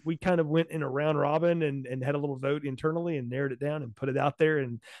with it. We kind of went in a round robin and had a little vote internally and narrowed it down and put it out there,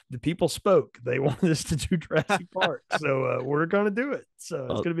 and the people spoke. They wanted us to do Jurassic Park, so we're going to do it. So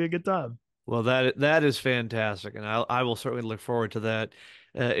it's going to be a good time. Well, that is fantastic, and I will certainly look forward to that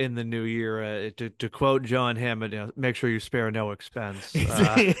in the new year. To quote John Hammond, make sure you spare no expense.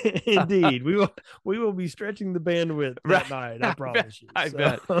 Indeed, we will be stretching the bandwidth that night. I promise you. I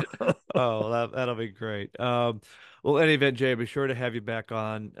bet. Oh, that'll be great. Well, in any event, Jay, be sure to have you back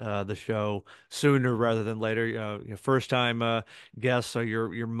on the show sooner rather than later. First time guests, so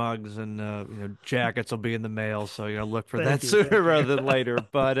your mugs and jackets will be in the mail. So look for that sooner rather than later.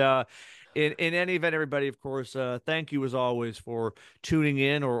 But in any event, everybody, of course, thank you as always for tuning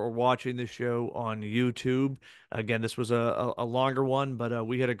in or watching the show on YouTube. Again, this was a longer one, but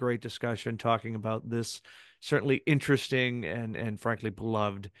we had a great discussion talking about this certainly interesting and frankly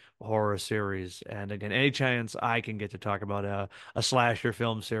beloved horror series. And again, any chance I can get to talk about a slasher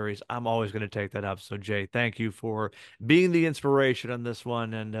film series, I'm always going to take that up. So Jay, thank you for being the inspiration on this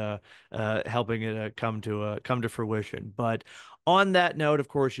one and helping it come to fruition. But on that note, of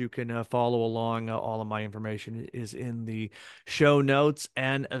course, you can follow along. All of my information is in the show notes.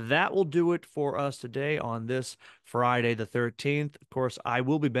 And that will do it for us today on this Friday the 13th. Of course, I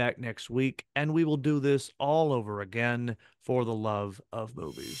will be back next week, and we will do this all over again for the love of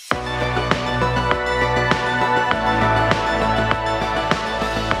movies.